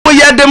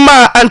de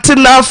ma Auntie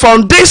Naa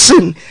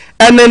Foundation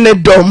ene ne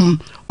dom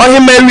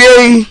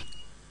ohemawie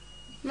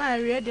ma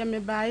wie de me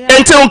ba ya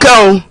enti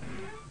unka o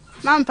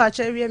ma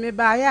mpacha wie me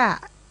ba ya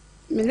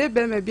me ne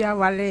be me bia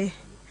wale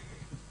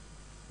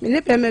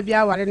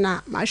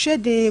na ma hwe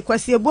de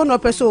kwasi ebo no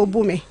pese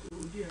obu me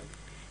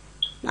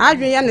na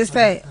adwen ya ne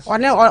say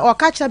one o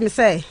ka che me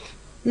say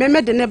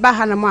me de ne ba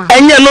ha na ma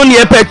enye no ne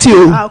epati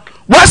o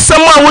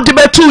wasam a wo de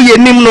betu ye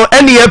nim no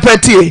ene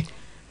epati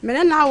me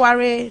ne na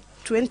ware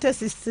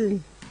 2016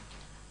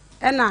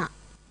 ena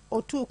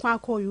otu kwa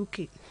ko UK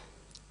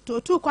to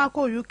otu kwa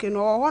ko UK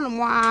no ho no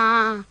mo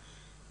a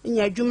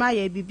nya adwuma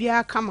ya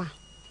bibia kama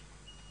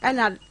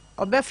ena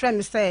obefre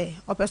me say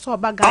opeso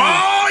obaga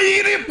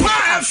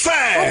Oyerepa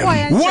FM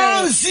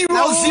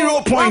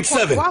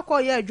 100.7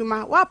 wako ya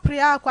adwuma wa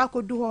pria kwa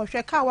kodu ho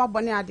hwe ka wa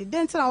bone ade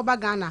denti na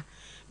obaga na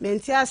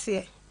menti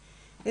ase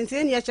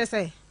enti ne ye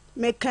chese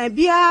me kan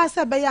bia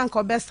se be ya nka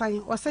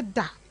obesan o se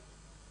da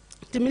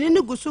timini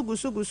ne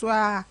gusu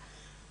a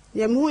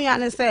yemhu ya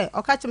ne se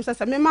okachim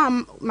se me ma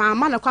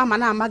na kwa ma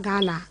na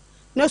amaga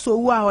na so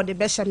wu a o de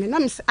be hye me na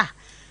me se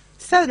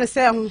se ne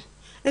se ho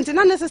enti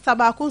na ne sister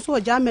ba ko so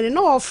oja mere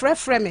no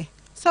ofrefre me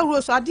se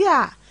ro so ade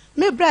a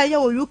me bra ye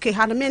o UK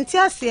ha no menti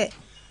ase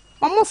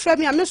omo frɛ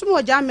me a me so mo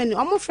oja mere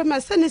omo frɛ me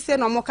se ne se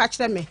no mo ka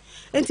kyerɛ me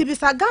enti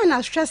bisa Ghana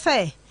hwɛ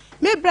se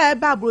me bra e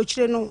ba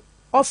abrochire no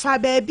ofa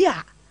ba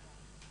bia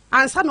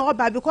ansa na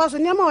oba because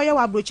nyama o ye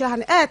wa abrochire ha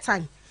no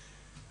airtime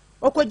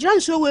okogira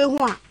nso we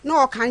hu a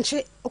na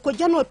okanche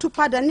okogira na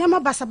otupa da nyama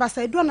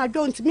basabasa edu na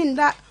dwo ntimi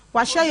nda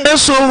wa hye ye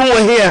so hu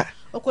wo here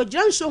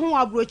okogira nso hu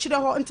abrochire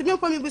ho ntimi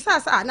mpo mi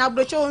bisa sa na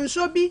abrochire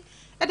nso bi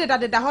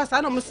ededa ho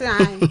sa na mo se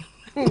an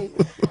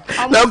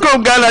na ko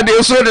Ghana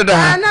de so de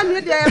da na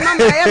me de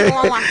mama ye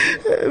mo wa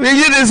me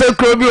yi de se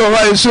krobi o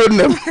wa so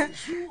nem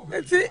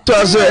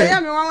to so ye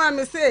me wa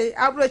me say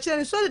abrochire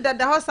nso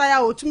de ho sa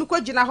ya otumi ko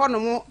gina ho no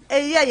mo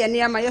eye ye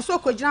ne ma ye so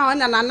ko gina ho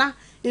na nana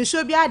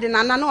nso bi ade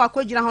nana na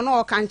wakogina ho na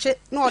okanche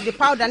na ode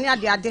powder ne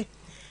ade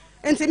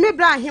enti me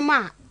bra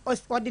hima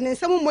ode ne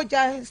nsem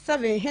moja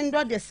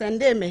 700 de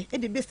sende me e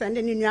de bi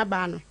sende ne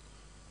nuaba no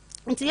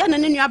enti ye na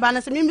ne nuaba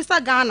na se me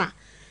misa Ghana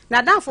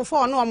na dan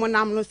fofo no mo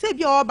nam no se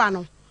bi oba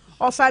no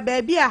ofa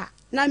ba bia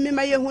na me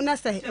ma ye hu na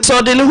se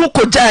so de ne hu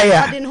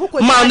kojaya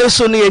ma no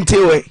so ne enti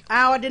we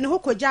ode ne hu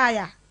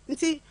kojaya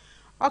enti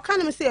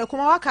okana me se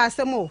kuma waka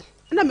asem o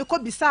na me ko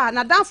bisa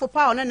na dan fofo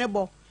pa ne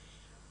bo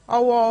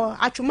owo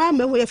atwuma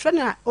me ho ye frɛ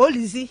na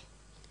olizi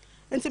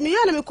enti me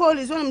ya na me ko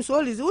olizi wonum so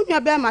olizi wunua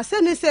be ma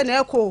se ne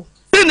na eko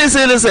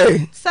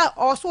se sa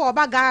oso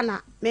oba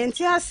Ghana me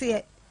enti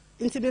ase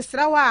enti me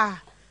srawa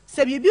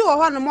se bibi wo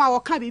ho no mo a wo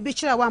ka bibi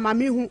kyerɛ wa ma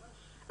me hu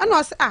ana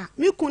o se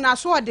me ku na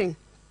so odin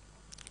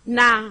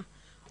na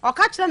o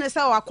ka kyerɛ ne se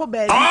wa ko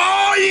baabi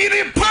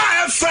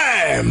Oyerepa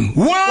FM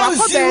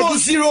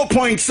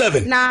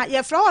 100.7 na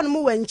ye frɛ wo no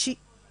mo wanchi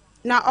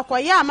na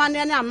okoye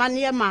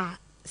amane ma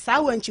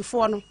sa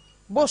wanchifo no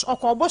boss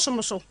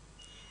okobosom so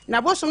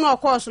na bosom no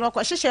okoso no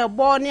hyehyɛ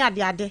bo ne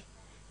ade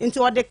nti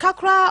ode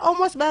kakra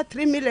almost about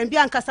 3 million bi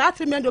ankasa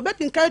 3 million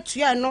obetinka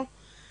tua no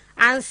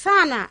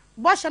ansana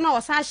boshe na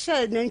osa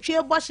hye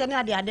nantwie boshe ne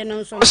ade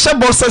no nso hye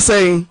bo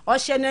sesɛn o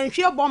hye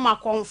nantwie bo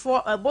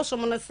makonfo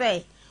bosom no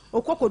sɛ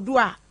okokodu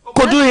a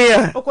kodu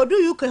here okodu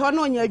UK ho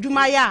na onya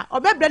adwuma ya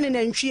obebre ne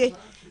nantwie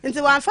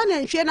nti wanfa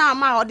nantwie na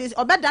ama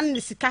obedan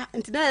ne sika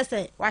nti na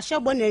sɛ wa hye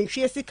bo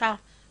nantwie sika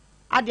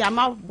ade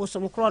ama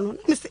bosom kro no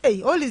me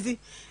say olizi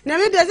na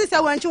me de sisa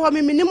wanchi ho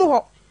me minim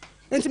ho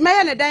enti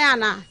meye ne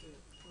dan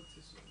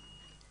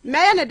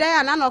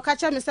ana na o ka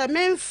che me say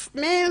me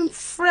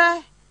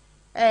frɛ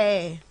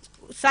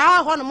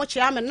saa ho no mo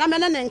chia me na me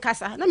ne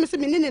nkasa na me se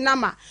me ni na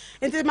ma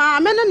enti ma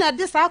me ne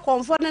de saa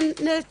konfo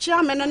ne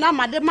chia me no na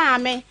ma de ma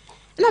me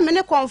na me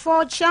ne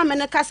konfo chia me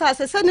ne kasa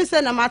se ne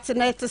se na mate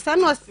na te se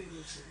no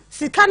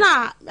sika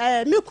na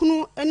me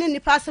kunu ene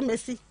nipa se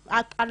mesi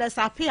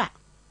adesapia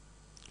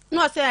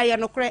no say aye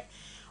no kre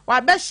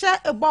wa be hye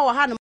ebo wo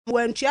ha no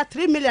wantua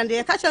 3 million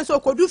de ka chen so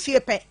kodu fie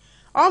pe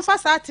on fa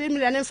sa 3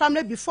 million in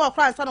family before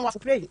crown sa no wa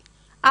pray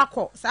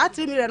akọ sa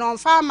 3 million on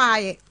fa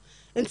maaye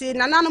nti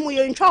nana no mo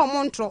ye ntwa o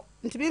mo ntro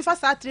nti bi fa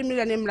sa 3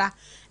 million mra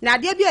na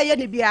ade bia ye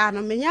ne bia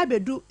no menya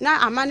bedu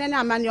na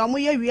amane o mo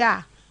ye wi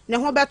a ne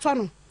ho beto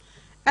no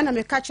ana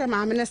me ka che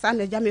ma amene sa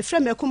na ja me frɛ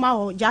me kuma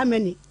ho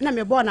Germany na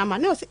me bo na ma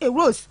na o se e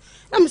rose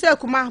na me se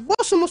kuma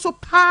bosom so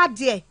pa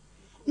de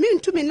mi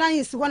ntumi nan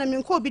isi ho na me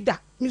nko bi da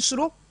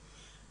misuro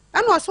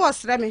ana o se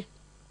osre me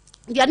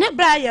dia ne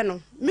bra ye no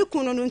me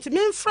kunu no ntimi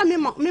mfra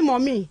me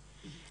mommy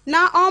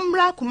na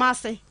omra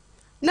kumase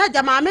na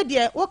jama me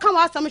de wo kan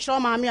wa asam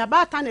kyerɛ ma me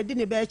abata na di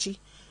ne ba achi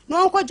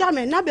no onko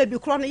jame na baby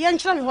kro no ye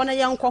nkyerɛ me ho na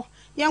yenko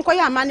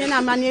ye amane na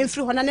amane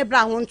mfiri ho na ne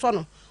bra ho nto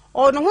no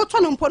o no ho to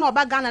no mpo na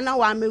oba Ghana na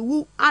wa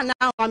mewu ana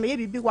wa me ye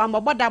bibi wa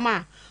mbodam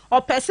a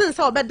o person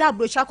se obeda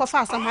abrocha kofa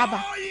asam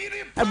aba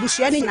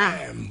abusua ni na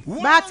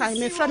bata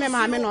me fra me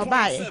ma me na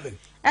oba ye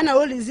ena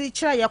olizi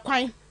kyerɛ ye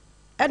kwan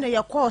ena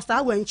ye course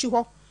a wanchi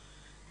ho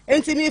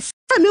enti me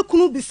fra me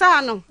kunu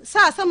bisa no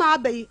sa asam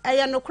abai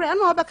eye nokre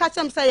na obeka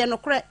kyem se ye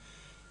nokre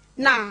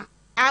na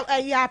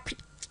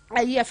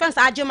ayi fence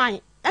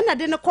agyemai ena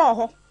de ne call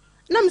ho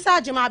na me say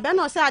agema be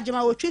na o say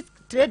agema o twi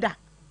trader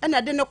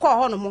ena de ne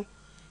call ho no mo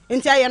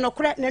nti aye no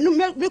kure na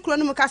me kuro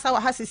no mu kasa wa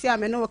ha sisi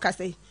ame no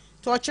kasa yi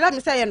to o kire me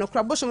say aye no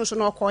kure bosom so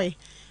no koyi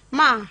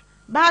ma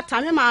ba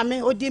ta me ma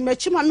me odi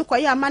machi ma me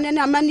koyi amane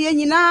na amane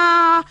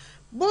nyina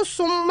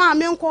bosom ma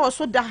me nko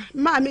so da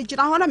ma me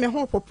gira ho na me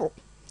ho popo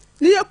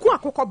ni eku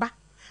akokoba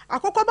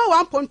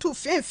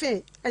 1.2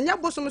 fen enya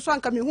bosom so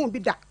anka me hu bi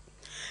da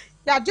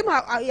ya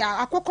jima ya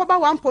akokoba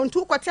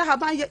 1.2 kwate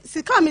haban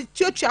sika me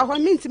tuatua ho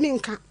mintimi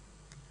nka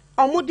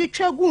omudi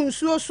twagu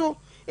nsuo so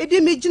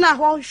edi me gina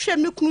ho hwe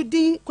me kunu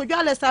din Kwadwo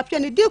Alesapia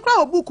ne di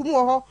kra obuku mu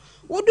ho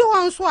wodi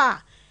ho nso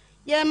a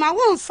ye ma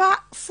wo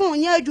mfa fon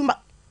nya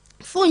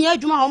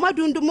adwuma ho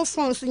madundu mu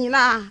fon so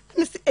nyina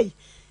nsi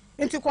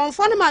enti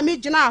konfo ne ma me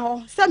gina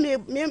ho se me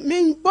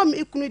bom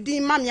ikunu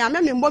din ma me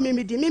me bom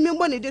me din me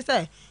bom ne di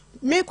se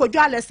me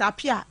Kwadwo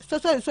Alesapia so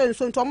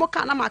nto mo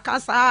ka na maka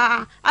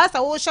sa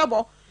asa wo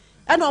hyebo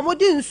ena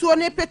omodi nsuo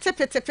ne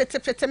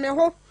pete me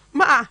ho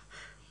ma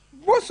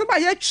bo so ba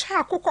ye twa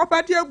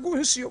akokoba de agu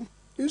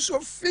nsuo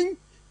fin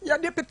ya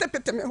de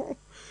pete me ho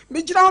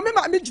me gira ho me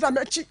ma me gira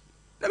machi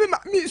na me ma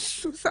me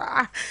su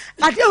sa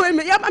ade we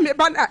me ya ma me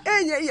ba na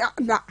enye ya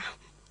na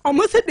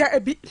omo se de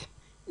abi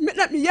me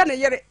na me ye na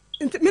yere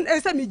nti me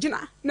esa me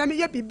gina na me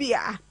ye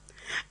bibia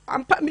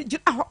ampa me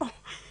gira ho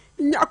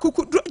nya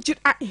kukudu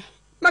gira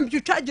ma me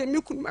twitwa je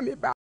me kunu ma me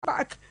ba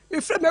back me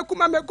frɛ me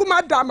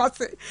kuma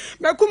damase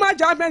me kuma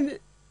jamani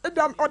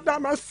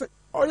odamase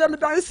oye me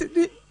dance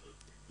di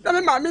na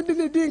me ma me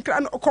di nkra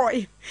no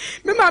koi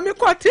me ma me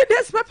ko 3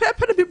 days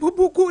pepe be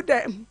bubu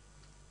dem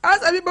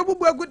as abi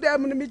bubu gu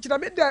dem no me gira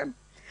me dem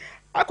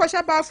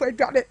akwasha ba afọ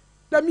adware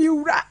na me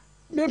wura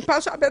me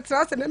mpa so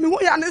abetra se na me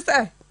hu ya ne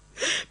se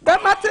be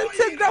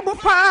matente grabo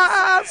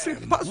pa free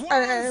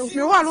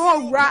me ho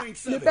no wura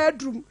me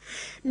bedroom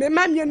me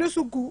ma me no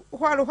so gu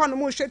ho no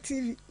mo hwe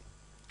TV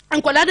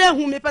ankola de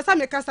hu me pesa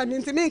me kasa me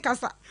ntimi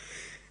nkasa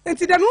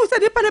enti de me hu se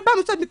de pa ne ba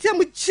mo so me tie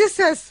mo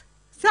Jesus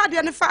sa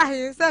de ne fa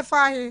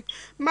he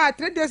ma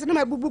 3 days no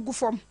ma bubu gu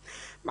fom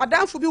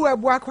madam fu bi wa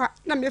ebu akwa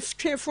na me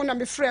twe fo na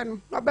me frɛ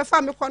no na be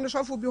fa me kɔ no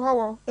so fu bi ho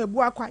wo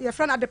ebu akwa ye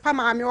frɛ na de pa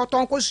ma me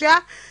oton ko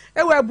hia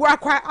e wa ebu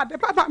akwa ade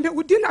pa ma me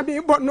udi na me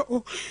bo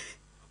no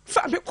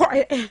fa me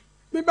kɔ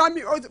me ba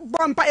mi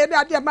bompa ye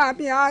ade ma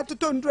me a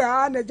totondu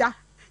a na ja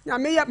nya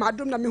me ye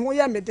madum na me hu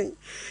ye meden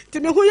ti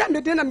me hu ye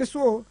meden na me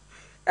so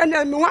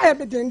ene me wa ye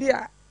meden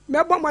dia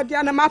me bo mode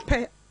na ma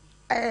pɛ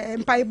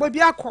mpai bo bi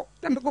akɔ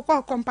na me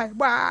kokɔ mpai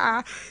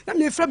ba na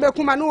me frɛ be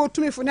kuma na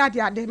otumi fu na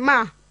ade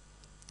ma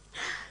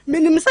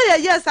minim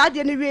say yes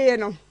ade ne wiye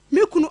no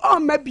me kunu o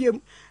ma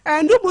biem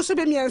ndu bu so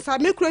be miensa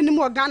me kunu ni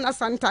mo Ghana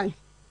santan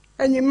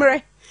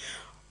enyimre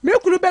me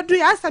kunu bedu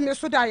ya asa me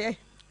so da ye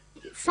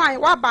fine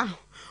waba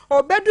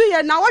o bedu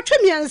ye na wotwe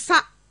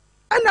miensa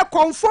ana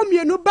konfo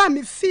mienu ba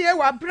me fie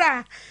wa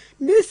bra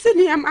me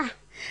siniama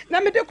na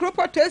me de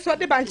kropoto so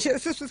de banche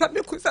so so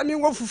me kusa me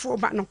wo fufu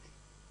ba no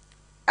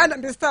ana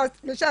me start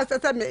me sha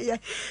seta me ye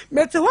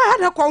me te wa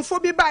na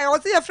konfo bi ba o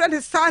se ye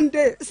friend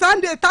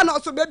Sunday ta no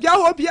so be bia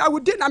ho bia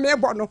wudi na me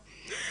bo no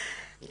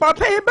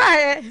papa e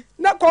ba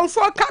na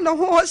konfo ka no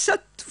ho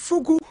set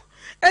fugu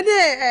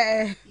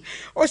ene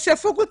o se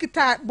fugu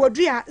kita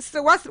bodua se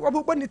wase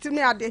wo ni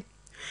timi ade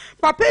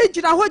papa e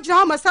gira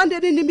ho ma Sunday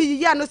ni mi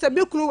yi ano se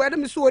me kunu we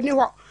me so oni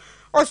ho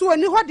o so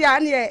oni ho de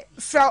ane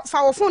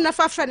fa wo fon na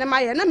fa frɛ ne ma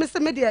ye na me se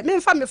me de me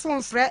mfa me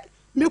fon frɛ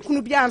me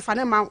kunu bia mfa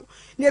ne ma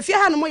na efie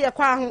ha no mo ye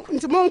kwa ho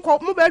nti mo nko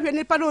mo ba hwe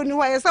ni pa na oni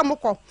ho ye se mo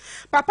kɔ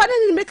papa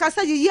ne me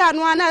kasa yi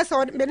ano ana se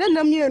me ne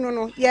nam mienu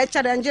no ye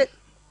challenge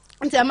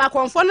nti ma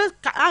konfo no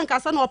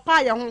ankasa na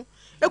opa ye ho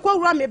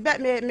ekowura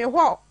me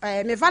ho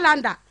me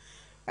valanda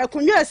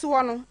akunwa esi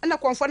wo no na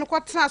konfo no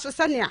kɔtena so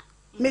sania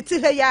me ti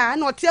he ya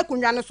na ɔte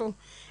akunwa no so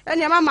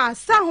ene mama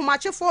sa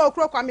homachefo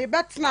okrokwa me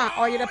betna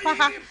Oyerepa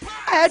ha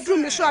adru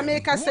me so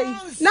America sei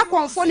na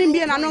konfo ni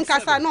mbie na no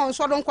nkasa na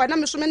onso do nkwa na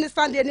me so me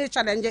Sunday ni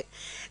challenge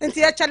nti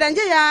ya challenge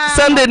ya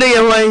Sunday ni ye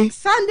hwan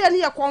Sunday ni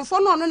ye konfo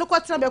no no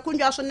kwatena be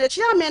kunwa so na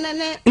chia me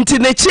ne nti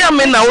na chia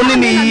me na woni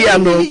ni yi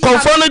ano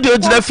konfo no de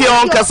ogina fie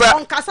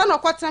onkasa na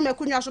kwatena me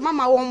kunwa so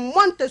mama won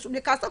monte so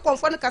bi kasa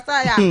konfo no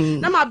kasa ya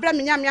na ma bra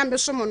me nyam me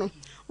so mo no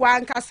wa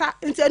nkasa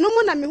nti enu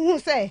mu na me hu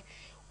se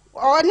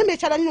o ni me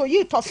challenge no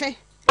yi tofe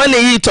When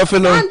you eat of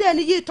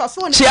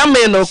no,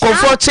 chairman or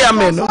comfort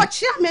chairman, or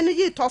chairman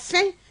eat of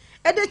fame.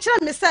 And the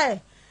chairman say,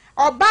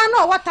 or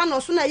banner what no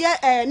sooner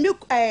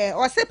milk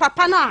or say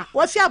papa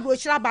what's your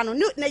bush rabano,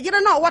 you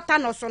know what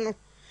no sono.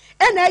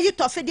 And I eat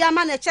of the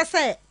man at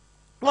say,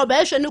 or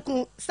Besha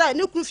Nuku, say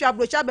Nuku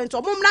bush abent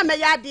or Mumna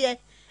may dear.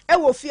 I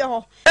will fear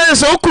her. And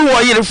so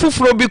cool, you're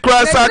full be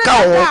cross a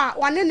cow.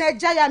 One in a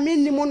jaya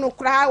minimuno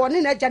cry, one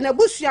in a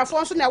janabusia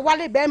fonson a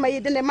wally bear my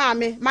didn't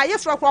mammy. My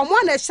from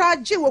one a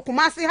shard Jew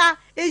kumasi ha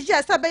is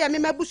just a bay a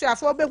mimabusia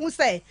for be who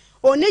say,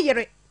 or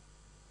near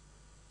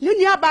you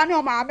near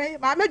Bano mammy,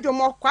 my major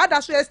more quite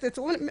as estate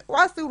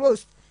was the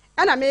roast,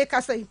 and I make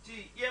a say.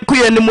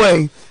 Queer in the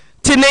way.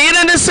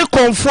 Tina se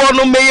conform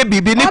no may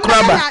be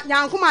crabber.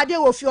 Young come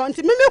idea of you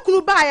until me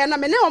could buy and I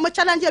may never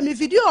challenge me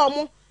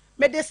video.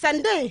 me de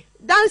Sunday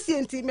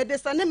dancing ti me de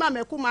Sunday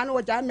mama kuma no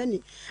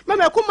Germany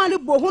mama kuma ni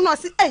bo hu no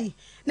se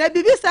na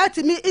bibi sa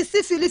ti mi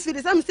isi fili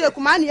sam se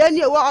kuma na ani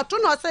e wo oto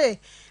no se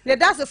le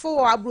dasefo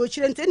wo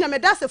abrochire nti na me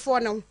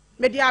dasefo no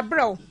me de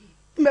abrew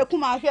me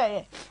kuma hwe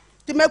ye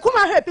ti me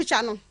kuma hwe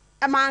picture no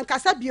e ma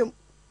nkasa biom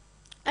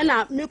e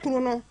na me kunu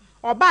no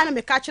oba na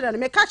me ka kire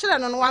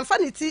no no wanfa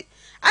ne ti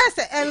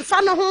ayese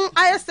enfa no ho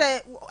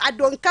ayese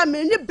adonka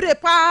me ni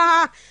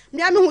brepa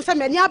me ame hu se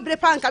me ni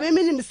abrepa nka me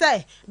nim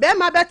se be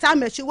ma beta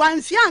machi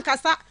wanfi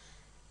ankasa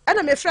e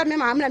na me frɛ me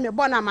ma me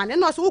bɔ na ma ne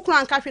no so wukuru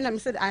anka hwe na me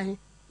se ahe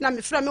na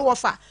me frɛ me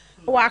wofa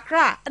wa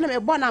akra e na me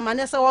bɔ na ma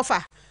ne se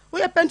wofa wo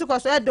ye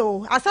Pentecost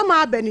edo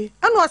asama abani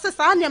e no se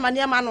saa ne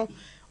ma no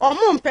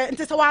omo mpe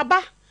nti se wa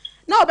ba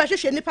na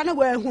obehwehwe nipa na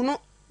wa hu no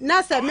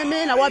na se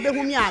me na wa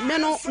behu mi a me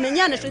no me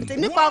nya ne hwente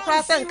ni kwa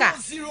kra senka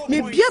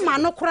me bie ma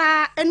no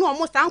kra ene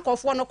omo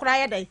sankofo no kra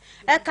ye den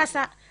e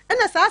kasa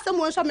ene sa asem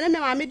wo so me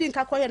ma me di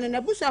nka koye ne na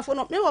busuafo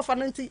no me wo fa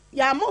no nti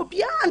ya ma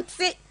obi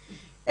ante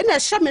ene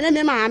hye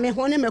me ma me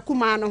ho ne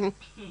makuma no ho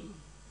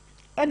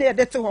ene ye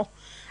dete ho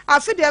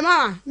afi de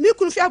ma mi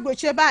kunu fi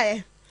agboche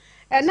baaye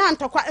e na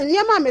ntokwa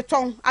nyema me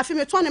ton afi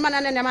me ton ne ma na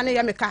ne ma ne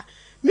ye meka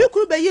mi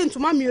kuru be yi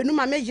ntuma mienu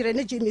ma me gire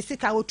ne je mi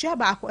sika otua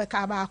baako e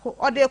ka baako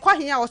o de kwa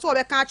hia wo so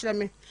be ka akire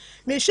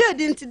me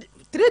shade nti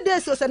 3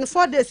 days or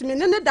 4 days me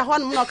ne da ho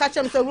no na ka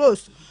chem se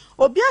Rose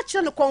obi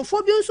akire no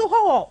konfo bi nso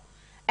ho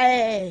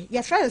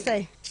ye friend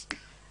say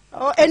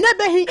o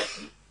enebe hi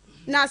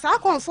na sa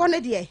konfo ne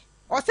de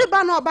o se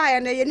ba na oba ye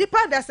na ye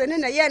nipa da se ne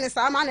na ye ne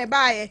sa ma ne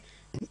ba ye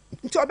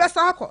nti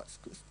obesa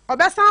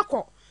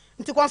akọ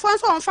nti konfo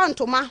nso on fa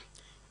ntoma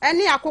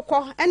ene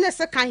akokọ ene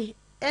sekan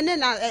ene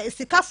na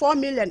sika 4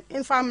 million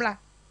in family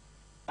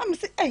am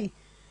say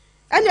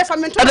ene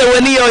family to ade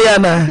wani yo ya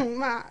na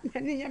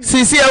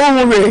sisi e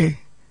wo hwe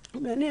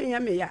me ya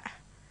me ya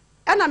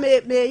ana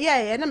me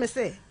ye na me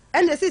say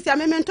ene sisi a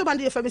me to ba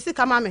de family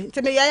sika ma me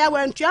nti me ya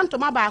wa ntua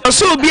ntoma ba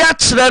so obi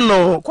akire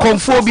no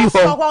konfo bi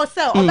ho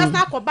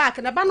obesa ko back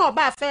na ba na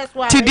oba first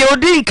one ti de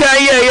odi nka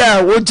ye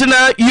ya wo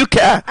gina UK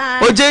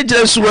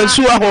ojejire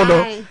suwa ho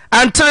no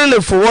antre ne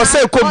fo wo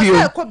say kobio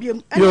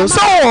yo so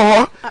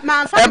ho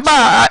e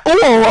ba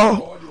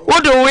wo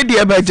do we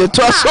de ba je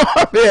to so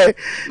be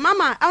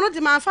mama anu di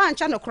man fa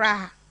ancha no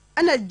kra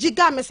ana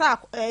giga me sa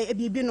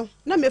bibi no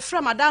na me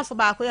fra madam fo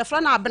ba ko ye fra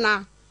na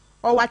abena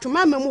o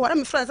watuma mamu ho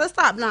me fra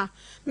sister abena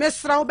me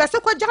sra wo be se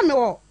ko ja me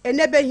wo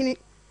enebe hini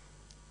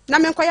na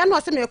me nkoya no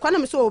se me kwa na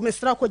me so me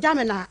sra ko ja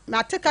me na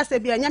ma teka se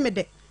bia nya me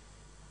de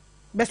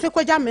be se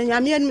ko ja me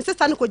nya me ni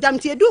sister no ko ja me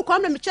ti edu ko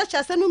me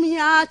cheche se no mi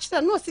ya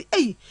kire no si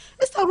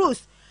Mr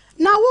Rose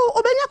na wo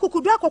obenya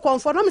kukudu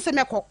akokonfo no me se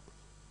meko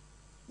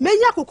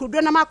menya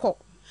kukudu na mako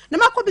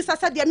bisa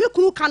sa de me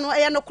kunu ka no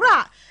no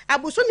kra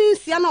abuso mi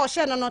nsia na o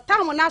hye no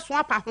tam na so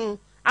apa ho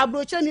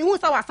abroche mi hu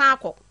sa wasan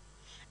akọ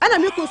ana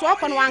me kunu so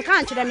akọ no wanka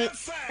ankire me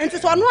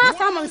enti so no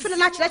asa ma mfile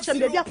na kire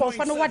me bia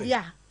konfo no wode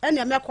a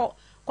ana me kọ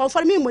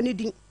konfo mi mo ni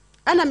din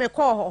ana me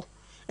kọ ho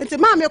enti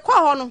ma me kọ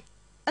ho no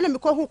ana me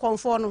kọ hu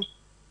konfo no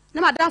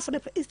na madam fo de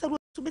Easter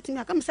so betimi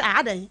aka me say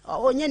adan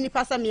onye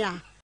nipa sa me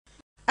a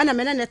ana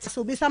me na net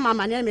so bi sa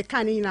mama ne me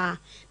kan ni na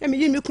me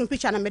yi me kunu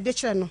picture na me de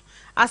kire no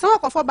asan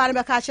akọfo ba ne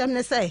be ka kire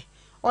me say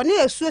oni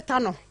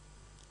esueta no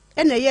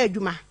ena ye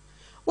adwuma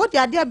wo de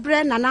ade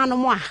bre nanano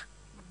mo a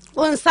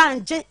won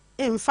sanje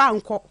emfa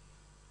nko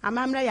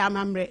amamre ya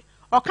amamre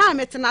o kan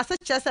metena se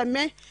chese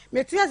me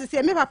metia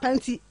se me papa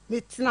nti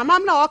metena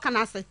amamre o kan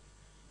ase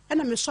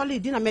ena me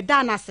solid na me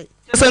dan ase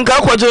se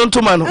nka kwaje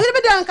ntoma no me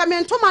de nka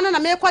me ntoma no na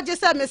me kwaje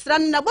se me sra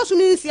na bosu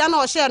mi nsia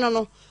na o hye no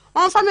no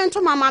onfa me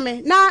ntoma mama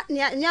na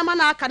nyama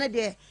na aka ne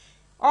de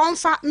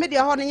onfa me de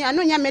ho no nya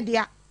no nya me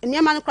de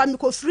nyama no kwa me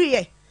ko free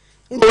ye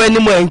wani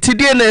mo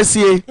ntidie na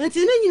asie nti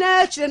ni nyina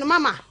akire no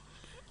mama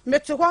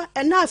mete ho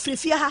ena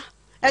afrifia ha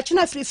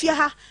ekina afrifia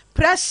ha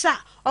pressure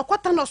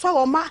okota no so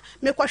wo ma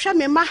me kwhwe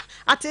me ma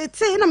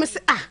atete na me se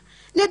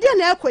na die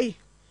na ekoi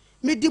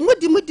me di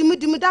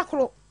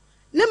dakro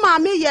ne ma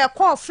me ye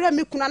call frɛ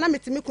me kuna na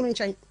mete me kunu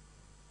nkyɛn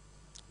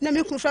na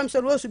me kunu frɛ me se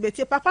Rose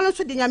betie papa no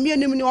so de nyame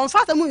anim ni on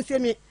fata mu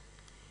nsie me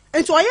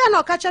nti oye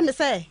na okacha me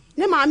se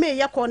ne ma me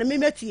ye call na me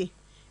metie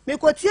me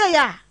kotie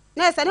ya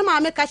na ese ne ma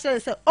me ka kire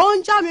se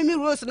onja me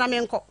Rose na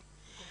me nko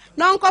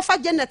na nko fa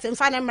Janet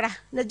mfa ne mra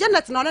na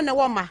Janet no ne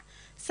wo ma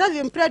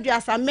 7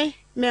 producer me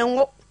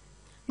ngo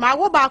ma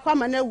wo ba kwa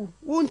ma na wu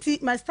wunti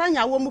ma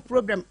stanya wo mu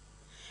problem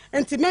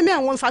enti me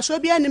ngo mfa so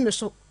bia ni me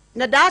so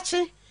na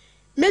daachi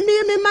me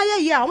ma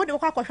ye a wo de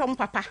kwa kwhwe mo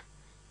papa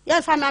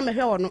ye fa ma me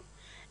hwe wo no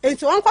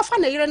enti won kwa fa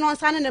na yire no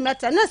nsa ne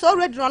meta na se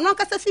already no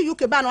nka se fi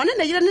UK ba no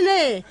ne yire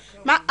ne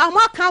ma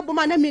amaka bu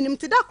ma na minim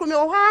ti da kro me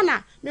wo ha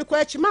na me kwa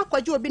achi ma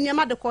kwaje obi ne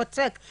ma de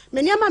contract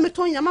me ne ma me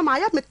ton nya ma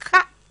ya me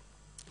ka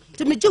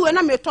ti me jiwe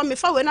na me to me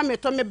fa we na me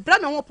to me bra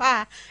me ho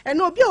pa e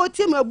na obi a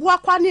otie me abu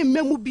akwa ne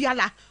mmemu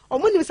biala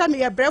omo nim sa me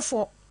ye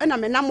brefo e na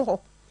me nam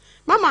ho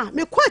mama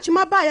me kwa achi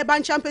ma ba ye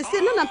ban champese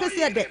na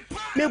pese de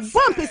me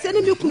bon pese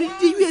ne me kunu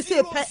di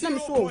USA pe na me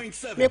so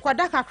me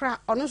kwada kakra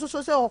ono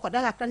so se o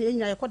kwada kakra na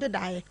nyina ye kwada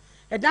dae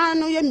e dan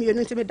no ye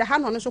mienu nti me da ha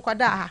no so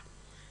kwada ha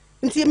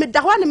nti me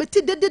da ho na me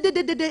ti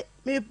de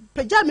me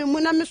pagya me mu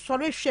na me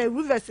sɔre hwɛ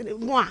rivers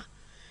mu a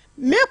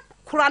me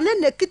kura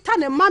ne kita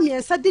ne ma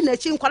miensa di na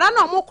chi nkwara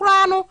na ɔmo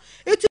kura no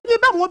etu bi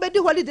ba mo bedi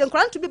holiday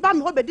nkwara ntu bi ba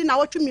me ho bedi na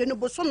wɔtwe mienu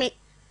bosome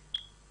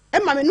e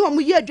ma me no ɔmo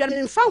yɛ aduane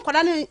me mfa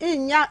nkwara ne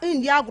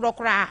nya agro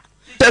kura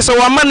tese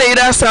wa ma na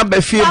ira sa ba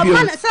fie bio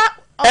ma na sa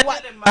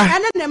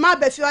ene ne ma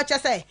ba fie o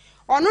kyese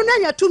ɔno na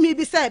nya tumi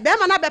bi sɛ be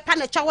ma na be pa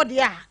ne kya wo de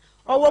a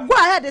ɔwɔ go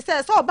ahead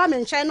sɛ ɔba me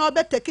nkyɛn na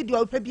ɔbɛteki de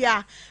ɔpɛ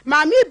bia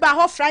ma me ba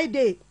ho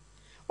Friday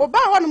oba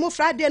ho no mo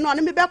Friday no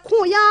ne me be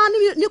ko ya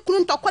ne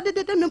kunu ntɔkɔ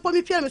de me mpo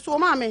me pia me so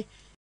ma me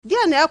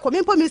dia na ekɔ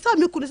me mpo me sa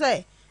me kunu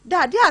sɛ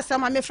da dia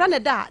asama me fra ne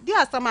da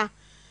dia asama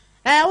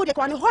wo de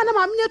ko ne ho na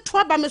ma me to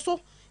aba me so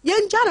ye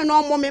nja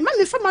no ɔmo me ma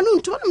me fa ma no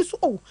ntu na me so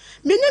oh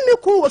me ne me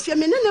kun wo fie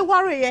me ne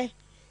ware ye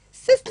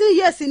 16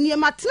 years ni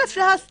ma tena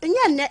fie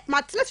nya ne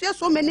ma tena fie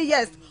so many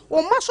years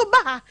o ma so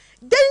ba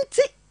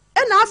denti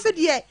e na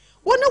afedie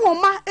woni wo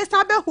ma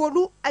esa be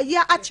horu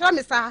aya a kyerɛ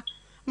me sa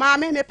ma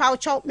me pa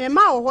ucho me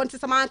ma wo ho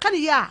ntse ma anka ne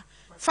ya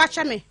fa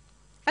kyɛ me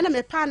ena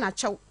me pa na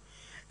kyɛw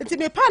nti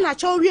me pa na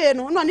kyɛw wie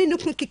no no ne ne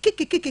kun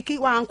kiki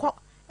wa ankɔ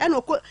ena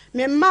okɔ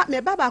me ma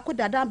me baba ko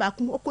dada ba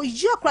ko okɔ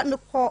yi akra me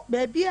kɔ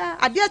ba bia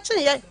ade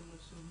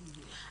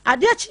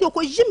akye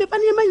okɔ yi me ba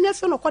ne ma nyina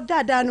fe no kɔ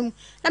dada no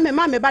na me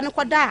ma me ba ne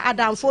kɔ da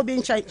adamfo bi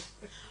nkyɛn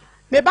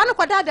me ba ne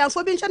kɔ da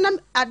adamfo bi nkyɛn na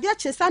ade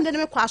akye sande ne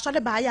me kɔ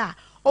asɔre ba ya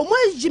omo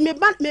yi me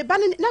ba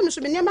na me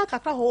so me nema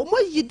kakra ho omo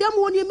yi dem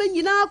woni me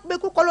nyina be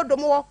ku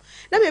kolodomo wo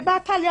na me ba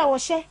tale a wo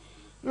hye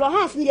lo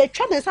hands ne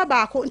yetwa ne sa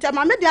ba ko nti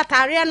ma me de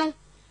atare no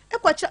e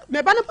kwacha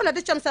me ba ne pole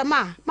de chem se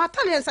ma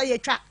tale nsa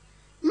yetwa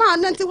ma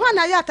na nti ho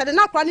na ya atare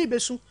na akwa ne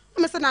besu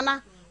me se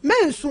nana me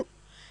nsu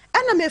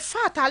ena me fa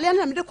atale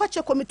na me de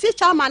kwacha committee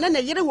chairman na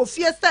yere wo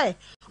fie se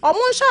omo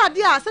nhwa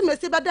ade a se me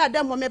se ba da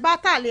dem mo me ba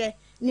tale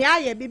ne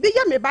aye bibi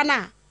ye me ba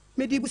na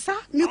me di busa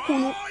me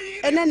kunu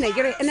ene ne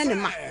yere ene ne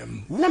ma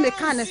na me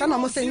kan ne sa na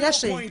mo se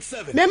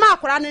nyehye me ma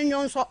akora ne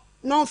nyonso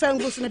no fa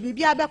ngusu na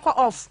bibia be ko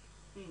off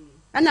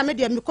ana me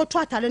de me ko to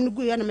atale ne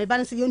gu ye na me ba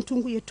ne se ye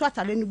ntungu ye to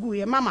atale ne gu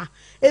ye mama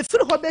e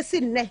firi ho be si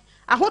ne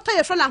ahoto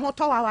ye fro na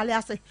ahoto wa wale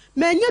ase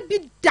me nya bi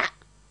da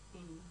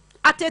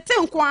atete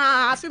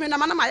nkwa afi me na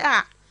ma na ma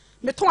ya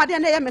me to ade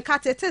na ye me ka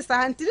atete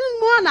sa ntini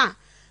mo na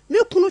me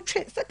kunu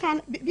twe se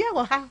kan bia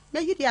wo ha me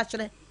yidi a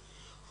kire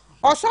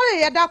osore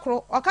ye da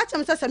kro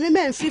okachem se me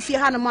ma mfifie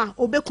ha no ma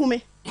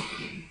obekume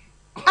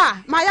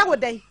ma ya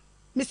wodai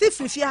me si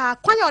frifie ha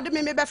kwanya ode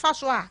me be fa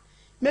so a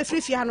me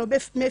frifie ha no be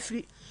me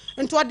fri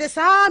nto ode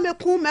sa me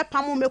ku me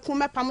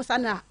pam sa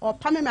na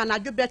opam me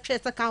anadwo be twe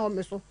se kan ho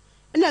me so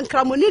ene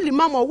nkramoni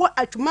limam wo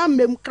atuma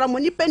mem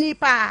nkramoni pani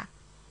pa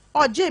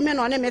oje me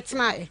no ne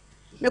metena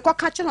me ko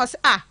ka che no se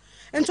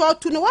nto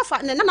otu no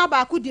wafa ne na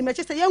ba ku di me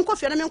che se ye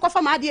nkofie na me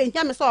nkofa ma ade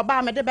ehia me se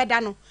oba me de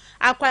beda no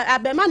akwa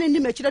abema ne ni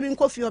me chire me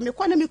nkofie me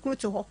ko na me kunu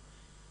te ho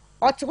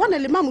ote ho na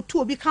limam tu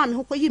obi kan me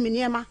ho ko yi me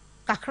niema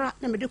kakra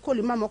na me de ko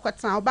limam ko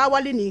tena oba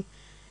wale ni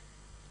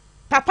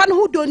papa no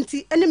hu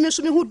donti ene me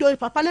so me hu don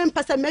papa na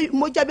mpasa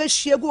moja be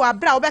hwiegu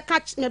abra obeka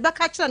me be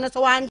ka kire ne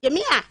so wanje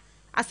me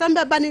asam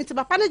be ba ni nti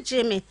papa ne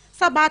je me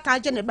sabata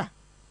je ne ba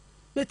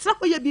me tra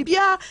ko ye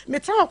bibia me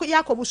tra ko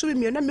ya ko busu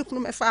me na me kunu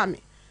me fa me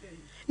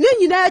ne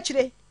nyina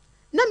akire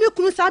na me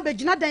kunu sa be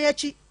gina dan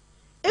yachi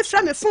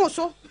efra me fon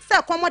so se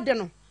komode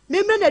no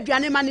me mre na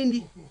aduane ma ne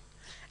ndi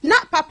na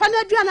papa na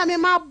aduane me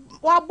ma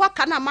wa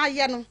boka na ma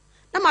ye no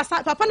na ma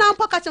papa na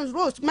ampo kitchen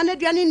rose ma na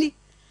aduane ni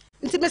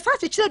nti me sa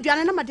chire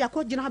aduane na ma de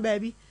akọ gina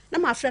baabi na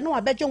ma frɛ no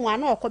abegye nwa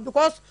na okọ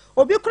because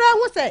obi kura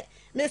hu se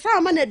me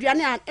sa ma na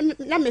aduane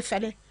na me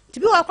fele ti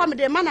bi wa kwa me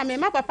de ma na me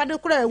ma papa de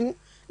kura hu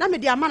na me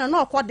de ama na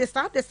okọ de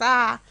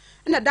sa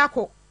na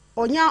dako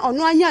onya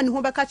ono anya ni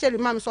ho be ka chere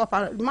ma me so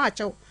pa ma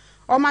chew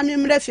o ma me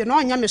mrefie na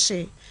onya me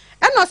hye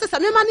e no se sa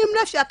me ma ni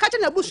mrefie ka che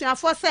na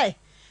busuafo se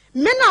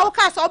me na wo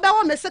ka sa obe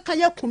wo me se kan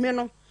yakume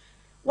no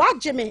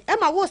waje me e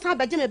ma wo san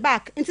beje me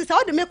back nti sa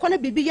wo de me ko na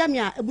bibi ya me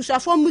a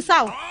busuafo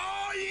musa wo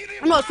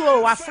no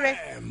so wa frɛ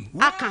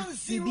aka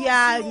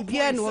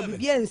bibia no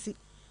bibia nsi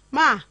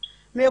ma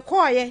me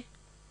koye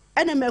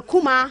ene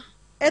makuma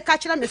e ka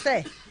kire me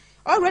say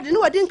already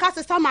no wadi nka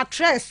sister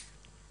mattress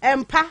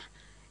empa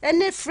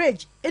ene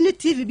fridge ene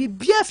tv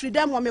bibia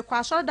freedom wo me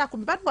kwa so da ko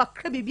bad wa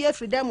kra bibia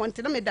freedom wo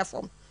nti na me da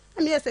fom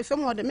na me yese fem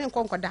wo de me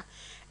nkonkoda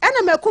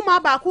ene makuma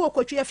ba ko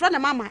okotwe e fra na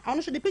mama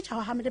ono so de picture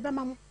ha me de be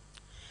mama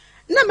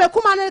na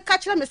makuma ne ka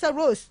kire me say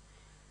Rose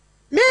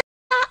me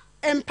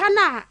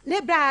empana ne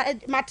bra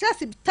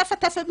mattress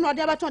tafa bi no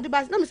de abaton de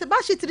ba na me se ba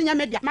shitiri nya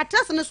media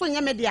mattress ne so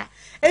nya media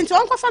enti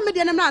on kofa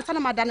media ne na ansa na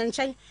madane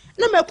nkyɛn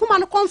na makuma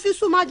no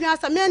confuse ma adwen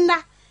asa me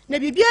na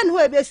bibia ne ho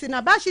ebesi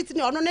na ba shitiri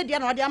ne ono ne de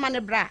na ode ama ne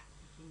bra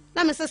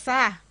na me se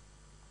saa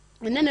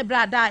ne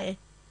bra dae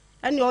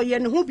ene oye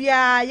ne hu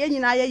bia ye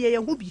nyina ye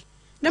hu bi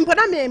ne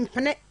mpoda me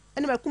mpene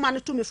ene makuma no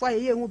to me fo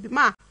ye hu bi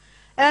ma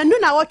enu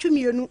na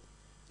wotwemienu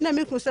na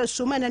me kun se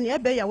soma na ne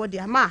ebe ya wode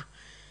ama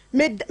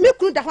me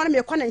kunu da ho na me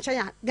kɔ ne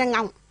nkyɛn a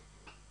gangan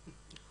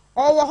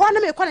o wo ho na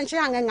me kɔ ne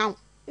nkyɛn a gangan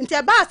nti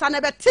e ba asa na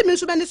be ti me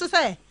so bani so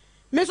sɛ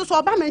me so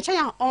oba me nkyɛn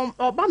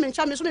a oba me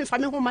nkyɛn me so me fa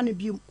me ho ma no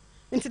biom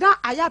nti na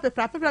aya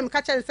pepra me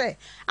ka kire say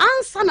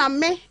ansa na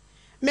me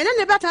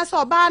ne beta say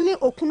oba ne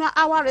okunu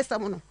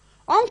awaresem no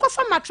onko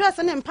fa mattress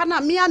ne mpa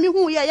na me ami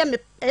hu ye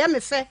me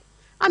fe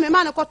ame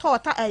ma ne koto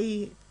ota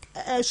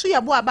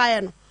suya bo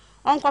abaye no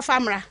onko fa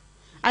mra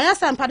aya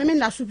sa mpa me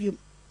na so biom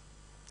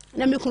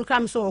na me kunu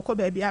kam so okọ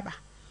ba bia ba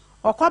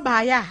okọ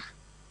ba ya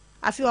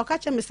afi o ka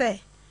kire me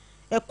say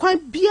ekwan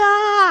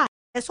bia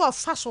eso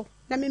fa so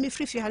na me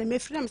free ha me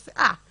free am say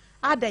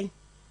adan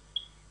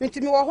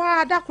nti me wo ho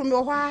adakro me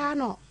wo ho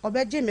no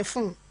obeje me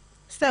phone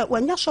say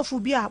wanya sofo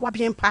bi a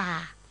wabien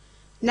pa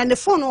na ne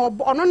phone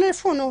ono ne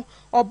phone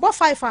obo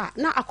 5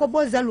 na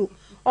akobo 0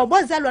 obo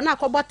 0 na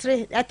akobo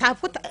 3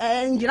 etapo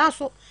njira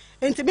so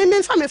nti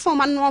me fa me phone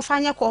ma no fa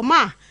anye ko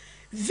ma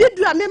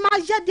video me ma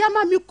yade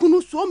ama me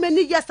kunu so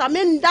many years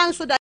am dan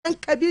so da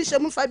nka bi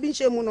nhemu fa bi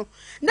nhemu no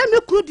na me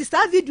kunu di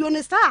sa video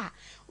ne sa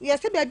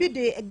yesi baby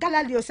de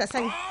Galileo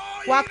sasan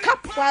wa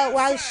cap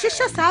wa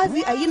shisha sa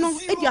vi ayi no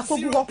edi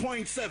akogu ho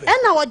e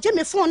na wo je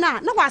me phone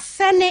na wa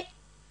sene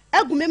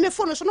egu me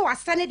phone so na wa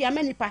sene de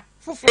amanipa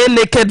fofo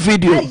naked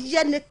video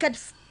naked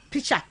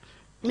picture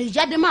me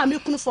yade ma me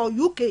kunu for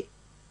UK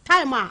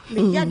time a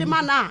me yade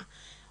ma na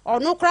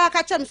ono kra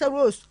ka chem se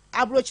Rose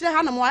abrochire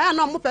ha na mo ya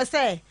na mo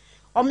pese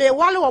o me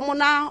wale wo mo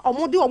na o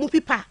mo de o mo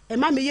pipa e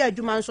ma me ye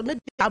adwuma nso me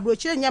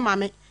abrochire nya ma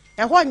me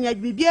e ho nya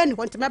bibia ni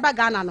konte me ba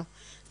Ghana no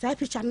sai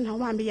picture na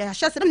wa me ya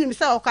hye se me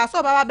say o ka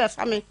so baba be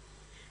fa me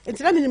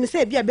entina me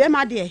say bia be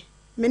ma de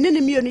me ne ne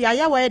mienu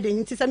ya wa de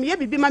nti se me ye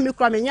bibi ma me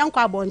kura me nyanko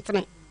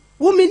abontene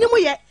wo me ni mu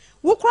ye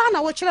wo kura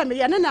na wo kire me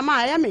ye ne na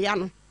ma ya me ya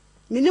no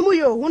me ni mu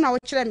ye o hu na wo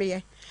kire me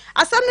ye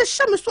asam ne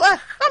hye me so ha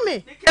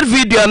me naked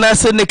video na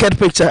say naked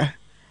picture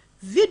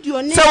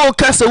video ni so wo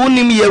ka se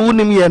wonim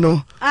ye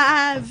no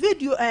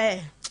video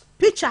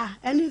picture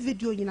any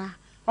video nyina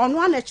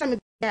ono na hye me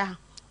ya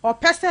o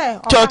pese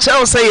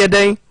cho say ye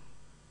den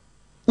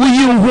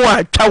uyi hu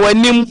a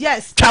twawanim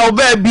twawo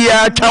ba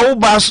bia twawo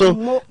ba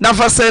so na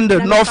fa send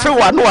no fe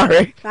wa no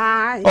ahwe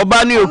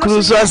oba ne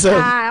okunu so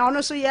asem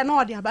ono so ye no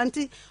ode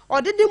abanti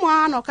odedi mu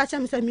a na ka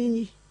chem se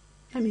minyi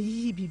na me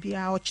yi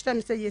bibia o kire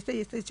me se ye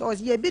o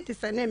ye bit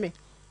se ne me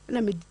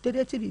na me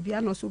dedete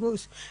bibia no so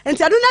Rose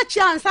enti adu na chi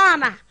ansa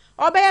na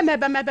obeye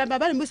mebe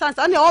mu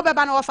sansa na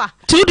obeba na ofa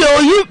ti de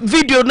oyi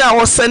video na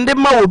o send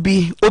ma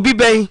obi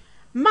ben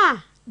ma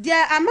de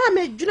ama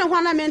me dwune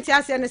ho na me nti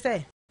ase ne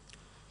se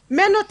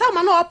meno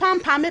tama na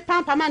opampa me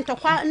pampa man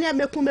tokwa na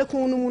meku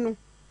no mu no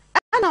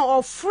ana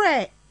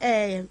ofre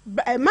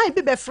man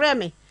bi be frɛ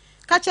me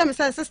ka che me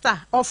say sister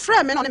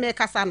ofre me na me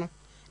kasa no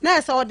na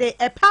say ode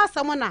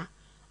pass mo na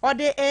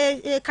ode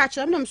ka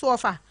che me so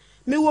ofa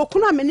me wo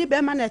kunu me ni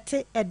be ma na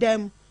te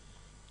edam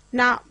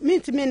na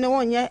mintimi ne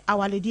wonye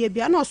awalede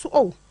bia na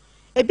so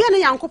ebia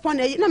ne yankopon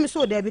na me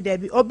so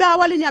dabi obi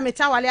awale ni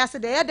ameta awale ase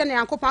de ye de ne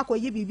yankopon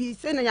akoyi bibi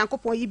se ne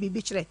yankopon yi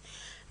bibi kire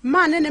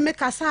ma ne me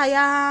kasa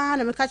ya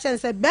na me ka chen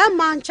se be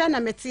ma ncha na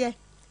mete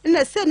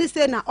na se ni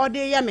se na ode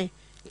ye me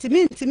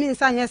timi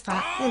nsa nye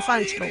sa nfa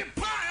nchiro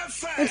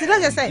nti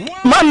na se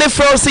man ne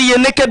fro se ye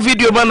naked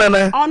video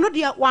banana ono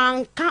de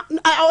wanka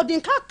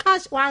odinka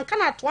cash wanka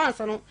na to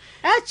ansa no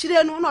e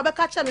kire no na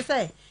obeka che me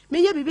se me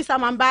ye bibi sa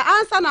mamba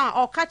ansa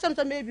na o ka chem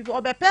se me bibi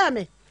obepe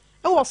me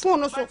e wo phone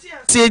no so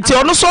ti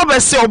ono so be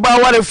se oba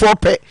ware for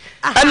pe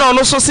e na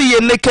ono so se ye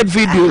naked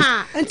video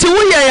nti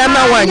wo ye ya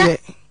na wanye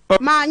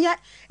manya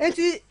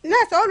enti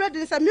nurse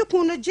already say me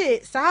kun no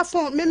je sa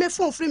phone me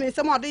phone free me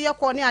say mo de ye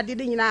ko ne ade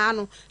de nyina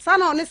no sa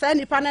na one sa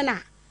nipa ne na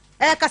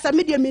e kasa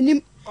me de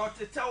menim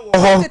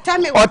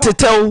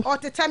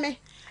otetame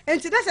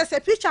enti that say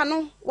picture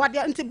no what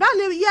enti bra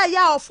ne ye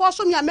ya ofo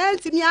so me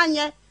enti me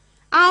anye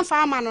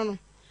amfa ama no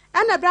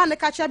e na bra ne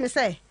ka che me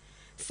say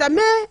se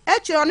me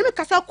echi one me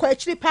kasa kwa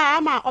echi pa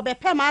ama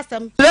obepe ma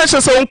asem let's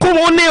say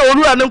nkomo ne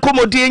orura ne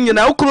nkomodi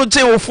nyina ukuru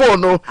je wo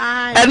phone no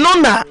eno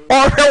na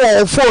ohwe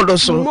wo phone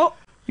so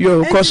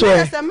yo koso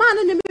e se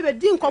man ne me be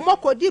di nkomo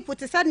ko deep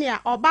te se ne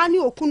oba ne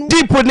okunu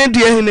deep ne de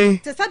hene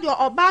te se de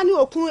oba ne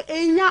okunu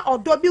enya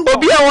odo bi wo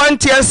obi a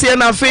wanti ase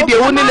na fe de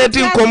woni ne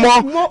di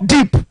nkomo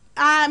deep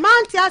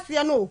man ti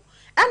ase no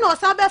e na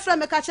osa be fra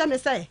me ka che me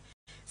se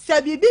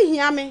bibi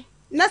hia me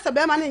na se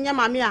be ma ne nya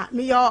mame a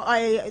me yo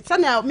se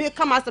na me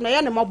kama se me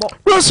ye ne mobo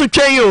Rose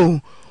twen yo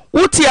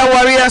wuti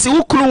aware ase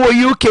wukunu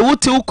wo UK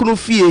wuti wukunu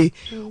fie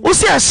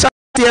wusi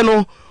asate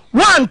no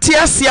wanti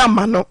ase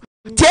ama no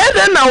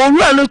tiede na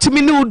owura no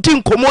timi ni udi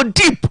nkomo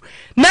deep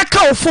na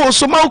ka o phone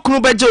so ma wukunu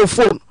beje o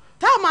phone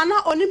tama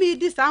na onimi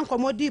di sa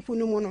nkomo deep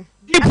no mu no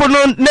deep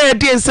no na e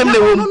di ensem le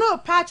wo no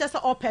pa che se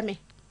opeme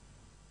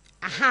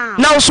aha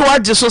na so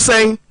age so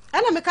sen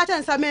ana me ka che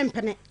nsa me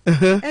mpene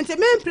enti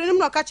me mpene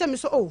no ka che me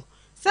so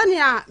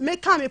sania me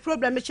ka me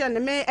problem che ne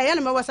me eye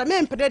ne me wasa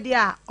me mpene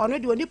dia ono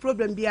de oni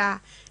problem bia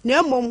na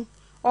emom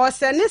o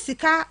se ne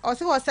sika o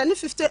se ne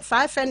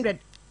 500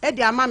 e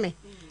di ama me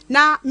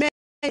na me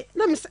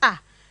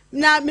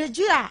na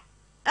meji a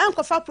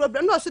enkofa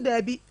problem no so da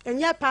bi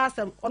enye pa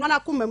asem ono na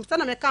komam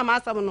sana me ka ma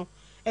asem no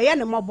eye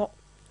ne mobo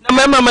na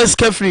mama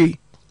maska free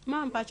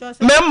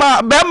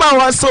Bema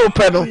was so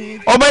pedal,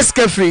 or by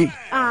scafree.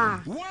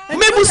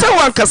 Maybe so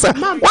one cassa.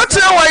 What's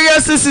our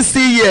years 60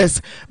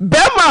 years?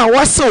 Bema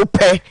was so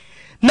pay.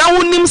 Now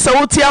nim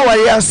sauti our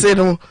years,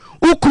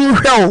 Uku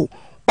hell,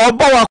 or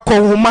Boa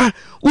Kohuma,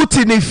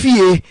 Utini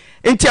fee,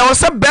 until I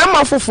was a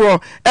Bema for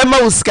Emma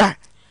Uska.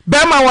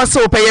 Bema was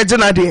so pay a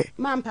genade.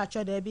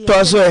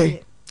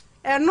 Tosway.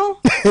 No,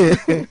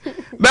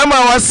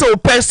 Bema was so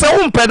pay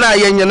so pena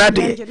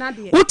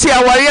yenade. Uti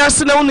our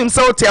years known him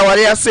so tia our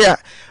years here.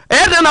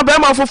 Eden a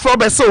Bema for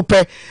be so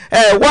pay.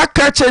 What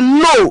catch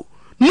no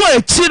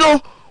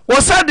chino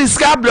was a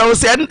discovery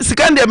was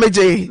Sikandia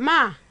Meje.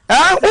 Ma.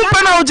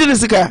 Upana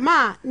Ujisika.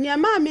 Ma, near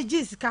Mammy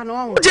Jessica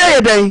no. Jay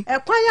day. A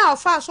quaya of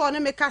fast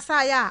one me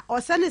casaya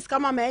or send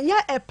come a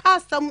ya a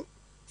pastor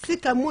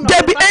sika moon.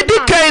 Debbie Eddie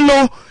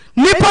Kano,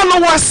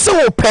 Nippon was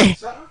so pay.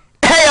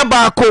 Hey,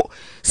 Barco.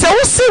 So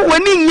we see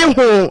when in your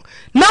home.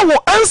 Now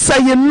will answer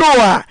you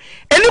Noah.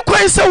 Any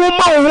question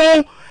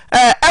woman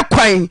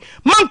equine.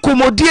 Manco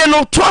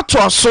Modiano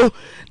Toto so.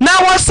 Now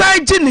was I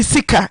Jenny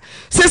Sika.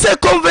 Says a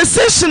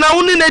conversation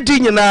only in a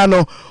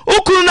dinner.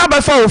 Ukuru na by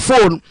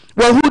phone.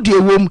 Well, who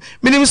dear womb?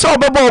 Meaning so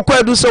babo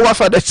kwadu so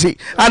wafadachi.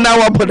 And now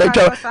what put a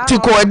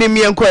tiko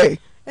adimi and quay.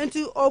 And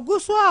to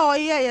Augustua or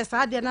yes,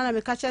 I did not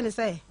make a chance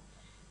say.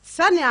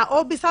 Sanya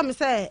obi some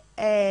say,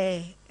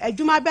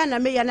 Juma Ben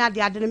and me and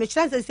Nadia didn't make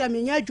chance to say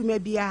me near you may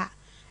be a.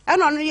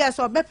 And on yes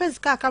or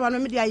Beppers car come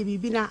on media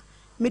bibina.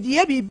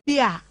 Media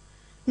bibia.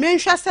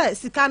 Mensha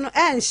says, Sicano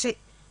and she.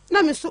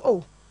 No, Miss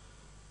O.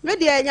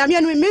 Media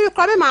Yamian with me,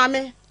 call me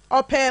mammy.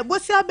 Or pay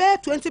Bosia bear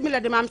 20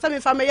 million demand some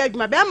family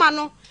my bear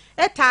mano.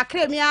 Eta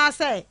cremia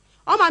say.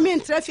 Oh, my mean,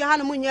 if your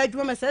honeymoon year,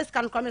 you says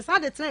can come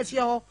inside the train if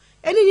you're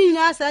anything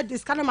else said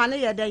this kind of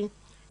money a day.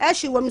 As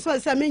she was so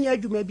say, mean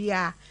you may be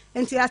a.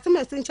 And she has to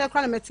make things check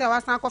on a metal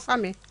as Uncle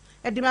Family.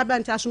 A demand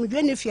bantash with you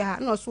if you are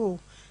no so.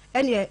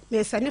 And yet,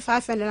 may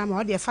 75 and I'm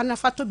already a fan of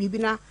Fato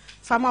Bibina,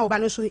 Farmer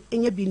Obanosu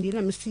in your bindi,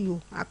 let me see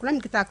you. I couldn't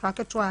get a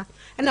cracker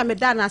and I'm a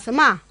done as a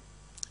ma.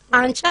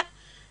 And check.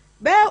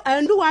 Bell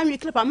and do one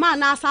clip a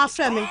man as our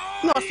family.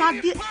 No,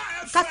 some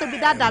cut to be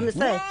that damn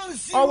say.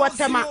 Or what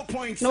tema.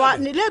 No,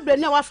 ni label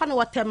never found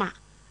what tema.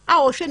 I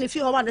will show if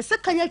you want the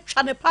second year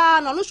channel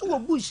pan or no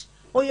bush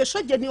or your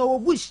surgeon or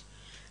bush.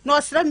 No,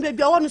 slam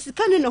baby, I want to see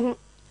cannon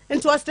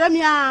into a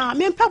stramia,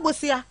 mean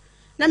pabosia.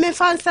 Na me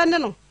fan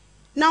sandano.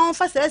 Now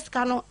first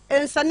escano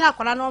and Sanya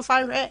Colano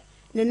fine red,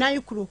 the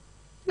nine crew.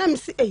 Let me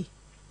see, eh.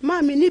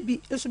 Mammy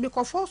Nibby is to be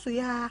conformed, so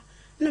ya.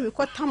 Let me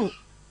quote Tamu.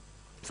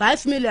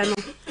 5 million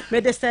me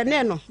de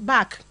seneno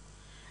back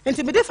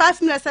enti me de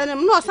 5 million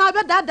seneno no san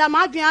be dada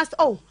ma adwen as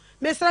oh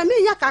me sra me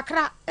nya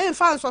kakra en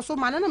fa nso so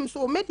mananam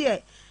so me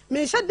de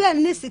me hye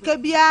den ni sika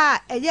bia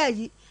eya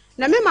yi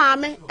na me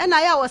maame na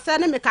ya wo se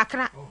ne me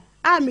kakra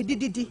a me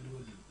dididi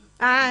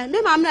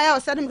me maame na ya wo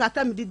se ne me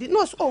kakra me didi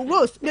no so oh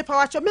rose me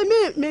power cho me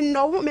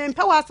no me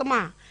power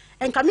asoma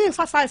en ka me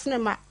fa 5 ne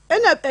ma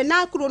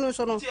na kuro no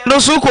so no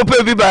so ko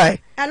pe bi bai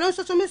eno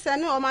so me se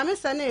ne o ma me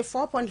se ne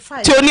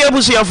 4.5 ti oni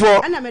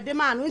ebusuafo na me de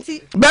ma no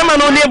nti be ma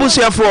no oni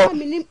ebusuafo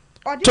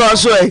to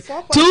so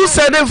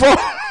 274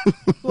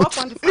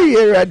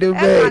 4.5 yeah de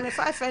be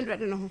 500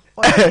 no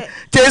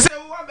te se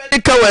wo be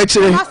de ka wa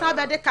chire ma sa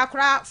be de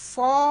kakra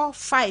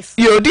 4.5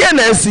 yo de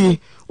na si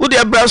wo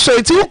de bra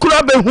so ti wo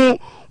kura be hu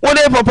wo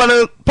de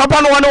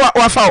papa no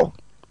wa fa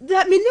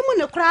the minimum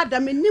no crowd, the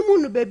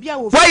minimum no baby.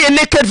 Why a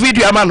naked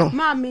video, mano?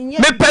 Me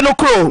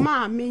penocro.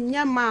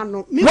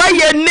 Why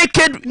a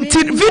naked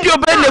video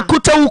ben the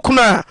kuta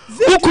ukuna?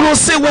 Ukuro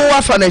se wo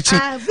wafanachi.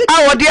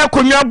 Our dear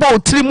kunya bo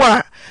 3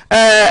 mois.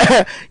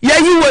 Ya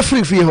you were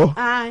free for you.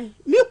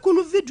 Me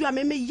kunu video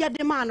me ya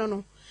de mano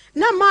no.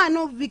 Na man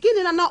no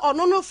beginning na or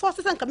no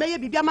forces and come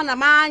bibia man na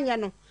man ya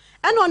no.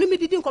 And on me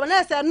didn't come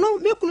na say no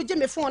me kunu je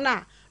me phone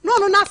na.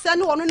 No na say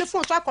no on no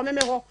phone so akome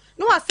me ho.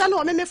 No asa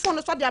no me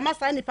phone so de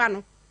amasa nipa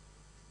no.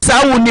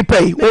 Sa wo ni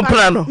pay wo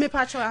plan no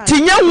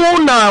tinya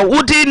wo na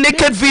wo di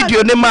naked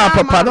video ne ma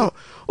papa no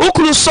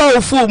ukuru so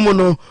ofu mu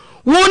no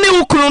wo ni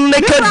ukuru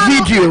naked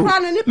video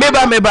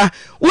meba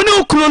wo ni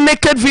ukuru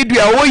naked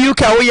video wo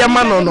UK wo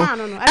yama no no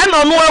e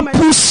no no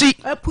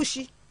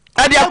apushi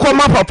ade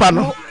akoma papa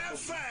no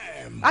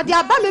ade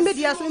aba me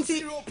media so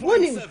nti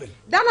woni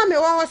dana me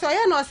wo so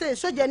ye no say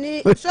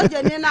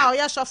sojani na o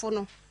ye shofo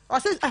no o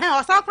say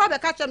o sa akra be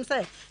ka chem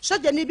say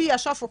sojani bi ye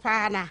shofo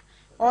pa na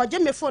o je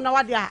me phone na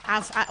wade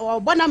o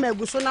bona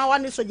maguso na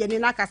wane sojani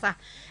na kasa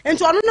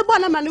enti ono ne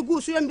bona ma ne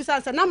gusu yem bisa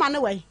se na ma ne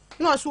wai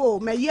no so o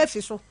ma ye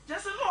fi so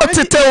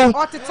otetew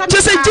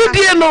just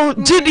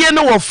gidie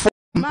no wo fo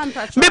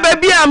me ba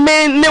bia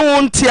me ne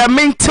wontia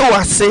me nte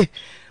wase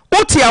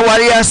wotia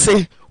ware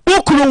ase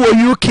wokuru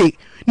wo UK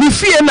ni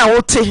fie na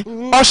wote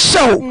o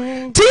show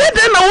ti ye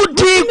de na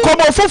wodi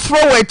kobo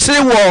foforo wa kire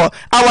wo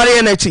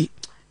aware na chi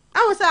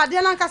awu sa ade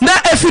na kasa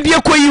na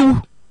afidie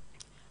koyiwu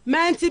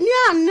menti mi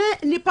ane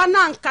nipa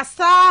na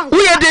nkasa wo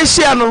ye de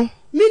hia no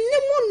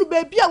minimum no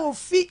baby a wo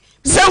fi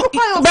se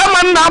be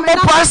man na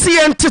bopase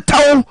ye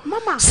ntetawo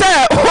se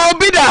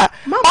obi da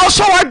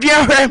also wadwe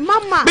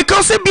hwe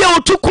because e bia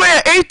otukwa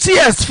 8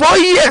 years 4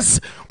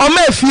 years o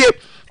ma fie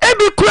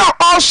ebi kura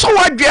also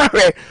wadwe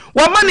ahwe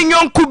wa ma ne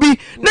nyonku bi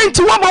na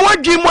nti wa ma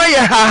wadwe mu aye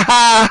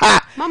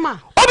ha mama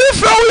obi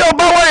frɛ wo yɛ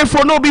ɔba ware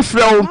fo no obi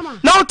frɛ wo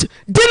na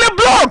dine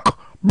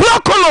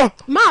block no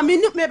ma me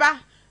ba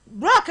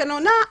block no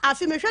na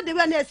afi me hwɛ de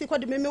we na esi kɔ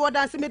de me wo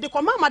dance me de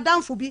kɔ ma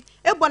madamfo bi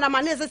ebo na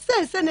ma ne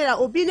se ne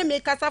obi ne me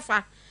kasa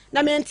fa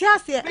na me ntia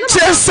se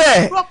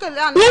se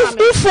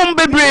ufum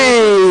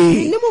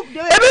bebre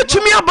ebe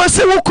tumi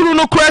abose wo kuru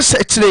no kura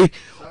sekire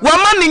wa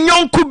ma ne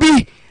nyonku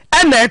bi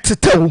na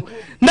etetew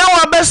na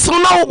wa beso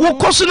na wo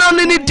koso na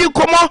ne di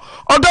komo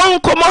odon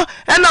komo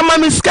na ma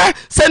miska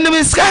send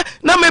miska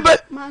na me be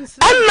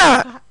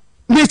ana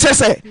mi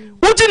chese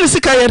uji ni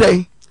sika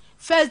yedai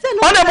feze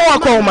no ona mo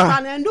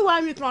akoma ndu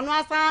wa mi krono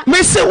asa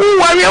me se wo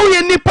ware wo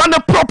ye nipa na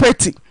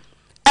property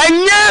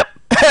enye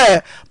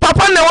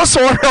papa na wo so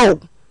hwe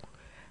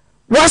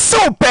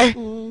waso pe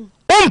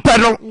umpe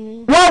no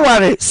wo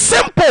ware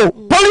simple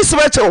police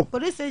veto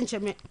police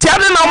ncheme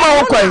tiade na ma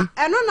wo kwai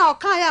eno na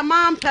oka ya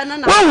ma mpe no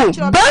na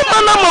ba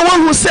ma na ma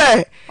wo hu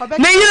se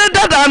ne yire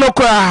dada no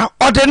kwa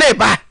ode ne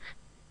ba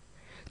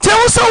te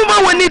wo se wo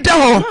ma wani da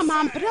ho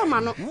ma mpre ma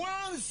no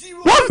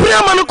won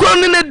pre no ko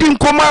ne di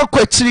nkoma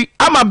akwachiri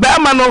ama ba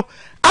ma no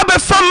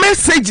abefa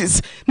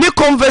messages ni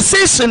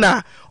conversation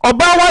a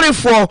oba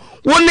warefo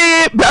wo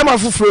ne ba ma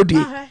foforo di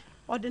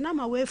ode na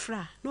ma we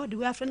fra na ode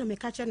we afra na me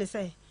ka che ne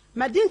se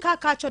madin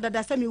ka cho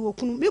dada se me wo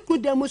kunu me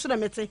kunu da mu so na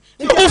mete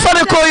o fa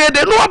de ko ye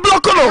de no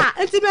block no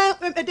enti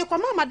me de ko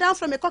ma madam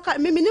fra me koka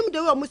me minim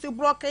de we mu se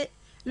block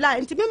la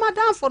enti me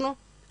madam fo no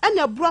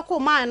ena block o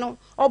man no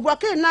o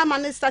block na ma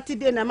ne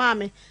Saturday na ma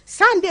me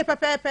Sunday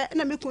pepepe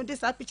na me kunu de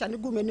sa picture ne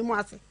gu mani mu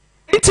ase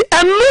enti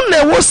anu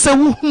na wo se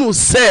wo hunu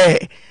se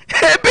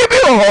bibi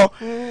ho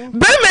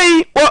be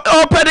me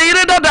o pede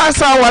yire dada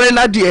sa ware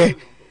na de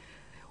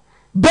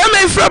be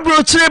me fra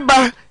brochire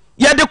ba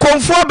ye de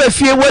konfo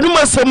abafie wani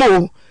masem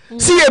o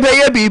si ye be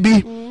ye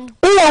bibi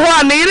wo ho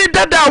a ne yire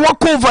dada wo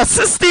cover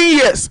 16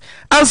 years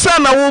ansa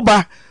na wo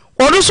ba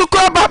onu so ko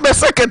ba be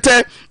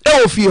sekete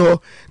e ofie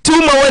ho ti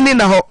uma wani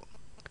na ho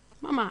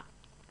mama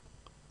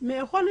me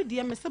ho no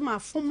de me se ma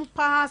fom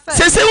pa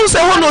se se wo se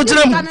ho no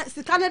ginam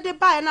sika ne de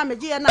ba na me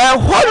je na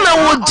ho na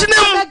wo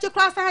ginam je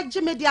kra sa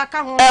je me de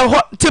aka ho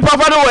ho ti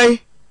papa no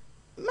we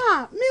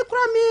ma mi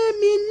kra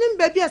mi nim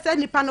ba bi asa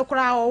nipa no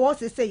kra wo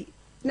sesei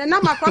na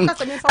na ma kra ka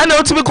se me fa ana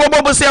otimi ko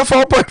bobo se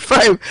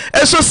 4.5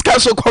 eso ska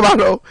so ko ba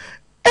no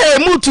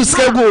mutu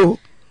ska go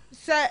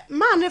se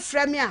ma ne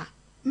frɛ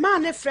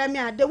me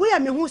a the way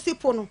me hu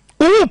sipo no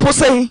wo po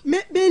sei me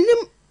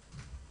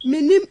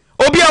nim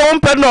obi a wo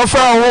mpa no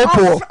fra wo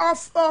po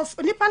of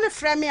nipa ne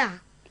frɛ me a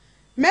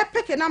me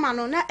peke na ma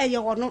no na eye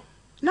wo no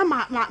na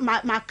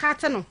ma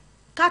kate no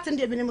kate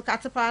de bi ne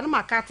kate pa na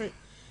ma kate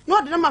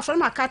no de na ma frɛ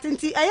ma kate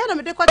nti eye na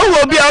me de ko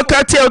obi a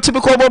kate a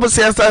otimi ko bobo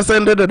se asa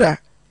sendeda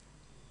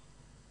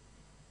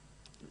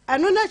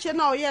anu na che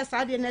na o yes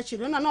ade na che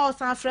na o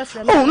san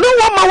frɛ oh no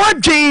wo ma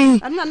wadwen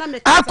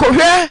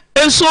akohwe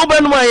enso ba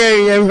no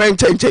aye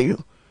hwencheche yo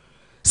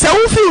se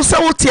wo fi se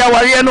wo tia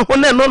ware no ho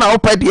ne no na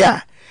opade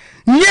a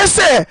nye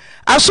se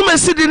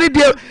asomasi di ne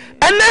de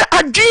ene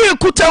adwen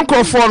kuta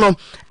nkrofo no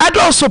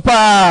adoso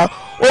pa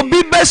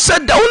obi be se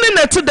da woni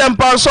na ti dem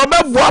pa so be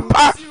boa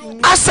pa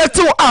asset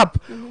up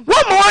wo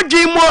ma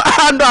wadwen mo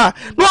ando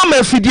no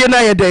ma fidie na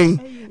ye den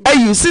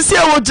ayu sisi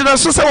a wo gina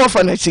so se wo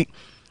fa na chi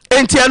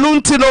enti anu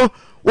nti no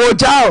wo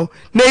jao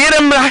na yere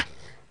mra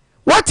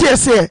what you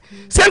say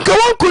senka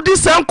won kodi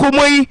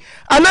sankomo yi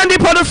anandi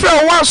pa do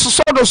fra wan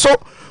soso do so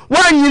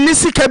wan nyini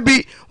sika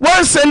bi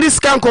wan sendi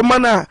sika nkoma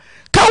na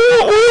ka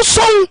wo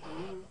so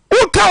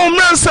wo ka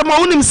omra nsem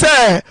wonim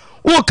se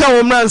wo ka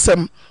omra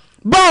nsem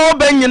ba wo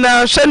ba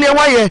nyina hwene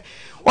waye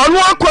ono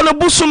akọ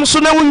busum so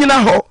na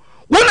wunyina ho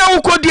wona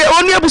wo kodi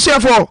oni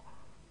abusuafo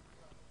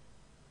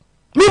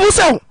mi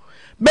busaw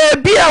ba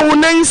bia wo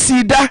nan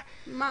sida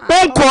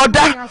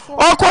wonkoda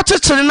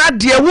okochechire na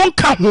de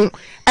wonka ho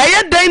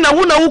eye dan na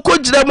wo na wo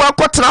kojira mu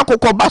akotena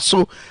akokoba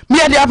so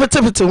me ade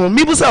apetepete ho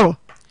mi busa ho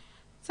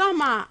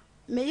sama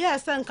me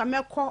yesa nka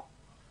mekọ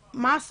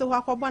maase ho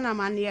akobona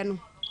mane no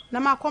na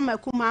makọ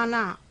makuma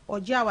na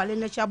Oja Wale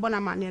na cha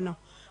bona mane no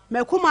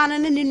makuma na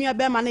ne nua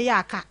be mane ya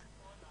aka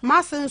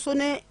maase nso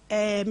ne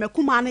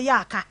makuma na ya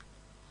aka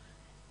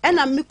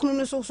ena mikunu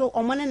no so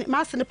omone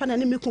maase ne pa na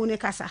ne mikunu ne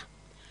kasa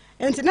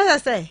enti na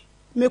say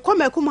me ko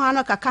makuma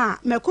no kaka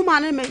makuma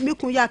ne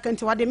mikunu ya aka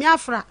enti wade me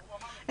afra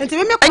enti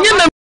me enye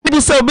na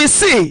busa obi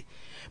si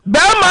ba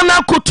ma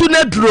na kotu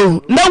na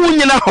duro na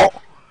wunyina ho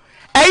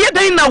eye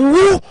den na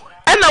wu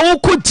ena wo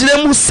ko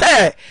gire mu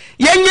se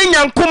yenye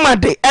nyankoma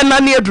de ena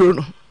ne aduro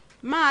no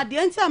ma de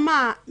enti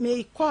ma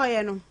me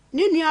koye no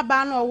ni nua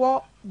ba na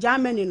owo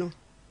Germany no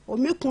o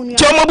mekunu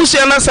ti omo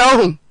busia na sa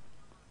ho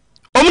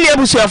omni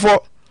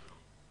abusiafo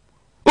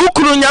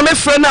ukuru nyame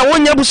frɛ na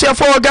wonya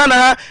busiafo wo Ghana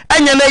ha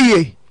anya na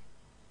yie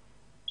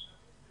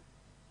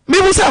mi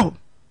busa ho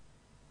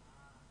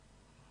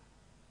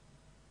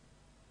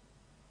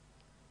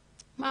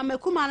ma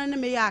mekuma no ne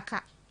me ya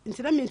aka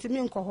nti na mentimi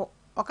nkɔ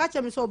oka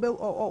che me so obe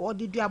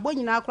odidua bo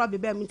nyina akra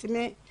bebe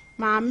mentimi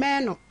ma me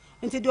no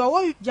nti de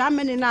owo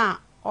Germany na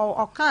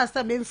oka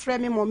se be mfrɛ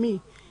me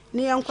mommy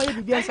ni yankoye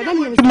bibia nsa na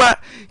me ma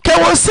ke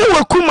wo se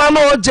wakuma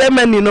no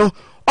Germany no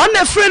on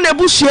a friend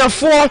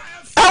ebusuafo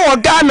awo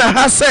Ghana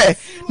ha se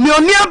ni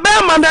onia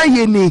ba ma na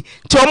yeni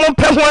ti omo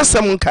pe ho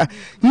asem nka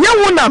nya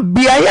wo na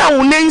bia ya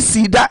wo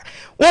nansi da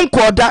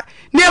wonko da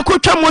ni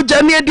ekotwa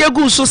moja ni ade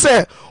gu so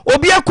se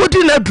obi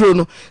akodi na duro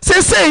no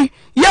se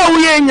ya wo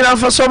ye nyina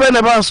fa so be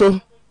ne ba so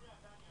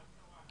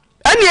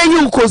ani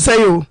enyi uko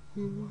se yo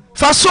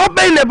fa so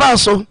be ne ba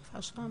so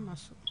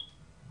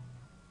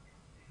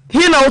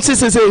hina wo ti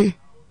se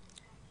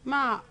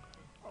ma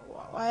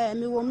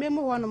mi wo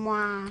memo wono mo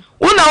a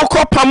una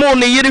ukopamo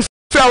ne yiri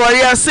fra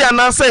wari ase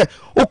anase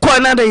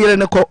ukọ na de yire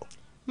ne ko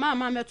ma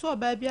meto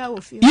ba bia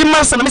wo fi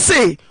yima se me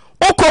se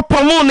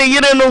ukopamo ne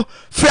yire no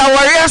fra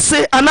wari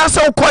ase anase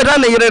ukọ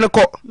na yire ne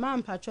ko ma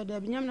mpacho de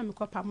binyam na me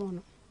kopamo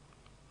no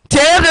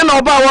tere na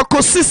oba wako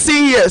 16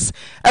 years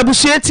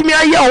abusu etimi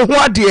aye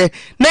ho ade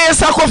na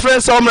yesa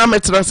conference o mra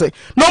metra se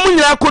no mu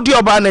nyira kodi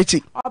oba na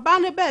chi oba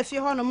ne ba fi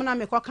ho no mu na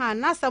me kokan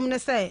na sam ne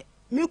se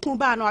miku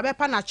ba na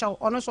obepa na chaw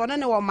ono so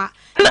ne wo ma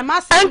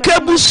anka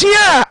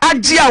busia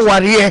agi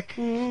aware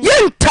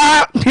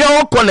yenta de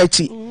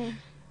okonachi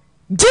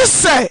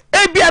dise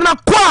ebia na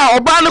kwa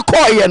oba ne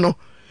koye no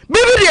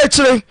bibiri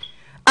akire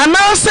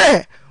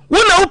anase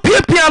wona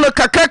opiapia no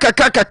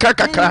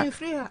kakaka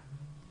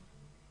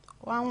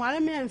wanware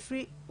me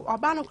free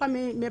oba no kwa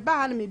me ba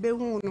ha na me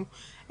behu no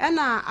e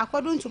na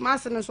akodo ntuma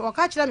ase no so o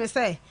ka kire me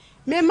se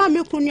me ma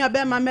me kunu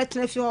abe ma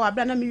metena fi ho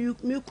abra na me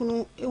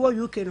kunu e wo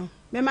UK no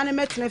me ma ne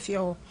metena fi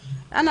ho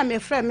ana me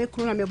frɛ me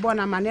kunu na me bo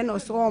na ma ne no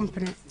so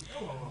ompene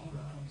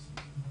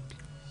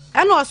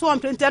ana o so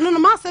ompene tenu no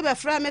ma se be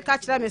frɛ me ka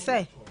kire me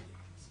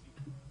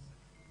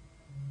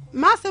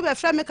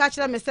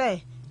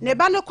se ne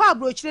ba ne kwa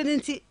abrochire ne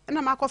nti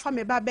na makofa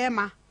me ba be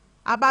ma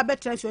aba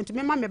betena fi nti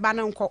me ma me ba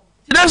ne nko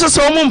That's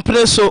so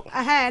mumpre so.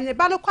 Ne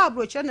ba no kwa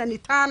abrochire na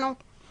nita no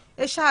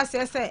e sha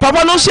ase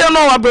Papa no hye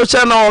no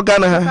abrochire na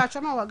Ghana ha.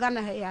 Papa no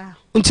Ghana ha ya.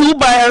 Nti wo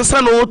ba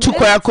yansa no tu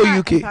kwa akọ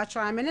UK.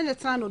 Papa me ne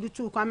tran no di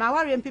tu kwan ma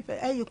ware mpipe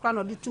ayi kwan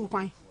no di tu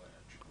kwan.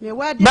 Me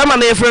word. Ba ma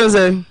na friends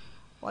eh.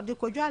 O di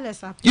Kojo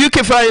Alesa.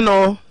 UK fine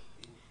no.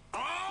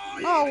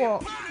 No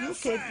wo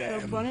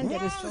UK born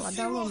there so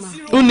adawo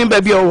ma. Uni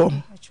ba bi owo.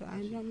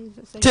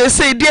 Te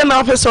say dia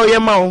na officer ye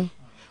ma o.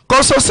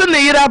 Ko so se ne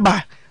yira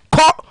ba.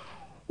 Ko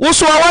wo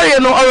so aware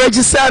no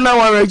register na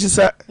wa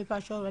register.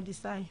 Papa show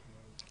register.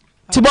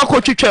 Ti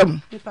bako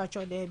twetwam. Papa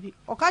show there bi.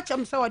 O ka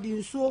chem se wodi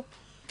nsuo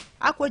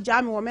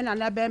akogya me wo me na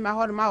na be ma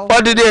ho no ma wo.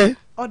 Odide.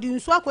 Odi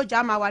nsuo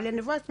akogya ma wale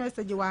ne voice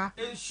message wa.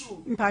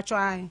 Mpacho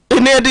ai.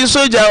 Ene di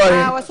nsuo gya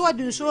wale. Ah wo so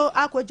odi nsuo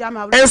akogya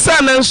ma wale.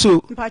 Ensa na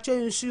nsuo. Mpacho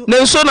nsuo. Na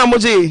nsuo na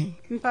moje.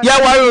 Ya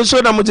ware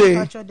nsuo na moje.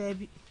 Mpacho there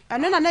bi.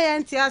 Eno na ye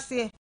nti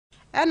ase.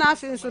 E na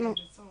afi nsuo no.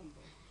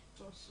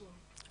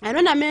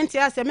 Eno na me nti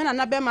ase me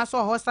na be ma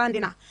so ho sande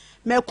na.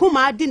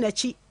 Mekuma di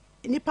nachi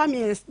nipa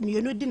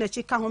mienu di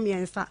nachi ka ho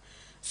miensa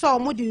so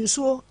mo di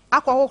nsuo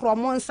akwohoro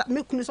mo nsa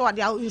mekunu so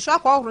wade nsuo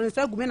akwohoro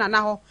nsa gume na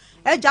ho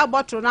eja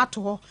bottle na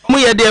to ho mo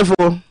ye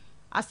defo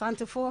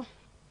asantefo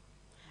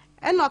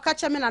eno ka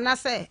che me na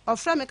se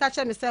ofra me ka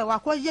che me se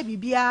wakoye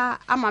bibia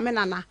ama me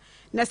na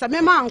se me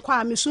ma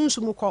nkwa me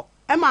sunsum ko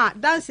e ma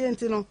dance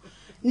enti no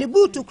ne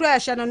butu kura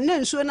hye no na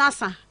nsuo na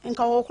asa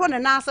nka wo kro ne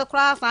na asa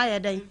kura asa ye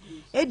den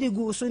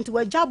edigu so nti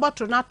waja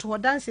bottle na to ho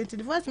dance enti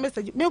the voice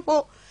message me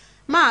po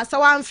ma sa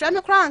wa mfrɛ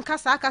me kra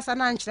nkasa akasa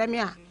na nkyerɛ me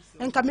a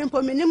nka me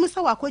mpo menim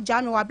sa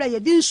wakogya me wabra ye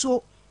di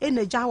nsuo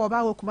enagya wo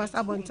ba wo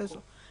kumasa bonte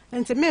so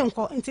enti me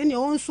nko enti ne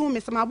onsu me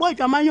sa ma bo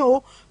adwamanyo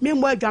o me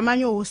mbo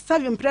adwamanyo o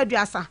 7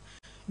 preduasa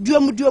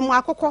duom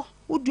akokɔ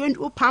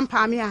wo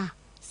pampa me a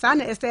sa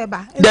na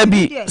eseba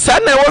dabi sa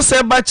na wo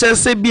se ba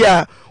kyerse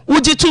bia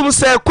ujitum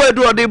se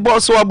Kwadwo ode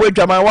boss wa bo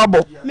adwaman wa bo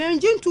me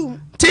njintum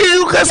ti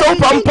ka so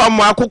pampam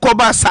akokɔ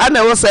ba sa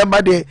na wo se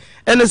ba de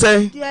ene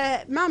se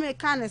de ma me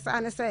kan sa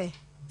ne se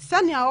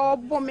sania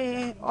obo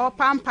me o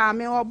pampa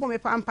me obo me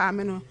pampa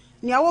me no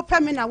nia wo pa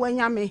me na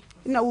wanya me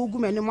na wo gu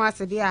me ni mo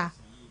asede a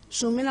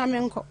so me na me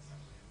nko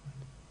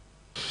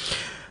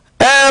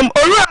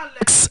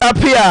Alex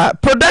Apia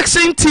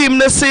production team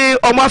ne say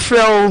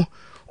omafrɛ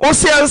o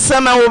se ansa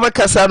na wo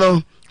bekasa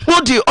no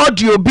who di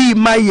audio bi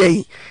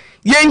maye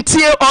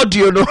yentie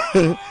audio no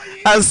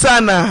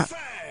ansa na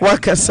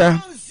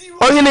wakasa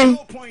ohini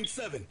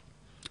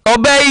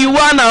obey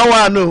 1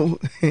 hour no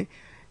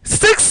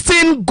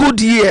 16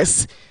 good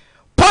years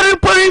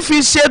pori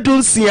fi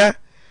dunsia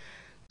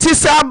ti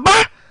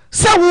saba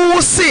sa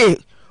wo se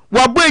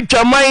wabo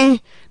adwaman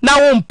na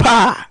wo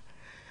mpa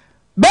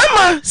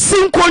bema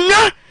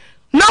sinkonya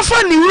na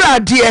fa ni wura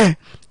ade e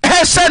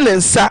hye ne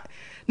nsa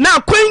na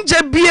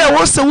kwenje bia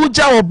wo se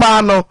wugya wo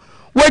ba no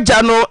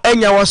wagya no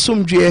anya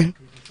wasomdwe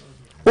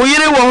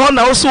oyire wo ho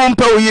na wo so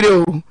mpa oyire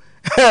o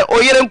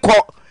oyire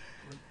nko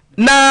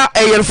na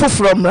eyere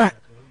foforo mra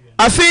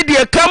afi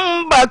de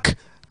come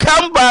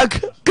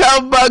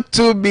back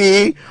to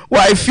me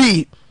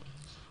wifey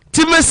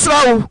ti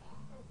mesraw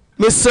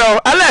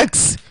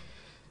Alex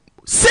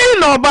say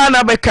no ba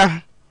na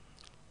beka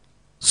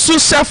su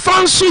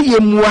safansu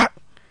yemua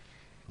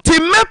ti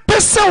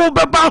mepese wo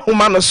beba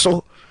homa no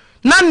so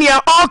na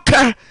nea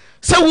oka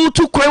se wo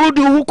tu kwa wo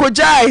du hu ko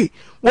jai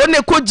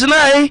wone ko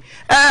ginai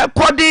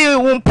kodi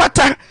wo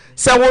mpata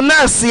se wo na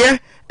ase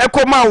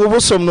ekoma wo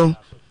bosom no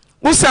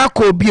wo sa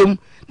ko obiem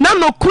na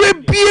no kure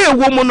bie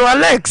wo mu no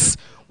Alex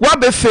wa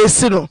be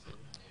face no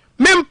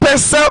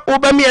mempesa wo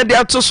ba me de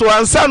ato so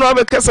ansa no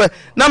be kasa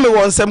na me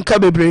wonsem ka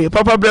bebre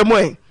papa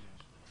bremo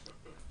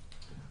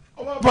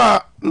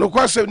papa no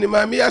kwasem ni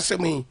ma mi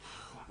asemi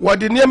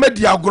wode ne ma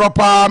di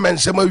agoropa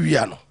mensem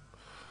awia no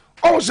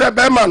o se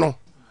be ma no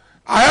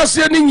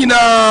ayase ni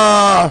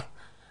nyina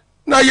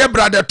na ye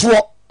brother to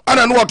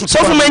ana no wato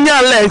so for menya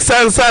Alex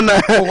ansa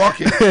na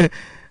okay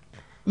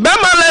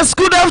Bema,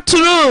 good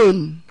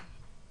afternoon.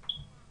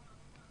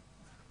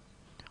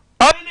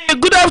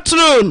 Good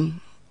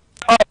afternoon.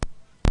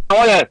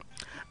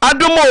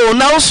 Adumo,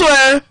 now so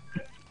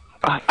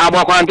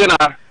Auntie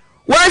Naa.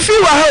 Wife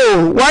you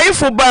are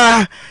wife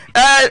ba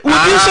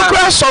would you so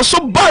crash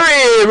so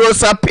Barry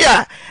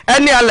Rosapia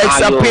and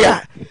Alex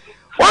appear.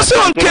 What's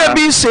on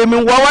KB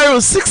shaming while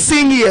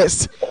 16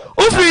 years?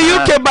 Over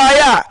UK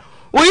buyer.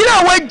 We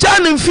know what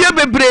John and Fear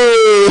Bebre.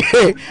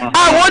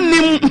 I want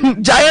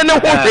him giant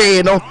of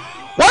no.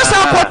 What's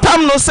up? What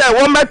time no say?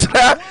 One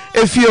matter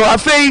if you are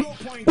fake.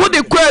 Would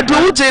the queer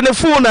do Jane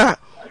Funa?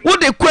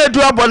 Would the queer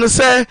do up on the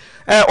say?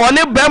 On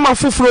a Bama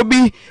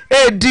Fufrobi,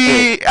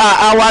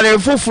 our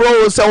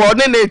Fufro, so on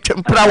any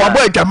Prawa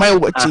boy, Jamai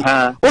watching.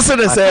 What's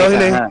it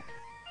say?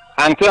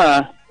 Auntie,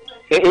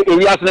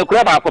 we have no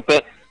crab up.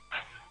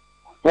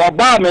 Or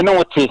bar me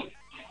no tea.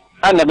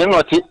 And the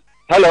minute.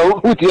 Hello,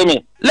 who tell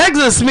me?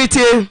 Lexus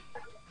meeting.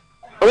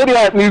 We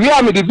are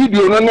the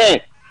video no name.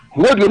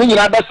 What do you mean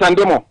about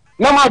Sandemo?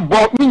 No more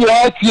bought me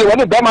right here when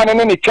the Berman and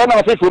any channel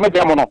of it will make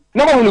them no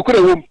one look at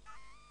a room.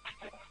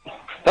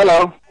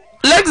 Hello,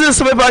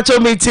 Lexus about your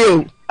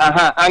meeting.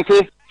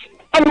 Auntie.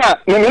 I'm not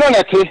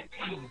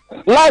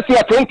last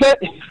year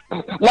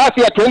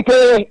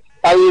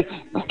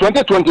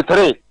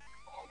 2023.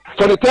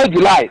 So the 3rd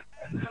July.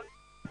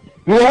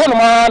 No one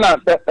man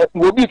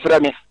will be for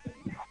me.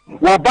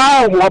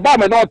 Waba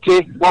me not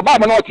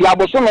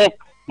abosome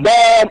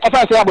then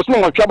afa say abosome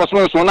no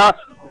twabosome so na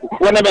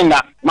wona benga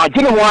ma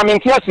dwene ho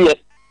amenti ase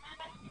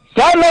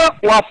sana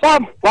wa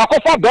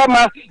kofa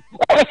bema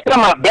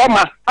extra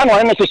bema ana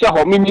wona hyehyɛ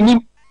ho miminim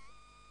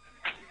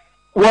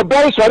wo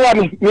boy sori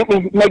ami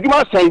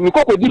magima sai mi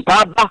kokodi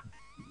pa ba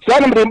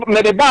sana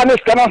me de ba ne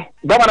skana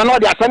bema na no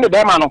de asende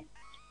bema no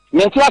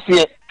menti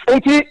ase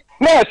enti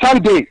na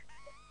Sunday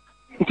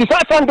nti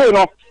Sunday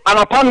no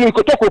ana panu mi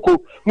kotokoko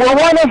mo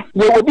wana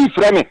we obi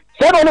frame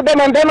say no be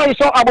man dem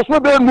so aboso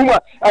be numa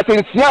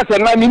asensia se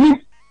na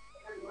mini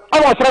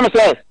awo frame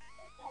say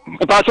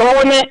pa so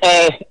woni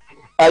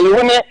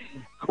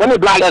woni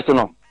blades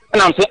no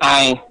na am say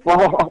ai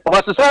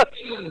what say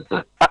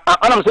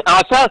ana say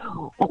asa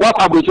wa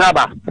kwa bucha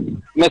ba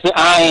me say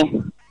ai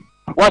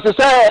what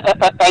say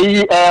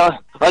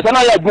what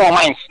na ya go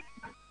minds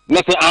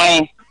me say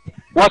ai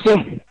what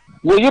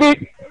we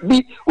yiri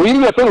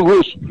fe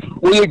rules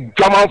we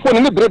jamanfo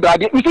ni bre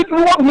brade we fit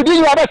we dey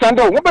you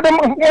sando we be dem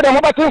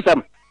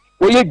obatin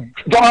we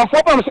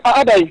jamanfo pam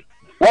adai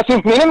what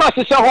if me na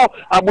se ho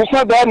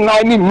abufa be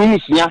na ni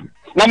minusia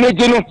na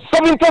meje no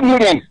 70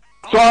 million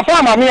so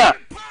afa ma me a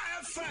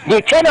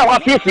the channel wa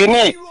fi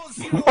ni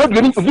o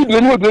video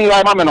ni o do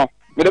ya ma me no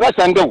me dey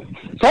sando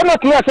so na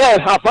clear say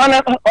afa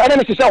na o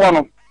na se ho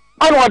no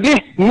an odi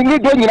ni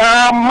do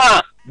nyina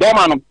ma be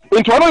ma no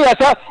into no ya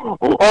say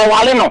o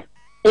wale no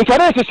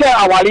interest say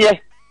awale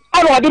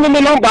ana wade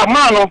me number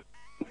man no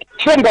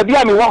trend da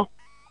bia me wo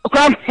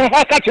kram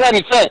ka kire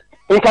ni say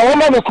nka wo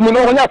ma me kumi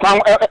no honya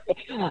kan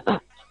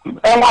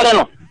wale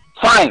no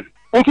fine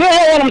nti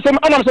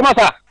ana me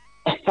masa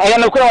aya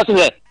na kura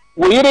wase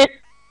we yire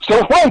so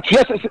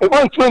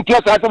 120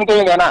 years atom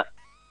to ngana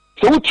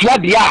so utia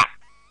dia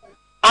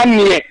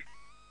anie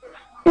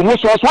wo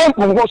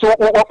so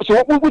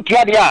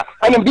utia dia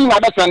ana bi na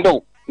ba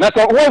sando na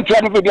so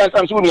 120 bia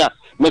sam so nia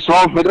me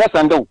so me ba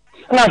sando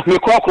na me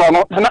krokro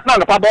no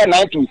na pa be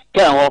 9 to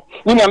 10 ho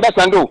ni me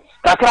sando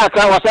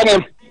kakra wa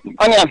sane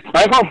anya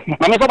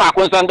ma me fa ba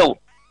ko sando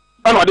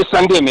ana de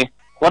Sunday me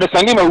what the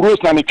Sunday me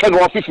rules na me twa no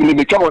office ni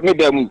me twa me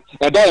dem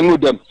e da mu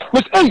dem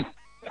miss eh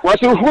wa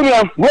se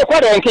hunia wo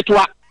kwa de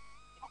nketwa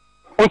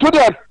onto de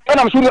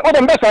ana me so o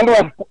de be sando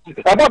e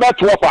ba ba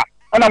to fa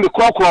ana me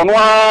krokro no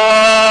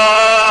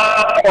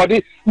o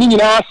de ni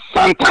nyina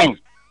sometime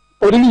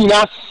o de ni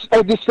nyina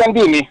o de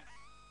Sunday me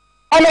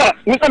ana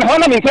me kan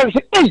hana me tell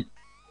say eh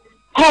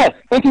hey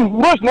enti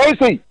rules na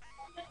say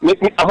me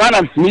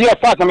avana me ye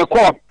fast na me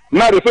call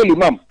na refer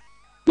limam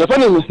ye fa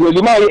ni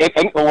limam e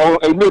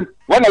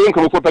wana yin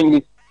kan fo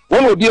panyi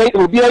wana obi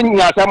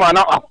anya sama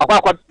na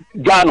akwa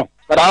gano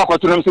kada akwa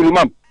tunam si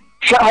limam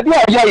shahadi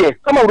ayaye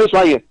kama rules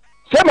aye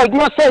say ma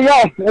gina say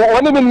ya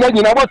wani min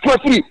nyina ba to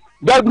free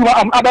da du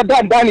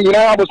abada dani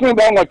nyina abosun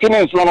ba ngwa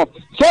twene so no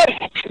say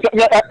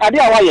adi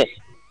awaye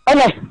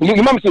ana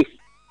limam si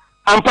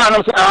ampa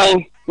na say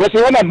ai we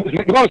say wana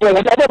limam say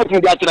adi ba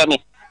tun dia kira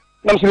me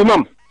na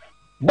limam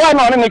ba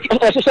na ne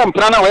hyehyɛ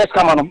mpra na wɔyɛ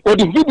scam no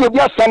odi video bi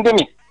asɛnde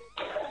me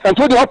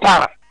nto de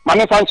ɔpa ma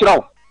me fa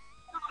nkyerɛw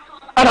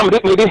ana me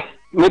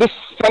me this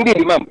Sunday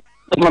imam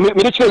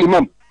me the chair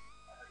imam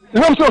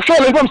so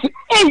show imam say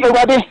hey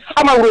everybody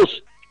I'm a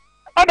rose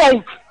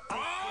adai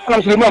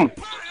I'm imam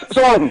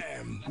so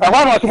I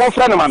want to my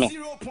friend mama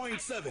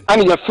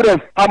and your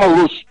friend I'm a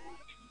rose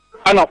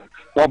ana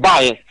or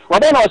buy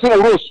what then I say a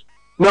rose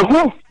na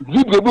who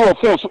video bi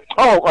phone so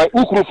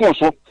ukuru phone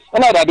so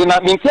na da de na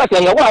me tia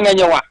say ya wa na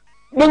nya wa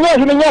me nya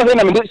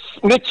na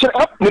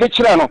me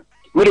chira no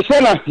me de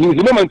say na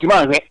himo mantuma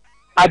ahwe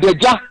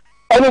adeja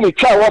ene me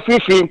twa wo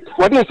fifi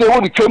wo de say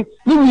wo de twem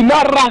ni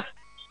nara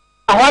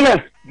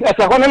ahwana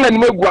esa hona na ni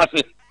megu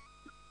ase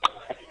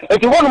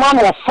eti wo no ma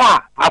no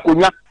fa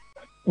akonya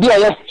bi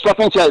aye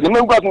shopping chair ni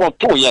megu ase wo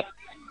to ye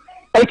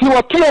eti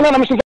wo to ye na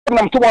me say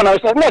na mto na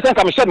say na say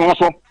ka me shede no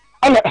so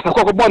ana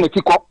akoko bo na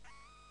tiko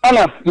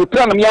ana you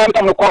plan me ya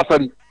am no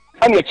kwasari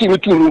ana chi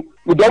mitunu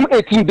with them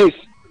 18 days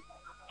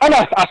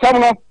ana asam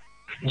no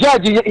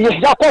judge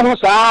ya ko hu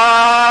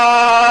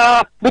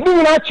sa bibi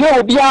na che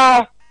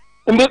obia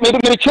me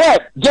che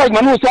judge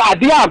manu say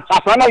adia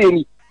afana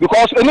yeni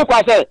because any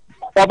kwa say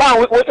oba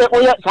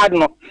we sad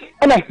no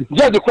ana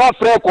judge kwa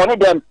frɛ ko no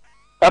dem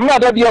amna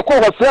da bi ko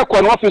ho frɛ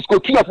ko no office ko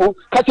tuafo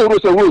ka che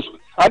rose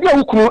adia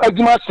wukunu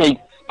adwuma sei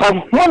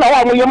tam mo na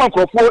wa mo yema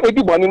nkrofo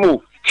edi boni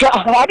no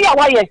hwa adia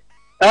wa ye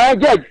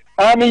judge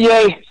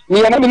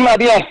me na me na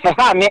dia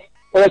ha me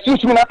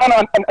since na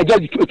ana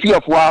judge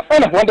tuafo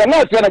ana wanda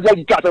na fi na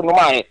judge tuafo no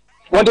mai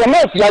wanda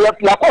na fi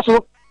ya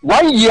koso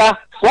 1 year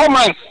 4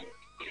 months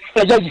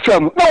judge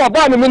tuafo na wa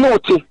ba me no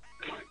te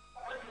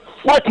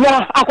what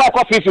na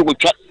akwa fifi wo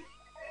twa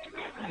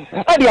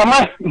adi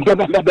ama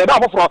be ba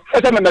foforo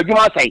ese me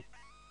madwuma sai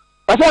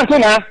Auntie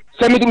Naa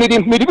se me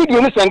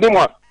video ni sende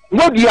mo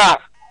no dia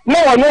na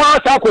wo no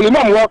asa ko ni mo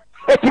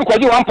e tiri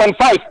kwaji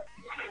 1.5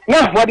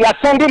 na wo dia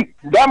sending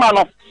dama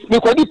no me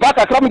kwadi pa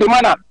kakra me de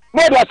mana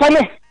no dia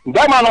sending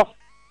dama no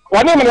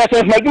wo ni me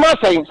se madwuma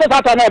sai se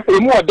tata na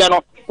emu ode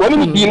no wo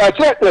ni di na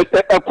che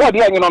ko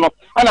dia nyi no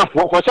ana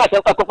fo sha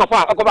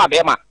akwa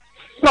be ma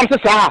na me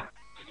sa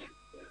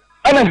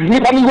ana ni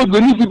pa ni go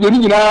ni video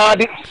ni na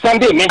de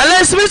Sunday me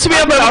ala smith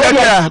me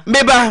ba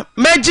meba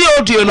meji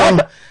audio no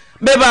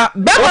beba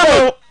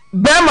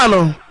bema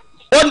no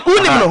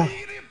unim no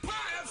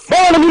bo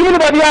no mi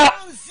ba dia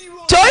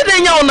choy de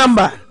nya o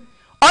number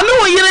onu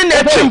wo yire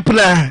na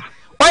chimpna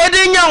o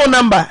de nya o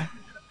number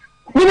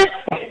ni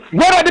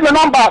where de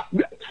number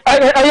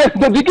yes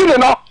the beginning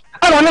no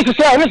ana ni se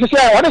share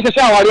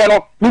wari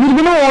no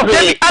mi no wo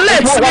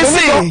Alex me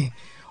say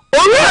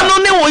owi anu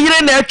ne wo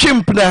yire na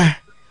chimpna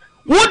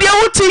wo de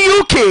wo ti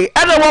UK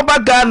ana wo ba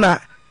Ghana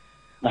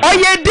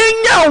oye de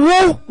nya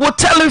wo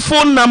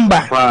telephone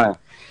number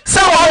so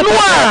onu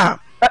a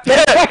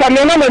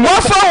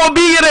wo fa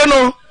obi yire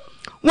no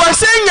wo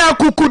senya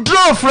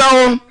kukudro fra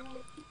wo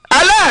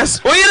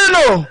Alas o yire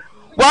no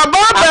wa ba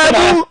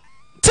bu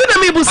tina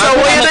mi bu sa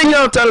wo yire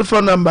nya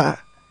telephone number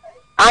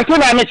Auntie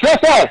Naa me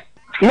trese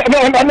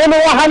me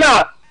wo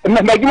hana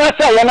magima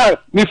se ya na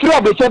mi firi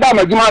obeche da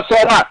magima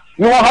se na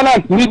mi wo hana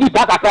mi di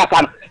pakaka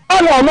kan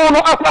ana no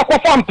akwa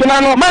fam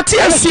pina no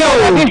Matias yo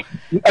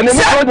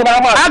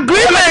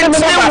agreement ni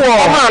wo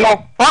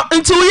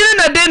nti wo yire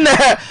na den na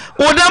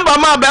wo number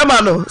ma ba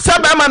ma no sa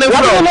ba ma ne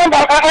fro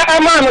number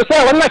ma no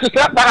se wo na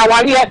sisa ba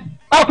awale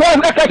akwa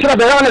na ka kira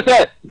be ya no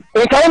se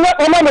nka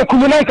wo ma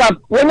kumuna nka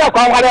wo nya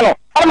kwa awale no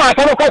ama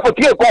ata no ko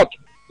tie court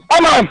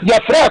ama ya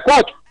frɛ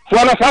court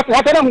so na sa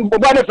fa na bo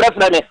ba ne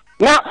frɛ ne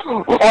na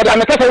o da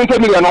me ka 70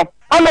 million no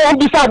ama on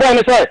bisa boy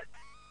ne se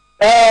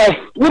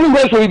we ni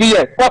go so bi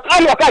ye but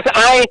am your cat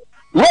I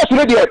what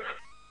ready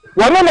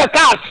one na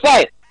car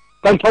say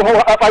can I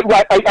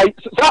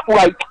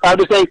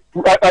do say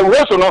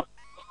also no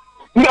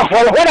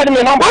what are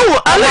the number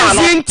oh Alex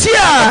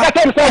intia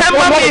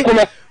hemami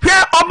hwe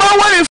oba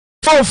wari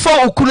for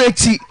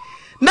okureti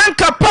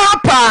nanka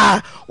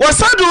papa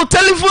wasadu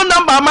telephone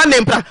number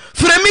manempa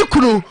fremi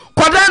kunu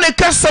kwada ne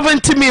ka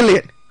 70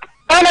 million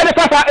ana de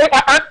papa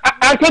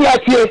Auntie Naa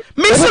tie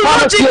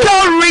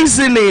mythological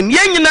reasoning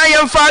yenyina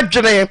yemfa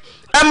adwene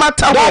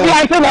amata ho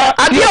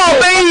ade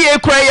obey ye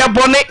kura ye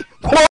bone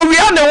ko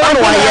wia ne won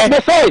waye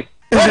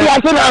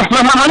Auntie Naa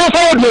mama no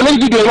say de le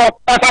video no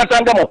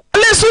atanda mo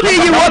lesu de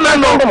yi wona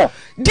no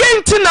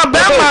dienti na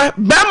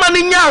bema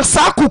ni nya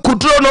sa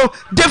kukudro no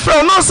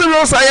different no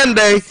serious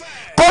ayende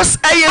cause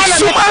aye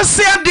suma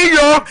se de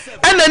yo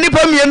ana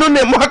nipa mienu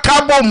ne mo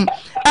ka bom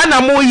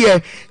ana mo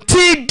ye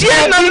ti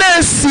die na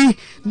nasi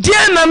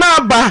die na na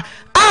ba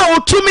a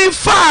otumi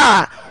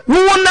fa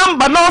wo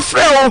number no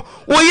frɛ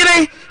wo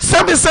yire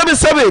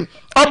 777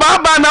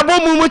 obaba na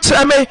bomu mu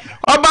kyerɛ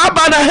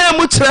obaba na ha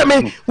mu kyerɛ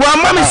me wa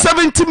ma me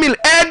 70 mil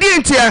die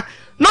ntia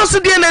no se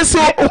die na si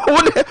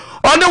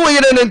one wo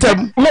yire ne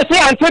ntam me say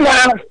Auntie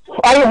Naa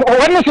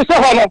wona se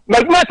ho no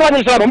magma ta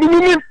ni so no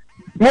mi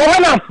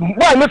wona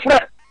boy me frɛ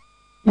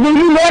mi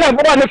wona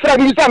boy me frɛ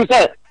bi sam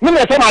say mi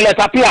me say ma le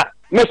tapia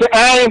me say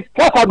ai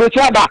ko do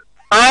chaba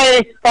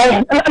ai na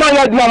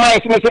ya di mama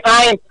me say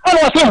ai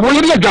ana say wo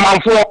yire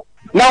jamanfo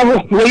na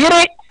wo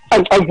yire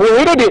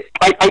de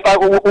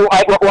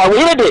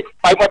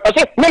I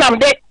say me nam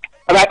de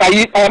I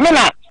me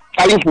na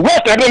I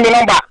work the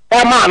number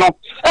o ma no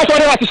so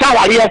they want to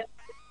shower here.